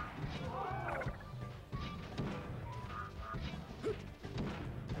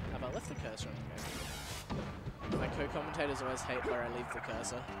 How about lift the cursor on the go? My co-commentators always hate where I leave the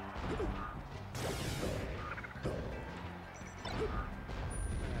cursor.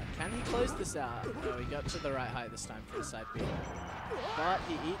 Can he close this out? No, he got to the right height this time for the side B. But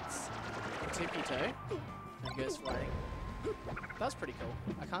he eats tippy toe and goes flying. That was pretty cool.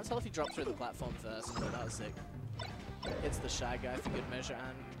 I can't tell if he dropped through the platform first, but that was sick. It's the Shy Guy for good measure,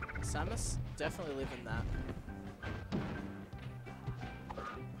 and Samus definitely living that.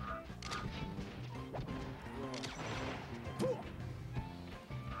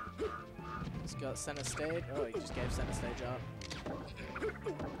 He's got center stage. Oh, he just gave center stage up.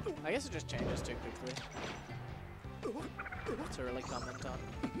 I guess it just changes too quickly to really comment on.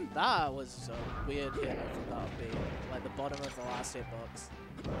 That was a weird hit from that B, like the bottom of the last hitbox.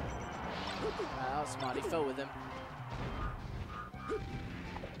 That was smart. He fell with him.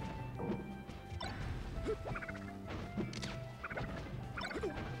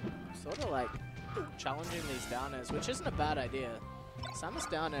 Sort of like challenging these down airs, which isn't a bad idea. Samus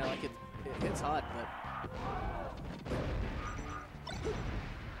down air, like it hits hard, but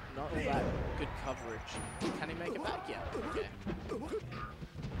not all that good coverage. Can he make it back? Yeah, okay.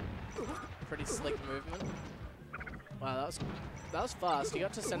 Pretty slick movement. Wow, that was fast. He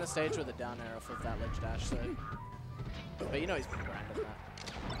got to center stage with a down air off of that ledge dash, so. But you know he's been grinding that.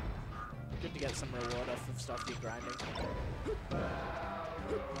 Good to get some reward off of stuff you're grinding.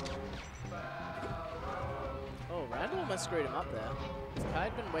 Oh, Randall almost screwed him up there. If Kai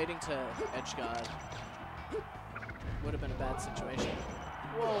had been waiting to edge guard, would have been a bad situation.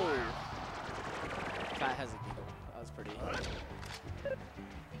 Whoa! Kai has a giggle. That was pretty.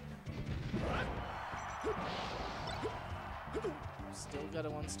 Still got a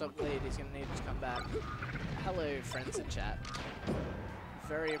one-stop lead. He's going to need to come back. Hello, friends in chat.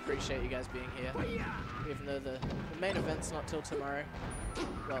 Very appreciate you guys being here. Even though the main event's not till tomorrow.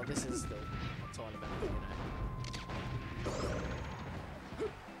 Well, this is the tournament, you know.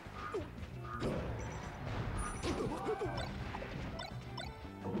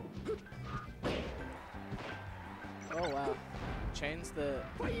 Oh wow. Chains the...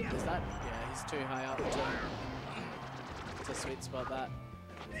 Is that... Yeah, he's too high up to sweet spot that.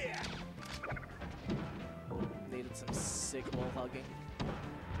 Needed some sick wall hugging.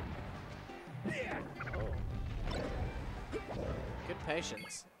 Oh. Good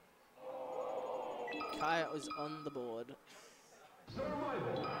patience. Kai was on the board.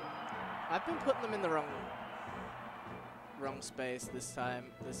 I've been putting them in the wrong space this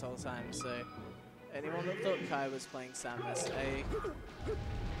whole time, so anyone that thought Kai was playing Samus, A,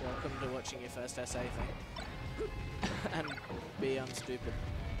 welcome to watching your first SA thing. And B, I'm stupid.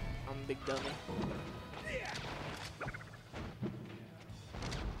 I'm a big dummy.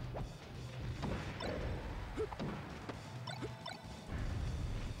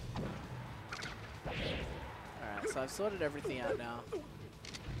 Alright, so I've sorted everything out now.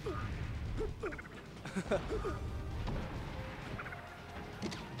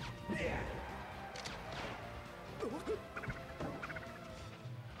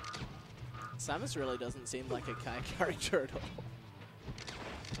 Samus really doesn't seem like a Kai character at all.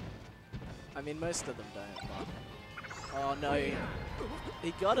 I mean, most of them don't, but... Oh no,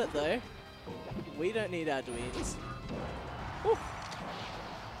 he got it though. We don't need our dweens. Woo.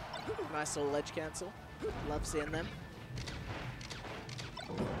 Nice little ledge cancel. Love seeing them.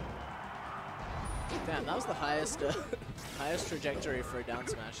 Damn, that was the highest highest trajectory for a down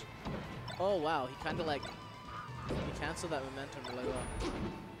smash. Oh wow, he kind of like... He cancelled that momentum really well.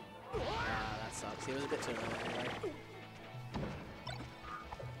 Ah, that sucks. He was a bit too low anyway.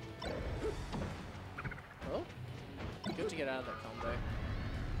 Oh, good to get out of that combo.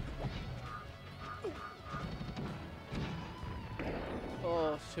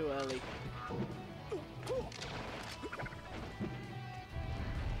 Oh, too early.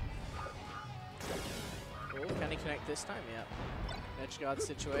 Oh, can he connect this time? Yeah. Edge guard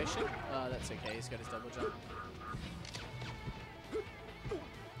situation. Oh, that's okay. He's got his double jump.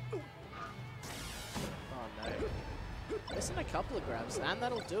 Missing a couple of grabs, and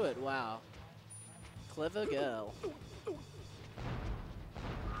that'll do it. Wow. Clever girl.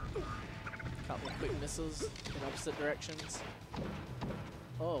 Couple of quick missiles in opposite directions.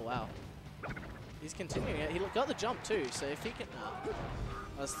 Oh, wow. He's continuing it. He got the jump too, so if he can...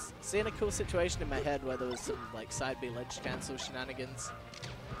 I was seeing a cool situation in my head where there was some like side B ledge cancel shenanigans.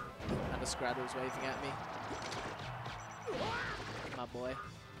 And a Scraddle was waving at me. My boy.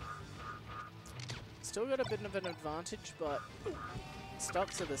 Still got a bit of an advantage, but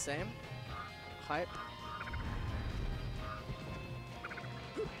stocks are the same. Hype.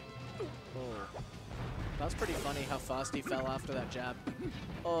 Oh. That was pretty funny how fast he fell after that jab.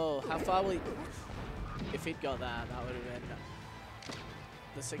 Oh, how far will he... If he'd got that, that would have been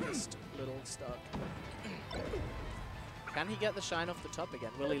the sickest little stock. Can he get the shine off the top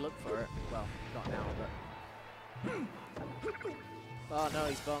again? Will he look for it? Well, not now, but... Oh no,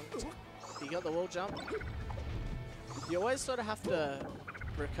 he's bonked. He got the wall jump. You always sort of have to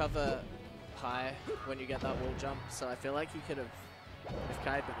recover high when you get that wall jump, so I feel like he could have, if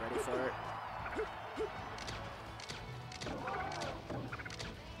Kai had been ready for it.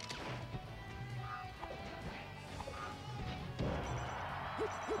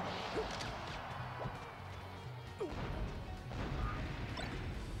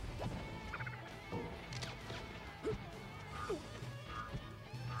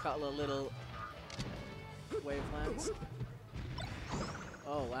 Couple of little wavelengths.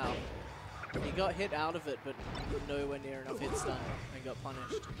 Oh wow. He got hit out of it, but nowhere near enough hit stun and got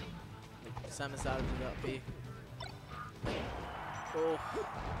punished. Samus out of it up B. Oh,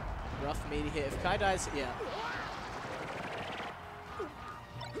 rough meaty hit. If Kai dies, yeah.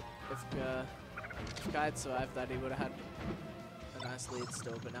 If Kai had survived that, he would have had a nice lead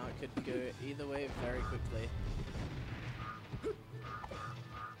still, but now it could go either way very quickly.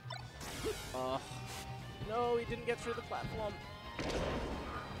 Oh, no, he didn't get through the platform.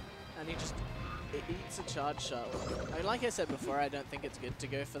 And he just eats a charge shot. I mean, like I said before, I don't think it's good to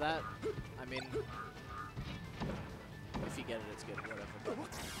go for that. I mean, if you get it, it's good, whatever. But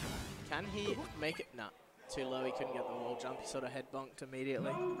can he make it? Nah, too low, he couldn't get the wall jump. He sort of head bonked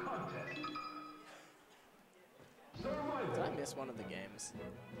immediately. Did I miss one of the games?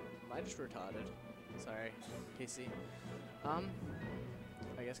 Am I just retarded? Sorry, PC. I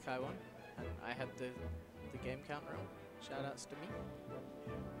guess Kai won, and I had the game count wrong. Shoutouts to me.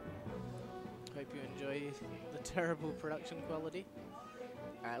 Hope you enjoy the terrible production quality.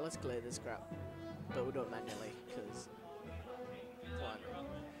 Alright, let's clear this crap, but we'll do it manually, because one.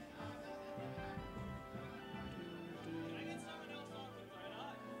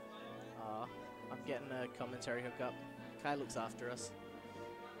 I'm getting a commentary hookup. Kai looks after us.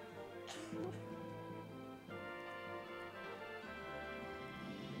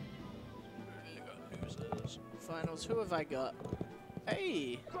 Finals, who have I got?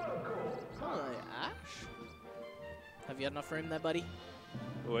 Hey! Hello, Ash. Have you had enough room there, buddy?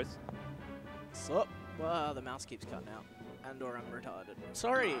 Always. Sup? Wow, the mouse keeps cutting out. And or I'm retarded.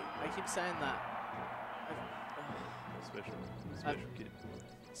 Sorry, I keep saying that. Special. Special kid.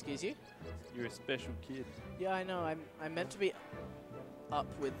 Excuse you? You're a special kid. Yeah, I know. I'm meant to be up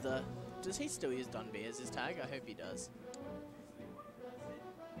with the... Does he still use Don B as his tag? I hope he does.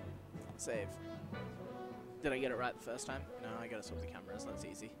 Save. Did I get it right the first time? No, I gotta swap the cameras. That's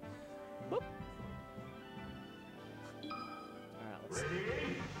easy. Whoop. Alright, let's see.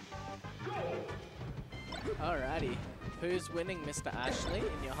 Alrighty. Who's winning, Mr. Ashley,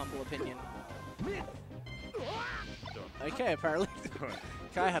 in your humble opinion? Okay, apparently.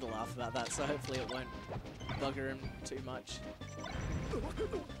 Kai had a laugh about that, so hopefully it won't bugger him too much.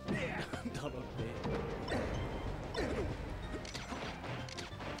 Donald B.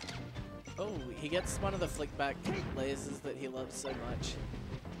 Oh, he gets one of the flick back lasers that he loves so much.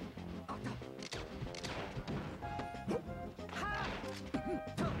 Oh no.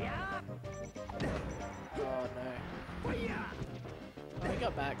 Oh, he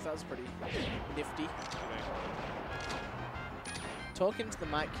got back, that was pretty nifty. Talk into the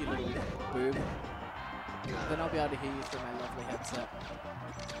mic, you little boob. Then I'll be able to hear you through my lovely headset.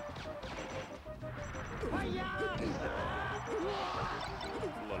 A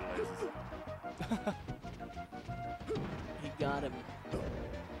lot of lasers. He got him.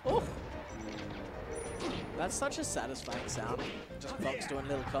 Oh! That's such a satisfying sound. Just Fox doing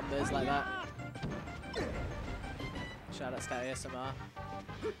little combos like that. Shoutouts to ASMR.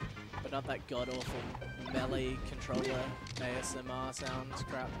 But not that god-awful melee controller ASMR sounds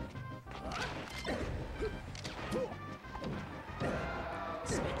crap.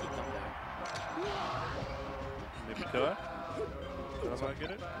 Sneaky combo. Maybe Kai? That's what I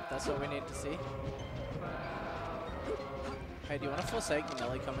get it? That's what we need to see. Hey, do you want to forsake the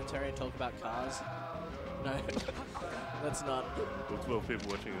melee commentary and talk about cars? No, let's not. Well, 12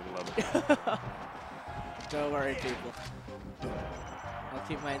 people watching it love it. Don't worry, people. I'll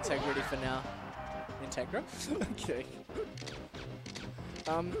keep my integrity for now. Integra? Okay.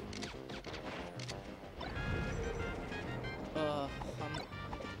 I'm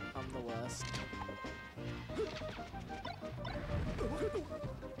the worst.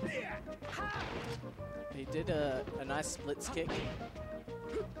 He did a nice splits kick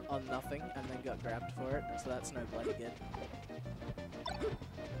on nothing and then got grabbed for it, so that's no bloody good.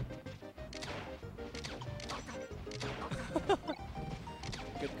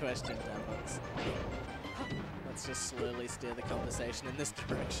 Good question, Dambox. Let's just slowly steer the conversation in this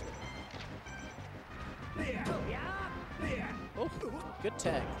direction. Oh, good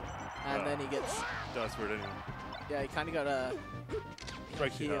tag. And then he gets... Dies for it anyway. Yeah, he kind of got a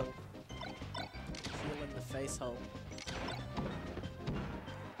Breaks it heel. up. Heel in the face hole.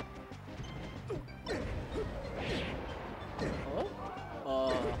 Oh?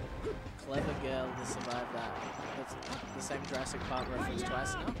 Oh, clever girl to survive that. That's the same Jurassic Park reference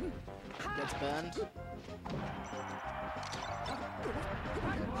twice now. Gets burned.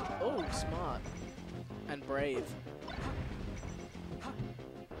 Oh, smart. And brave.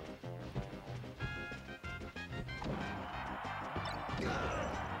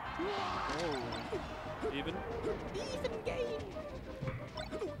 Oh. Even? Even game!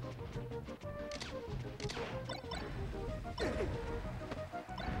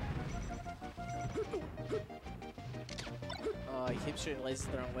 Oh, he keeps shooting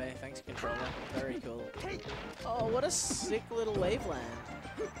lasers the wrong way. Thanks, controller. Very cool. Oh, what a sick little wave land.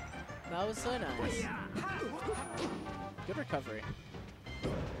 That was so nice. Good recovery.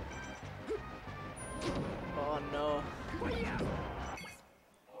 Oh no.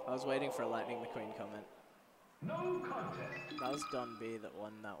 I was waiting for a Lightning McQueen comment. No contest. That was Don B that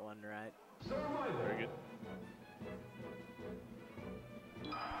won that one, right? Very good.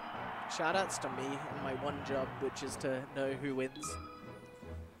 Shoutouts to me and my one job, which is to know who wins.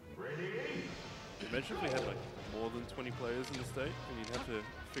 Imagine if we had like more than 20 players in the state and you'd have to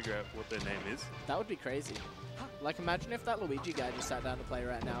figure out what their name is. That would be crazy. Like, imagine if that Luigi guy just sat down to play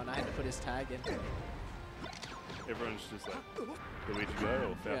right now and I had to put his tag in. Everyone's just like Luigi guy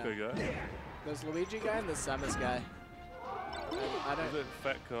or Falco guy. There's Luigi guy and there's Samus guy. I don't... Is it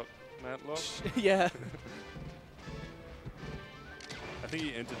Fat Cock Matlock? Yeah. I think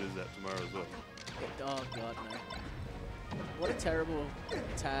he entered as that tomorrow as well. Oh god, no. What a terrible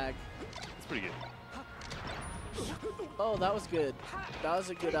tag. It's pretty good. Oh, that was good. That was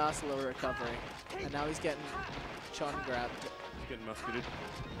a good ass little recovery. And now he's getting Chon grabbed. He's getting musketed.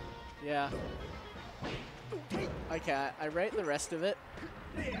 Yeah. Okay, I rate the rest of it.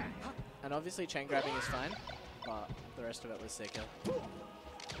 And obviously chain grabbing is fine, but the rest of it was sicker.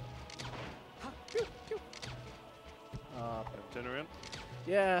 Turn around.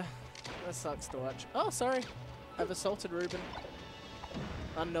 Yeah, that sucks to watch. Oh, sorry. I've assaulted Ruben.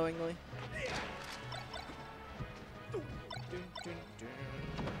 Unknowingly.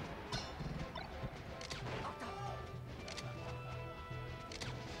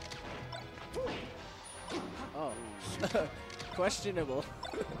 Questionable.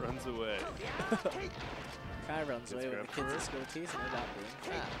 Runs away. Kai runs away with the kids at school teasing about being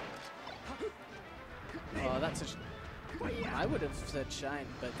fat. Oh, that's a... I would have said shine,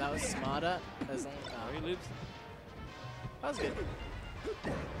 but that was smarter. As long Oh, he lives. That was good.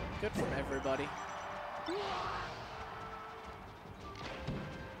 Good from everybody.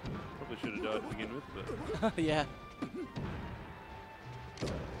 Probably should have died to begin with, but... Yeah.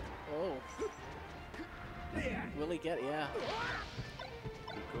 Oh. Will he get... Yeah.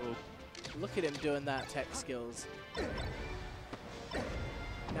 Good call. Look at him doing that tech skills.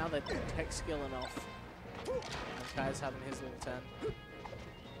 Now they're tech skilling off. And Kai's having his little turn.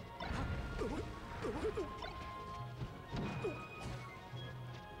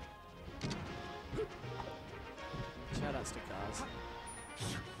 Shoutouts to Cars.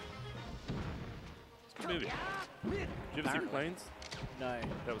 It's a good movie. Did you ever see Planes? No.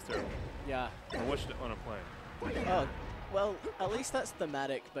 That was terrible. Yeah. I watched it on a plane. Oh, well, at least that's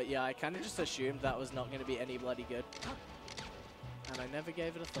thematic, but yeah, I kind of just assumed that was not going to be any bloody good. And I never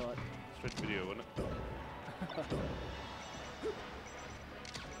gave it a thought. Straight to video, wasn't it?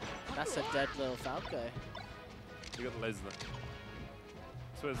 That's a dead little Falco. You got the lasers though.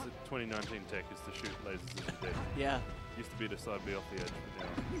 So as the 2019 tech is to shoot lasers as you're dead. Yeah. Used to be to side B off the edge, but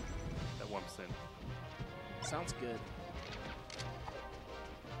now at 1%. Sounds good.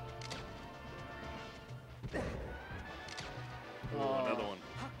 Oh, another one.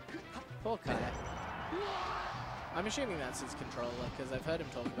 Poor Kai. I'm assuming that's his controller, because I've heard him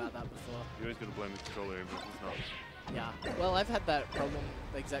talk about that before. You always got to blame the controller even if it's not. Yeah. Well, I've had that problem,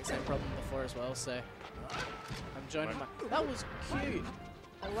 the exact same problem before as well, so I'm joining my... That was cute.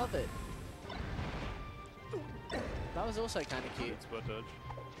 I love it. That was also kind of cute. Spot dodge.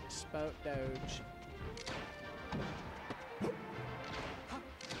 Spout dodge.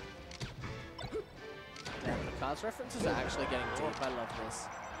 Damn, the cards references are actually getting deep. I love this.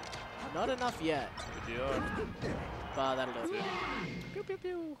 Not enough yet. Good deal. But that'll do it. Pew pew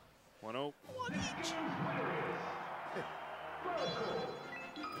pew. 1-0. One each.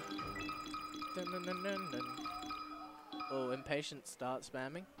 Dun, dun, dun, dun, dun. Oh, impatient start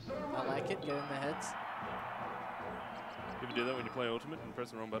spamming. I like it. Get in their heads. You ever do that when you play Ultimate and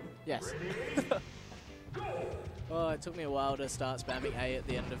press the wrong button? Yes. Oh, it took me a while to start spamming A at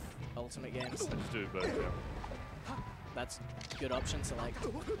the end of Ultimate games. Just do it both, yeah. That's a good option select.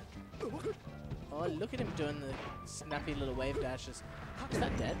 Oh, look at him doing the snappy little wave dashes. Is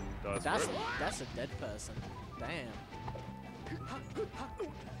that dead? That's a dead person. Damn. Hut,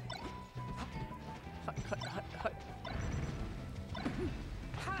 hut, hut, hut.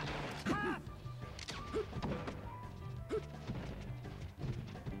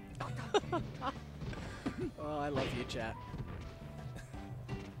 Oh, I love you, chat.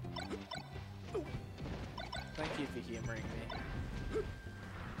 Thank you for humoring me.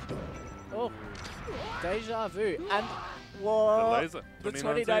 Oh, deja vu. And whoa, The laser. the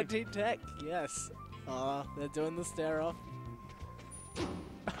 2019 tech. Yes. Oh, they're doing the stare off.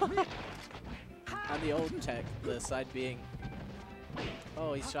 And the old tech, the side being.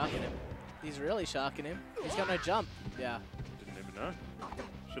 Oh, he's sharking him. He's really sharking him. He's got no jump. Yeah. Didn't even know.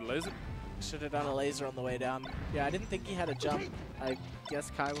 Should have lasered. Should have done a laser on the way down. Yeah, I didn't think he had a jump. I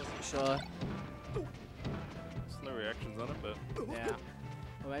guess Kai wasn't sure. Slow reactions on it, but... Yeah.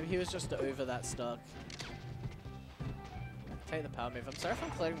 Or maybe he was just over that stock. Take the power move. I'm sorry if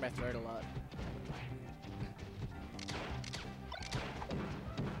I'm clearing my throat a lot.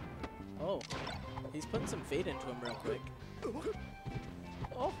 Oh. He's putting some feet into him real quick.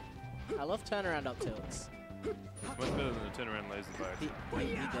 Oh. I love turnaround up tilts. It's much better than the turnaround laser by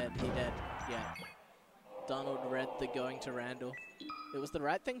accident. He dead. Yeah. Donald read the going to Randall. It was the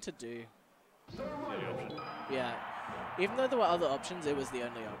right thing to do. The only option. Yeah. Even though there were other options, it was the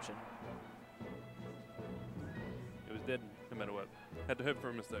only option. It was dead no matter what. Had to hope for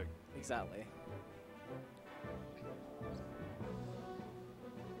a mistake. Exactly.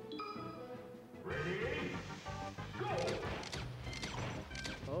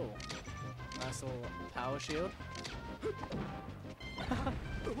 Oh. Nice little power shield.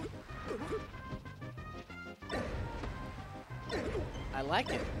 I like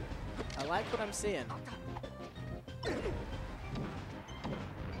it. I like what I'm seeing.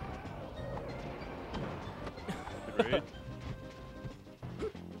 Agreed.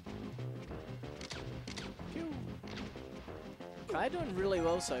 Kai doing really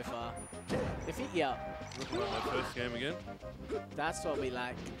well so far. If he, yeah. Looking like that first game again. That's what we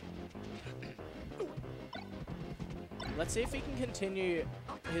like. Let's see if he can continue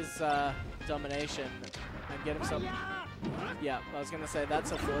his domination and get himself... Yeah, I was going to say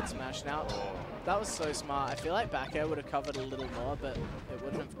that's a forward smash. Now, that was so smart. I feel like back air would have covered a little more, but it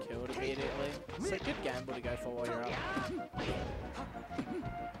wouldn't have killed immediately. It's a good gamble to go for while you're up.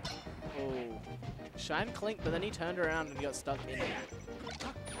 Oh. Shine Clink, but then he turned around and got stuck in it.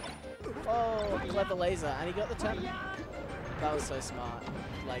 Oh, clever laser, and he got the turn. That was so smart.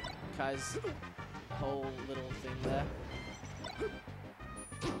 Like, Kai's whole little thing there.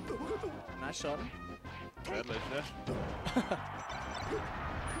 Nice shot. Bad ledge dash.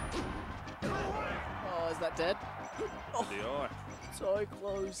 Oh, is that dead? Oh, The eye. so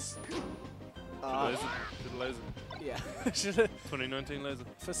close. Should laser. Yeah. Should have 2019 laser.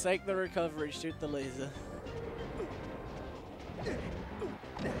 forsake the recovery, shoot the laser.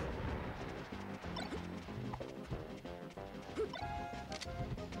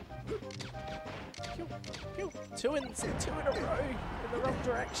 Pew, pew. Two in a row in the wrong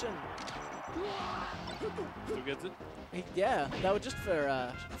direction. Still gets it? Yeah, that was just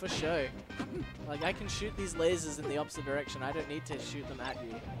for show. Like, I can shoot these lasers in the opposite direction. I don't need to shoot them at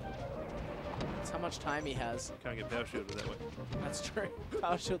you. That's how much time he has. Can't get power shielded that way. That's true.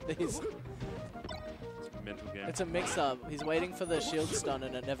 Power shield these. It's a mental game. It's a mix-up. He's waiting for the shield stun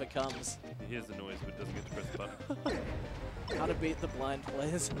and it never comes. He hears the noise but doesn't get to press the button. How to beat the blind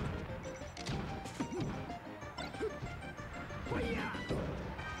players.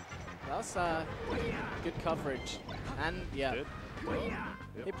 That was good coverage. And, yeah. Dead?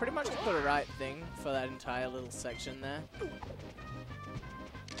 Yep. He pretty much did the right thing for that entire little section there.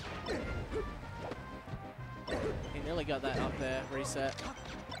 He nearly got that up there, reset.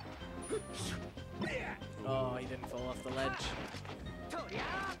 Oh, he didn't fall off the ledge. Oh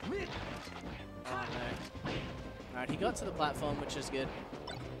no. Alright, he got to the platform, which is good.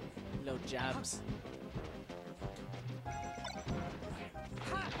 No jabs.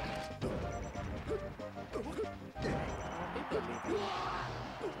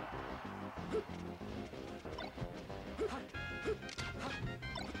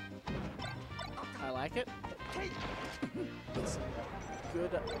 I like it. It's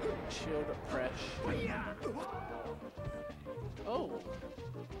good shield pressure. Oh.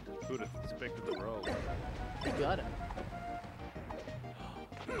 Who would have expected the roll? He got it.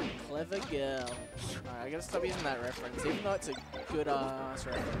 Clever girl. Alright, I gotta stop using that reference, even though it's a good ass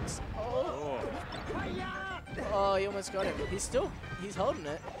reference. Oh! Oh, he almost got it. He's holding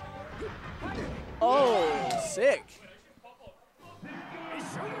it. Oh, sick.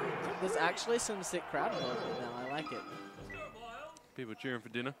 There's actually some sick crowd involvement now. I like it. People cheering for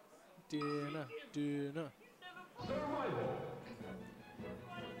dinner. Dinner, dinner.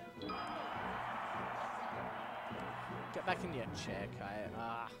 Get back in your chair, Kai.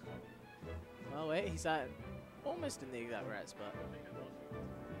 Ah. Oh wait, he's at almost in the exact right spot.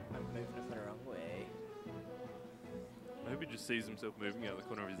 I'm moving him the wrong way. I hope he just sees himself moving out of the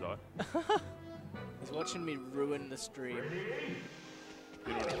corner of his eye. He's watching me ruin the stream.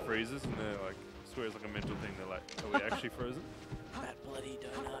 You know when it freezes and they're like, I swear it's like a mental thing, they're like, are we actually frozen? That bloody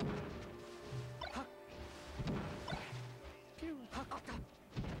donut. Pew.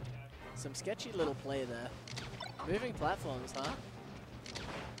 Some sketchy little play there. Moving platforms, huh?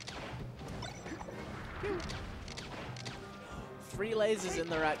 Pew. 3 lasers in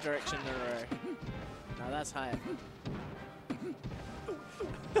the right direction in a row. Now that's high.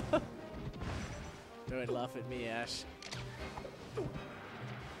 Don't laugh at me, Ash. Oh,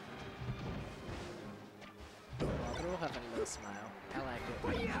 they're all having a little smile. I like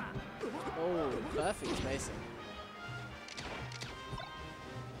it. Oh, perfect spacing.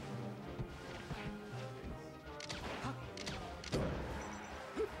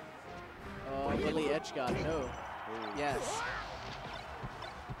 Oh, Willie Edgeguard, no. Yes.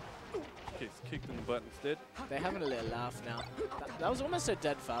 Gets kicked in the butt instead. They're having a little laugh now. That was almost a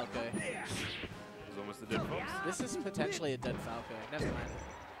dead Falco. It was almost a dead fox. This is potentially a dead Falco. Never mind.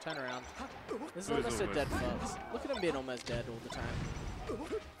 Turn around. This is almost a dead fox. Look at him being almost dead all the time.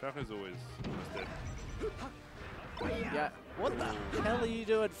 Falco's always almost dead. Yeah. What the hell are you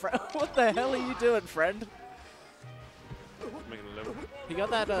doing, friend? What the hell are you doing, friend? Making a level. He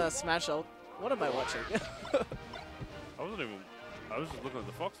got that smash ult. What am I watching? I wasn't even. I was just looking at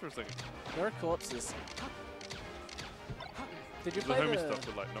the fox for a second. There are corpses. Did you The play homie the... stuff,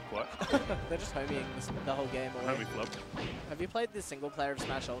 but like not quite. They're just homieing the whole game away. Homie flub. Have you played the single player of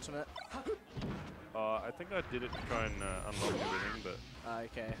Smash Ultimate? I think I did it to try and unlock everything, but.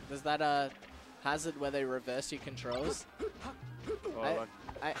 Okay. There's that hazard where they reverse your controls. Oh,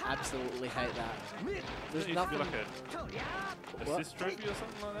 I absolutely hate that. There's It nothing. used to be like a assist trophy or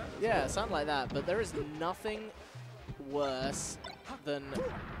something like that. Yeah, something like that. But there is nothing worse than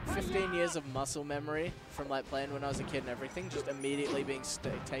 15 years of muscle memory from like playing when I was a kid and everything just immediately being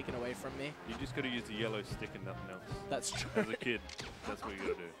taken away from me. You just got to use the yellow stick and nothing else. That's true. As a kid, that's what you got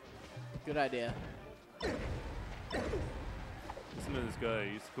to do. Good idea. Listen to this guy,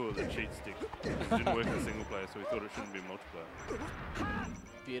 he used to call it the cheat stick. It didn't work in single player, so he thought it shouldn't be multiplayer.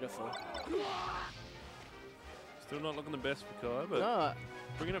 Beautiful. Still not looking the best for Kai, but No,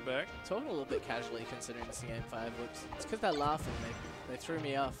 bringing it back. talking a little bit casually considering it's game 5. Whoops. It's because they're laughing. They threw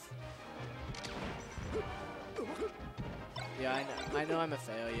me off. Yeah, I know I'm a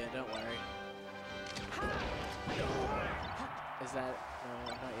failure. Don't worry. Is that?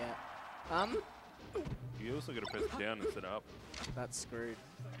 No, not yet. You also got to press it down instead of up. That's screwed.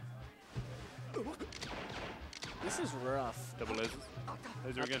 This is rough. Double lasers.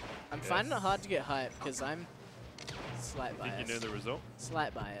 Laser again. I'm finding it hard to get hype because I'm slight bias. Think you know the result?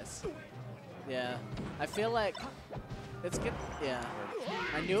 Slight bias. Yeah. I feel like it's good. Yeah.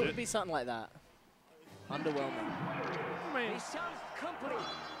 I knew it would be something like that. Underwhelming.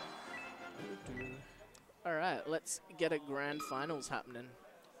 All right, let's get a grand finals happening.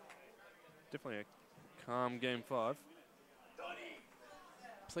 Definitely a calm game 5.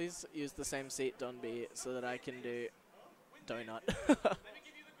 Please use the same seat, Don B, so that I can do donut.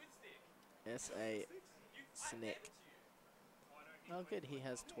 S.A. Snick. Oh, good, he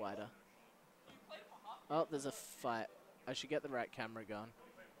has Twitter. Oh, there's a fight. I should get the right camera going.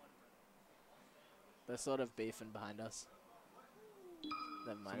 They're sort of beefing behind us.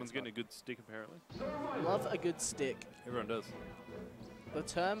 Never mind. Someone's getting a good stick, apparently. Love a good stick. Everyone does. The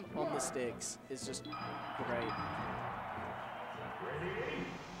term on the sticks is just great.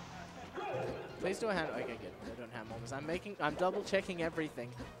 Please do a hand. Okay, good. They're doing hand warmers. I'm double checking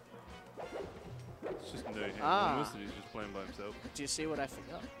everything. It's just no hand warmers, and he's just playing by himself. Do you see what I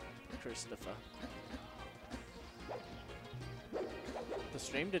forgot? Christopher. The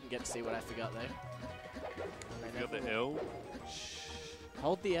stream didn't get to see what I forgot though. You got the L.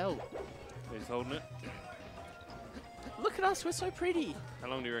 Hold the L. He's holding it. Look at us, we're so pretty. How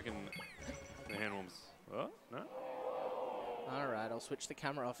long do you reckon the hand warms? What? No? Alright, I'll switch the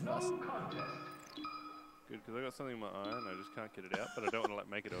camera off first. Good, because I got something in my eye and I just can't get it out, but I don't want to like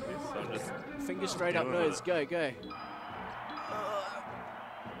make it obvious, so I'm just... Finger straight up nose, go, go.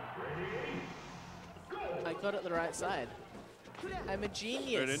 I got it the right side. I'm a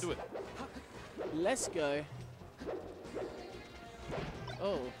genius. Straight into it. Let's go.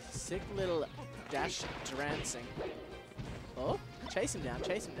 Oh, sick little dash drancing. Oh, chase him down,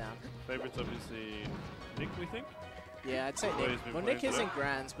 chase him down. Favourites obviously Nick, we think? Yeah, I'd say That's why Nick. he's been Well, playing Nick is today. in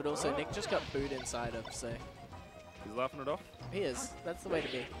grands, but also Nick just got booed inside of, so. He's laughing it off. He is. That's the way to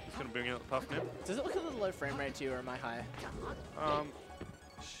be. He's going to bring out the puff now. Does it look a little low frame rate to you, or am I high?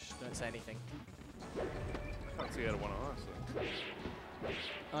 Shh, don't say anything. Can't see out of one eye, so...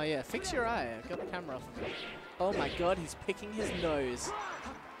 Oh yeah, fix your eye. I've got the camera off of me. Oh my god, he's picking his nose.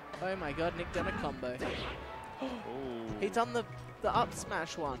 Oh my god, Nick done a combo. He done the up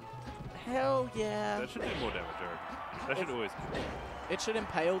smash one. Hell yeah. That should do more damage, I reckon. That should always kill. It should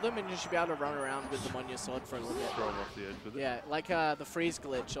impale them and you should be able to run around with them on your sword for a little bit. Throw him off the edge with it. Yeah, like the freeze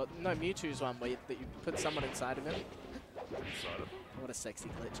glitch. Or, no, Mewtwo's one where that you put someone inside of him. Inside of. What a sexy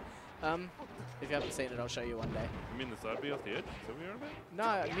glitch. If you haven't seen it, I'll show you one day. You mean the side B off the edge? Is that what you're on about?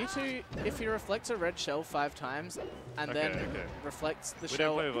 No, Mewtwo, if he reflects a red shell 5 times and then reflects the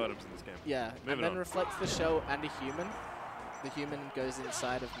shell... We don't play with items in this game. Yeah, and then reflects the shell and a human, the human goes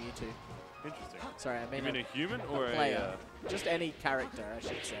inside of Mewtwo. Interesting. Sorry, I mean you mean a human or a player. Just any character, I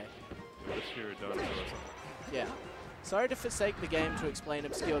should say. Obscure dinosaur or something. Yeah. Sorry to forsake the game to explain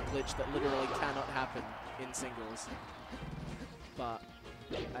obscure glitch that literally cannot happen in singles. But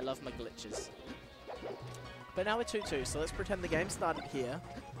I love my glitches. But now we're 2-2, so let's pretend the game started here.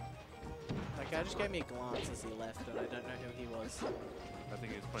 That guy just gave me a glance as he left, and I don't know who he was. I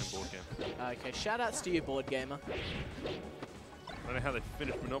think he was playing board game. Okay, shoutouts to you, board gamer. I don't know how they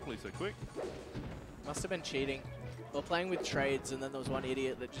finished Monopoly so quick. Must have been cheating. Or playing with trades, and then there was one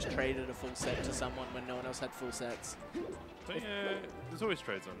idiot that just traded a full set to someone when no one else had full sets. So yeah, there's always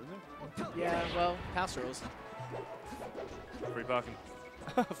trades on, isn't there? Yeah, well, house rules. Free parking.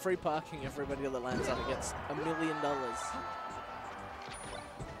 Free parking, everybody that lands on it gets $1 million.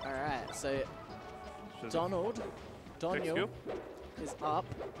 Alright, so Daniel is up.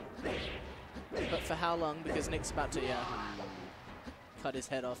 But for how long? Because Nick's about to, cut his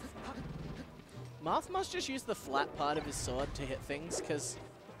head off. Marth must just use the flat part of his sword to hit things, because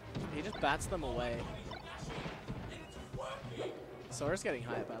he just bats them away. Sora's getting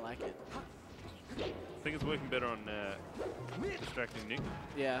hype, I like it. I think it's working better on distracting Nick.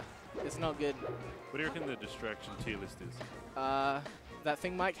 Yeah, It's not good. What do you reckon the distraction tier list is? That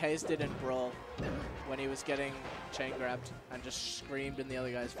thing Mike Hayes did in Brawl when he was getting chain grabbed and just screamed in the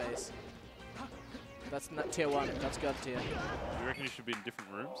other guy's face. That's not tier 1. That's God tier. Do you reckon you should be in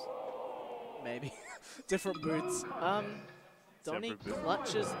different rooms? Maybe. Different boots. Donnie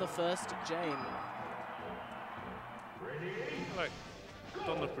clutches the first Jane. Like,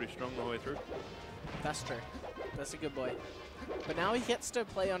 Don looked pretty strong the way through. That's true. That's a good boy. But now he gets to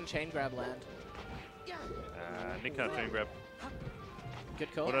play on chain grab land. Nick can't chain grab.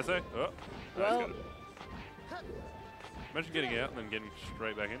 Good call. What did I say? Oh. Well, imagine getting out and then getting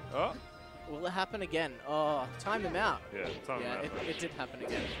straight back in. Oh. Will it happen again? Oh, time him out. Yeah, time him out. It did happen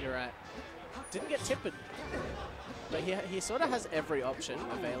again. You're right. Didn't get tipped. But he sort of has every option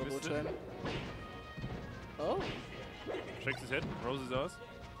available to him. Oh. Shakes his head, rolls his eyes.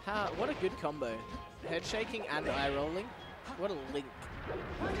 What a good combo. Head shaking and eye rolling. What a link.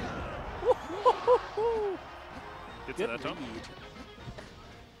 Gets it that time.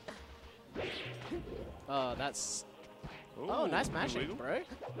 Oh, that's... Ooh, oh, nice mashing, illegal. bro.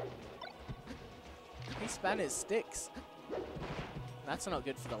 He span his sticks. That's not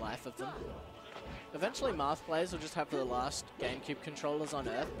good for the life of them. Eventually, Marth players will just have the last GameCube controllers on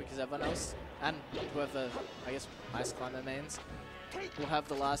Earth because everyone else, and whoever, I guess, Ice Climber mains, will have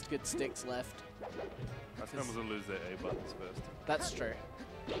the last good sticks left. Ice Climbers will lose their A buttons first. That's true.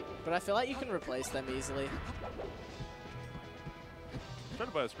 But I feel like you can replace them easily. I tried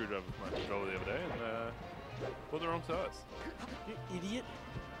to buy a screwdriver for my controller the other day and bought the wrong size. You idiot.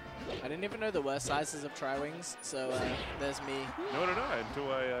 I didn't even know there were sizes of tri-wings, so there's me. Nor did I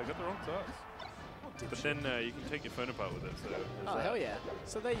until I got the wrong size. But then you can take your phone apart with it, so... Oh, hell yeah.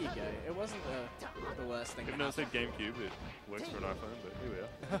 So there you go. It wasn't the worst thing. Even though it said GameCube, it works for an iPhone, but here we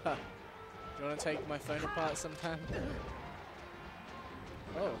are. Do you want to take my phone apart sometime?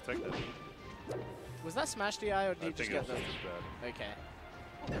 Oh. I'll take that. Was that Smash DI or did you just get them? Okay.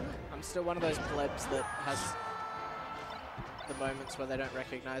 I'm still one of those plebs that has the moments where they don't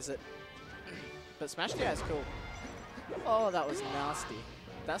recognize it. But Smash DI is cool. Oh, that was nasty.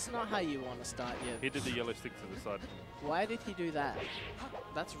 That's not how you want to start your... He did the yellow stick to the side. Why did he do that?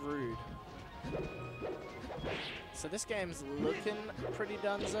 That's rude. So this game's looking pretty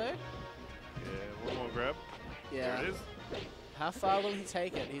donezo. Yeah, one more grab. Yeah. There it is. How far will he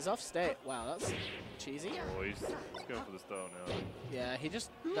take it? He's off state. Wow, that's cheesy. Oh, he's going for the style now. Yeah, he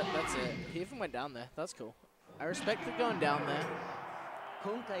just... that's it. He even went down there. That's cool. I respect the going down there.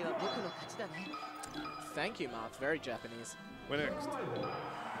 Thank you, Marth. Very Japanese. Where next?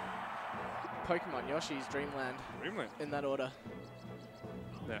 Pokemon Yoshi's Dreamland. Dreamland? In that order.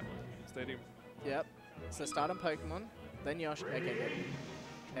 Yeah. Stadium. Yep. So start on Pokemon, then Yoshi. Okay, good.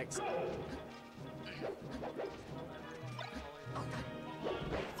 Excellent.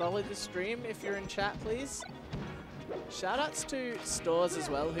 Follow the stream if you're in chat, please. Shoutouts to Stores as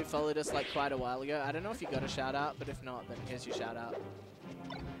well, who followed us like quite a while ago. I don't know if you got a shout out, but if not, then here's your shout out.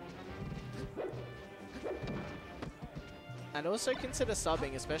 And also consider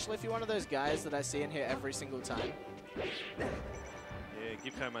subbing, especially if you're one of those guys that I see in here every single time. Yeah,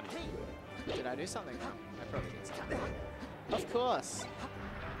 give Kai money. Did I do something wrong? I probably did something wrong. Of course.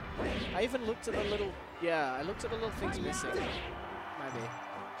 I even looked at the little... Yeah, I looked at the little things missing. Maybe.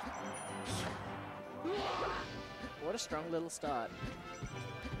 What a strong little start.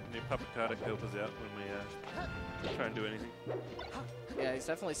 Need Papa Carter to help us out when we try and do anything. Yeah, he's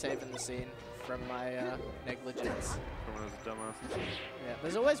definitely saving the scene from my negligence. From those dumbasses. Yeah,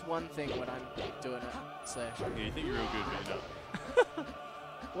 there's always one thing when I'm doing it, so... Yeah, you think you're real good, but you're not.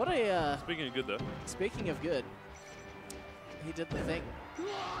 What a... Speaking of good, though. Speaking of good, he did the thing.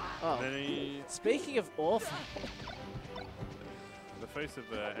 Oh. Then he... Speaking of awful... The face of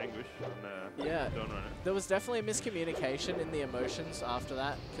anguish on yeah, Don right now. There was definitely a miscommunication in the emotions after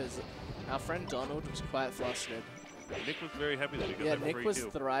that, because our friend Donald was quite flustered. Nick was very happy that he got yeah, that Nick free was kill.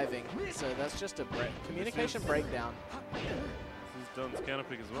 thriving, so that's just a communication breakdown. This is Don's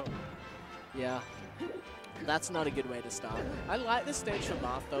counterpick as well. Yeah, that's not a good way to start. I like this stage for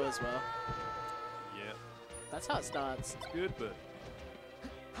Marth though as well. Yeah. That's how it starts. It's good, but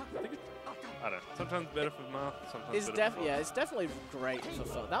I think it's, I don't know, sometimes better for Marth, sometimes It's better for yeah, it's definitely great for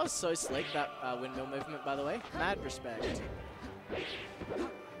fun. That was so slick, that windmill movement, by the way. Mad respect.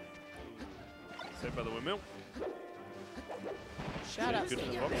 Saved by the windmill. Shout out to good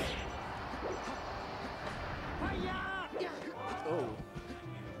for the the box. Oh.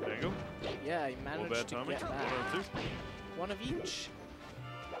 There you go. Yeah, he managed bad to timing. get that. 1 or 2. One of each.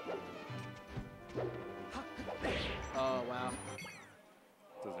 Oh, wow.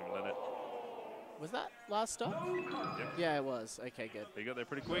 Doesn't even let it. Was that last stop? Yep. Yeah, it was. Okay, good. He got there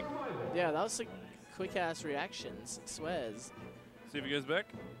pretty quick. Yeah, that was a quick-ass reactions. Swears. See if he goes back.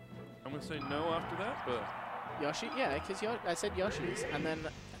 I'm going to say no after that, but... Yoshi? Yeah, because I said Yoshi's. And then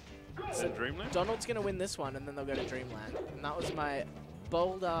so Dreamland? Donald's going to win this one, and then they'll go to Dreamland. And that was my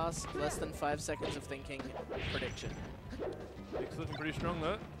bold-ass, less than 5 seconds of thinking prediction. Nick's looking pretty strong,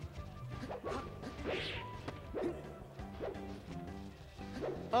 though.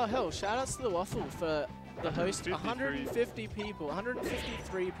 Oh, hell, shout-outs to the Waffle for the host. 153 people.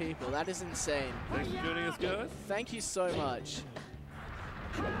 153 people. That is insane. Thanks for joining us, guys. Thank you so much.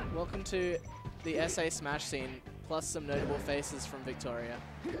 Welcome to the SA Smash scene, plus some notable faces from Victoria.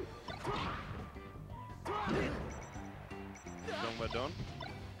 Strong by Don.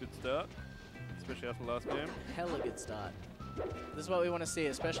 Good start, especially after the last game. Hella good start. This is what we want to see,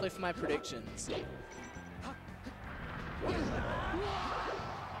 especially for my predictions.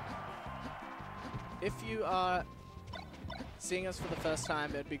 If you are seeing us for the first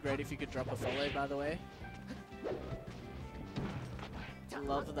time, it'd be great if you could drop a follow, by the way.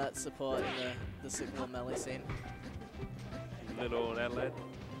 Love that support in the sick little melee scene. Little Adelaide.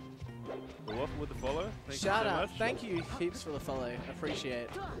 The Waffle with the follow. Thank Shout you so out. much. Thank you heaps for the follow. Appreciate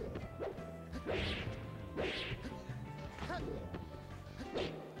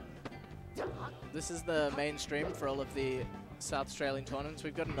This is the main stream for all of the South Australian tournaments.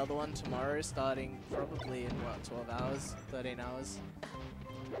 We've got another one tomorrow starting probably in, what, 12 hours, 13 hours?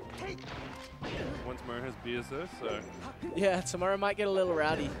 Once tomorrow has beers though, so Yeah, tomorrow might get a little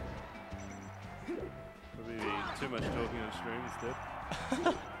rowdy. probably be too much talking on stream instead.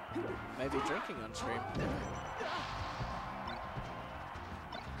 Maybe drinking on stream.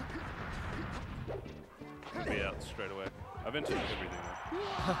 I'll be out straight away. I've entered everything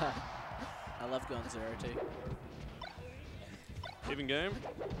though. I love going 0-2. Even game.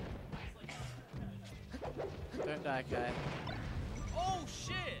 Don't die, Kai. Oh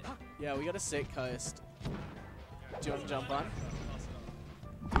shit! Yeah, we got a sick host. Do you want to jump on?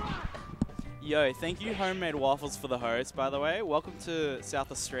 Yo, thank you Homemade Waffles for the host, by the way. Welcome to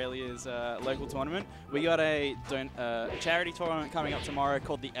South Australia's local tournament. We got a charity tournament coming up tomorrow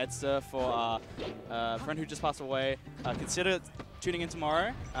called the Edster for our friend who just passed away. Consider tuning in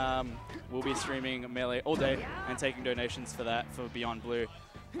tomorrow. We'll be streaming Melee all day and taking donations for that for Beyond Blue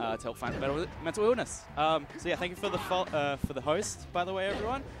to help find mental illness. So yeah, thank you for the host, by the way,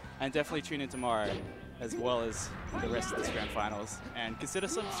 everyone. And definitely tune in tomorrow, as well as the rest of this grand finals. And consider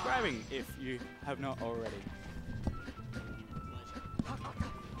subscribing if you have not already.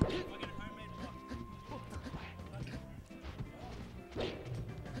 So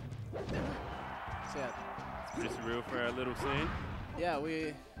yeah. It's pretty surreal for our little scene. Yeah,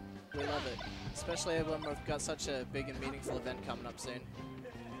 we love it. Especially when we've got such a big and meaningful event coming up soon.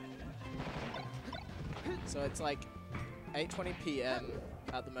 So it's like 8:20 p.m.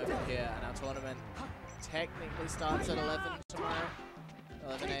 at the moment here, and our tournament technically starts at 11 tomorrow,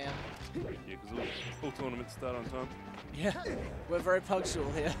 11 a.m. Yeah, because all tournaments start on time. Yeah, we're very punctual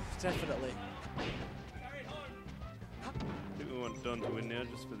here, definitely. I think we want Don to win now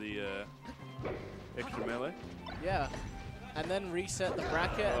just for the extra melee. Yeah, and then reset the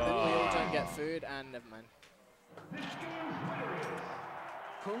bracket, and then we all don't get food, and never mind.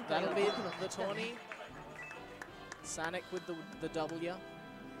 That'll be the tourney. Sanic with the W.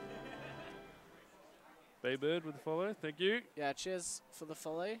 Baybird with the follow, thank you. Yeah, cheers for the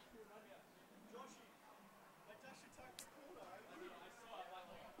follow.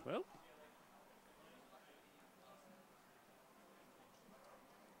 Well,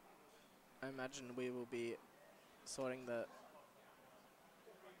 I imagine we will be sorting the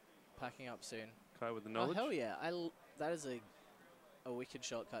packing up soon. Kai with the knowledge. Oh hell yeah! That is a wicked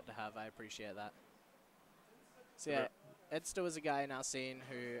shortcut to have. I appreciate that. So yeah, Edster was a guy in our scene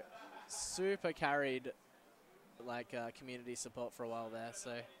who super carried like community support for a while there.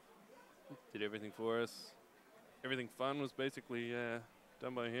 So did everything for us. Everything fun was basically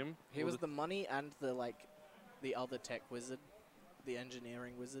done by him. He was the money and the other tech wizard, the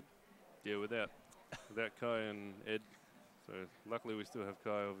engineering wizard. Yeah, without Kai and Ed. So luckily we still have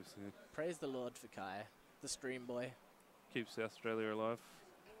Kai, obviously. Praise the Lord for Kai, the stream boy. Keeps South Australia alive.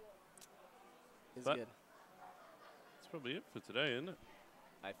 He's But good. That's probably it for today, isn't it?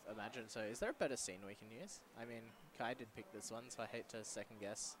 I imagine so. Is there a better scene we can use? I mean, Kai did pick this one, so I hate to second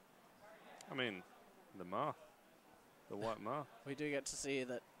guess. I mean, the Ma. The white Ma. We do get to see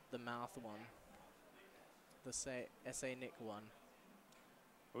that the mouth one. The SA Nick one.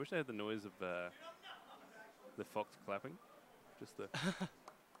 I wish they had the noise of the fox clapping. Just the...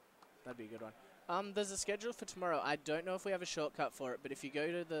 That'd be a good one. There's a schedule for tomorrow. I don't know if we have a shortcut for it, but if you go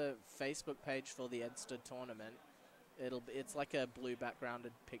to the Facebook page for the Edster tournament, it's like a blue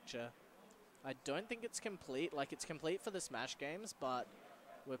backgrounded picture. I don't think it's complete. Like, it's complete for the Smash games, but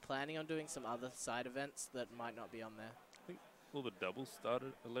we're planning on doing some other side events that might not be on there. I think all the doubles start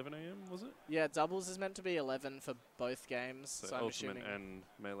at 11 a.m., was it? Yeah, doubles is meant to be 11 for both games, so I'm Ultimate assuming. and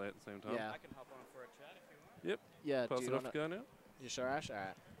Melee at the same time? Yeah. I can hop on for a chat if you want. Yep. Yeah, Pass it off to go now? You sure, Ash?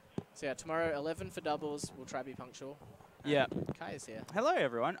 Alright. So yeah, tomorrow 11 for doubles. We'll try to be punctual. Yeah. Kai is here. Hello,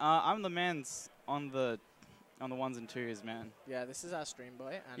 everyone. I'm the man's on the ones and twos, man. Yeah, this is our stream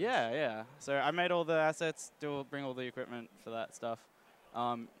boy. And Yeah. So I made all the assets, bring all the equipment for that stuff.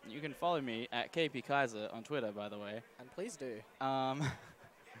 You can follow me at KP Kaiser on Twitter, by the way. And please do.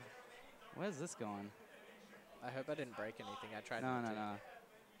 Where's this going? I hope I didn't break anything. I tried. No.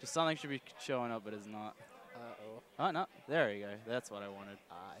 Just something should be showing up, but it's not. Uh-oh. Oh, no. There we go. That's what I wanted.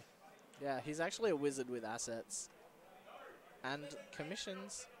 Aye. Yeah, he's actually a wizard with assets. And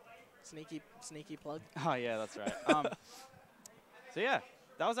commissions. Sneaky plug. Oh, yeah, that's right. So, yeah,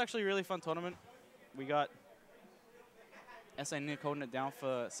 that was actually a really fun tournament. We got SA Nick holding it down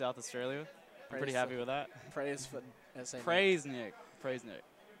for South Australia. I'm pretty happy with that. Praise for SA Praise Nick. Praise Nick.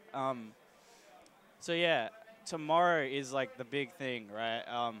 So, yeah, tomorrow is, like, the big thing,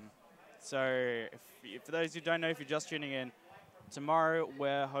 right? So, for those who don't know, if you're just tuning in, tomorrow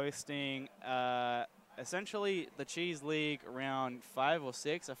we're hosting essentially the Cheese League round 5 or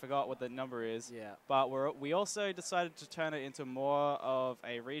 6. I forgot what the number is. Yeah. But we also decided to turn it into more of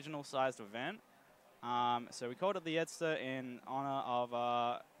a regional-sized event. So we called it the Edster in honor of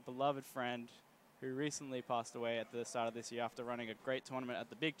our beloved friend who recently passed away at the start of this year after running a great tournament at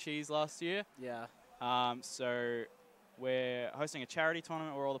the Big Cheese last year. Yeah. So we're hosting a charity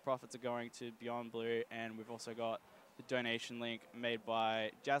tournament where all the profits are going to Beyond Blue, and we've also got the donation link made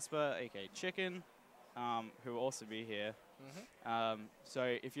by Jasper, aka Chicken, who will also be here.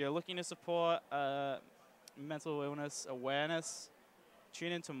 So if you're looking to support mental illness awareness,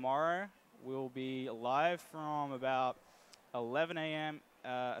 tune in tomorrow. We'll be live from about 11 a.m.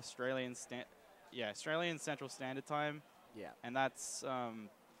 Australian Central Standard Time. Yeah. And that's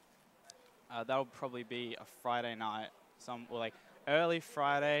that'll probably be a Friday night, like early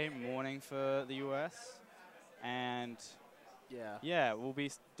Friday morning for the US. And yeah, we'll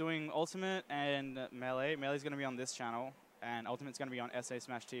be doing Ultimate and Melee. Melee's going to be on this channel, and Ultimate's going to be on SA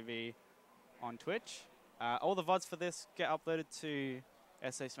Smash TV on Twitch. All the VODs for this get uploaded to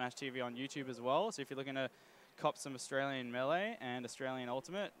SA Smash TV on YouTube as well. So if you're looking to cop some Australian Melee and Australian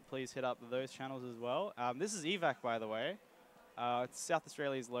Ultimate, please hit up those channels as well. This is EVAC, by the way. It's South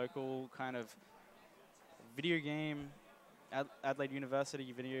Australia's local kind of video game, Adelaide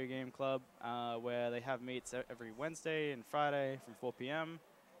University video game club, where they have meets every Wednesday and Friday from 4 p.m.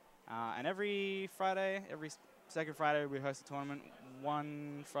 And every second Friday we host a tournament.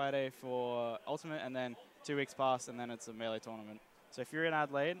 One Friday for Ultimate, and then 2 weeks pass, and then it's a Melee tournament. So if you're in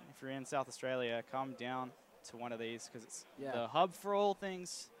Adelaide, if you're in South Australia, come down to one of these because it's the hub for all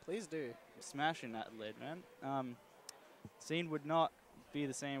things. Please do. Smash in Adelaide, man. Scene would not be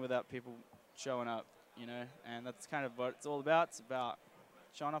the same without people showing up, you know, and that's kind of what it's all about. It's about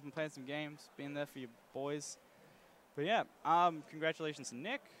showing up and playing some games, being there for your boys. But yeah, congratulations to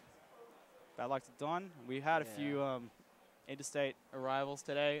Nick. Bad luck to Don. We had a few interstate arrivals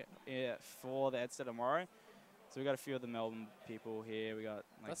today for the Edster tomorrow. So we got a few of the Melbourne people here. We got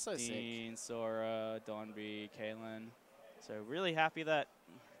like so Dean, Sora, Donby, Kaylin. So really happy that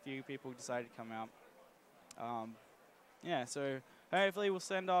a few people decided to come out. Yeah, so hopefully we'll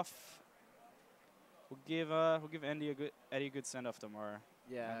send off. We'll give Eddie a good send off tomorrow.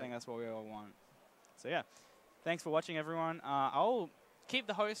 Yeah, I think that's what we all want. So yeah, thanks for watching, everyone. I'll keep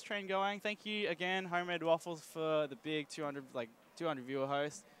the host train going. Thank you again, Homemade Waffles, for the big 200 viewer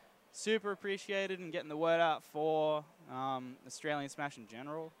host. Super appreciated and getting the word out for Australian Smash in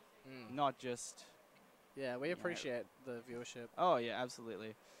general, not just. Yeah, we appreciate the viewership. Oh yeah,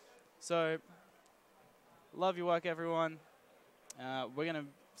 absolutely. So, love your work, everyone. We're gonna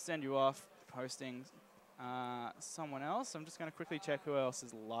send you off hosting someone else. I'm just gonna quickly check who else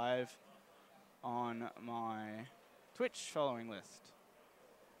is live on my Twitch following list.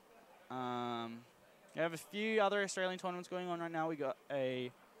 We have a few other Australian tournaments going on right now.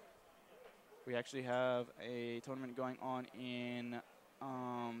 We actually have a tournament going on in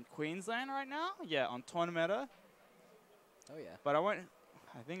Queensland right now. Yeah, on Tournamenta. Oh yeah. But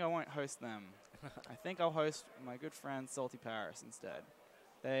I think I won't host them. I think I'll host my good friend Salty Paris instead.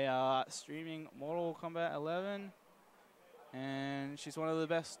 They are streaming Mortal Kombat 11, and she's one of the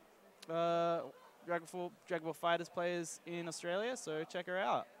best Dragon Ball FighterZ players in Australia. So check her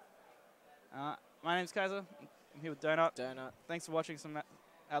out. My name's Kaiser. I'm here with Donut. Donut. Thanks for watching some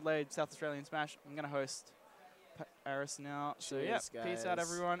Adelaide South Australian Smash. I'm going to host Paris now. So yeah, Cheers, peace out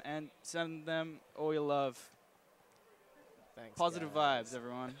guys. everyone, and send them all your love. Thanks, Positive guys. vibes,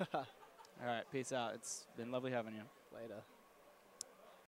 everyone. All right, peace out. It's been lovely having you. Later.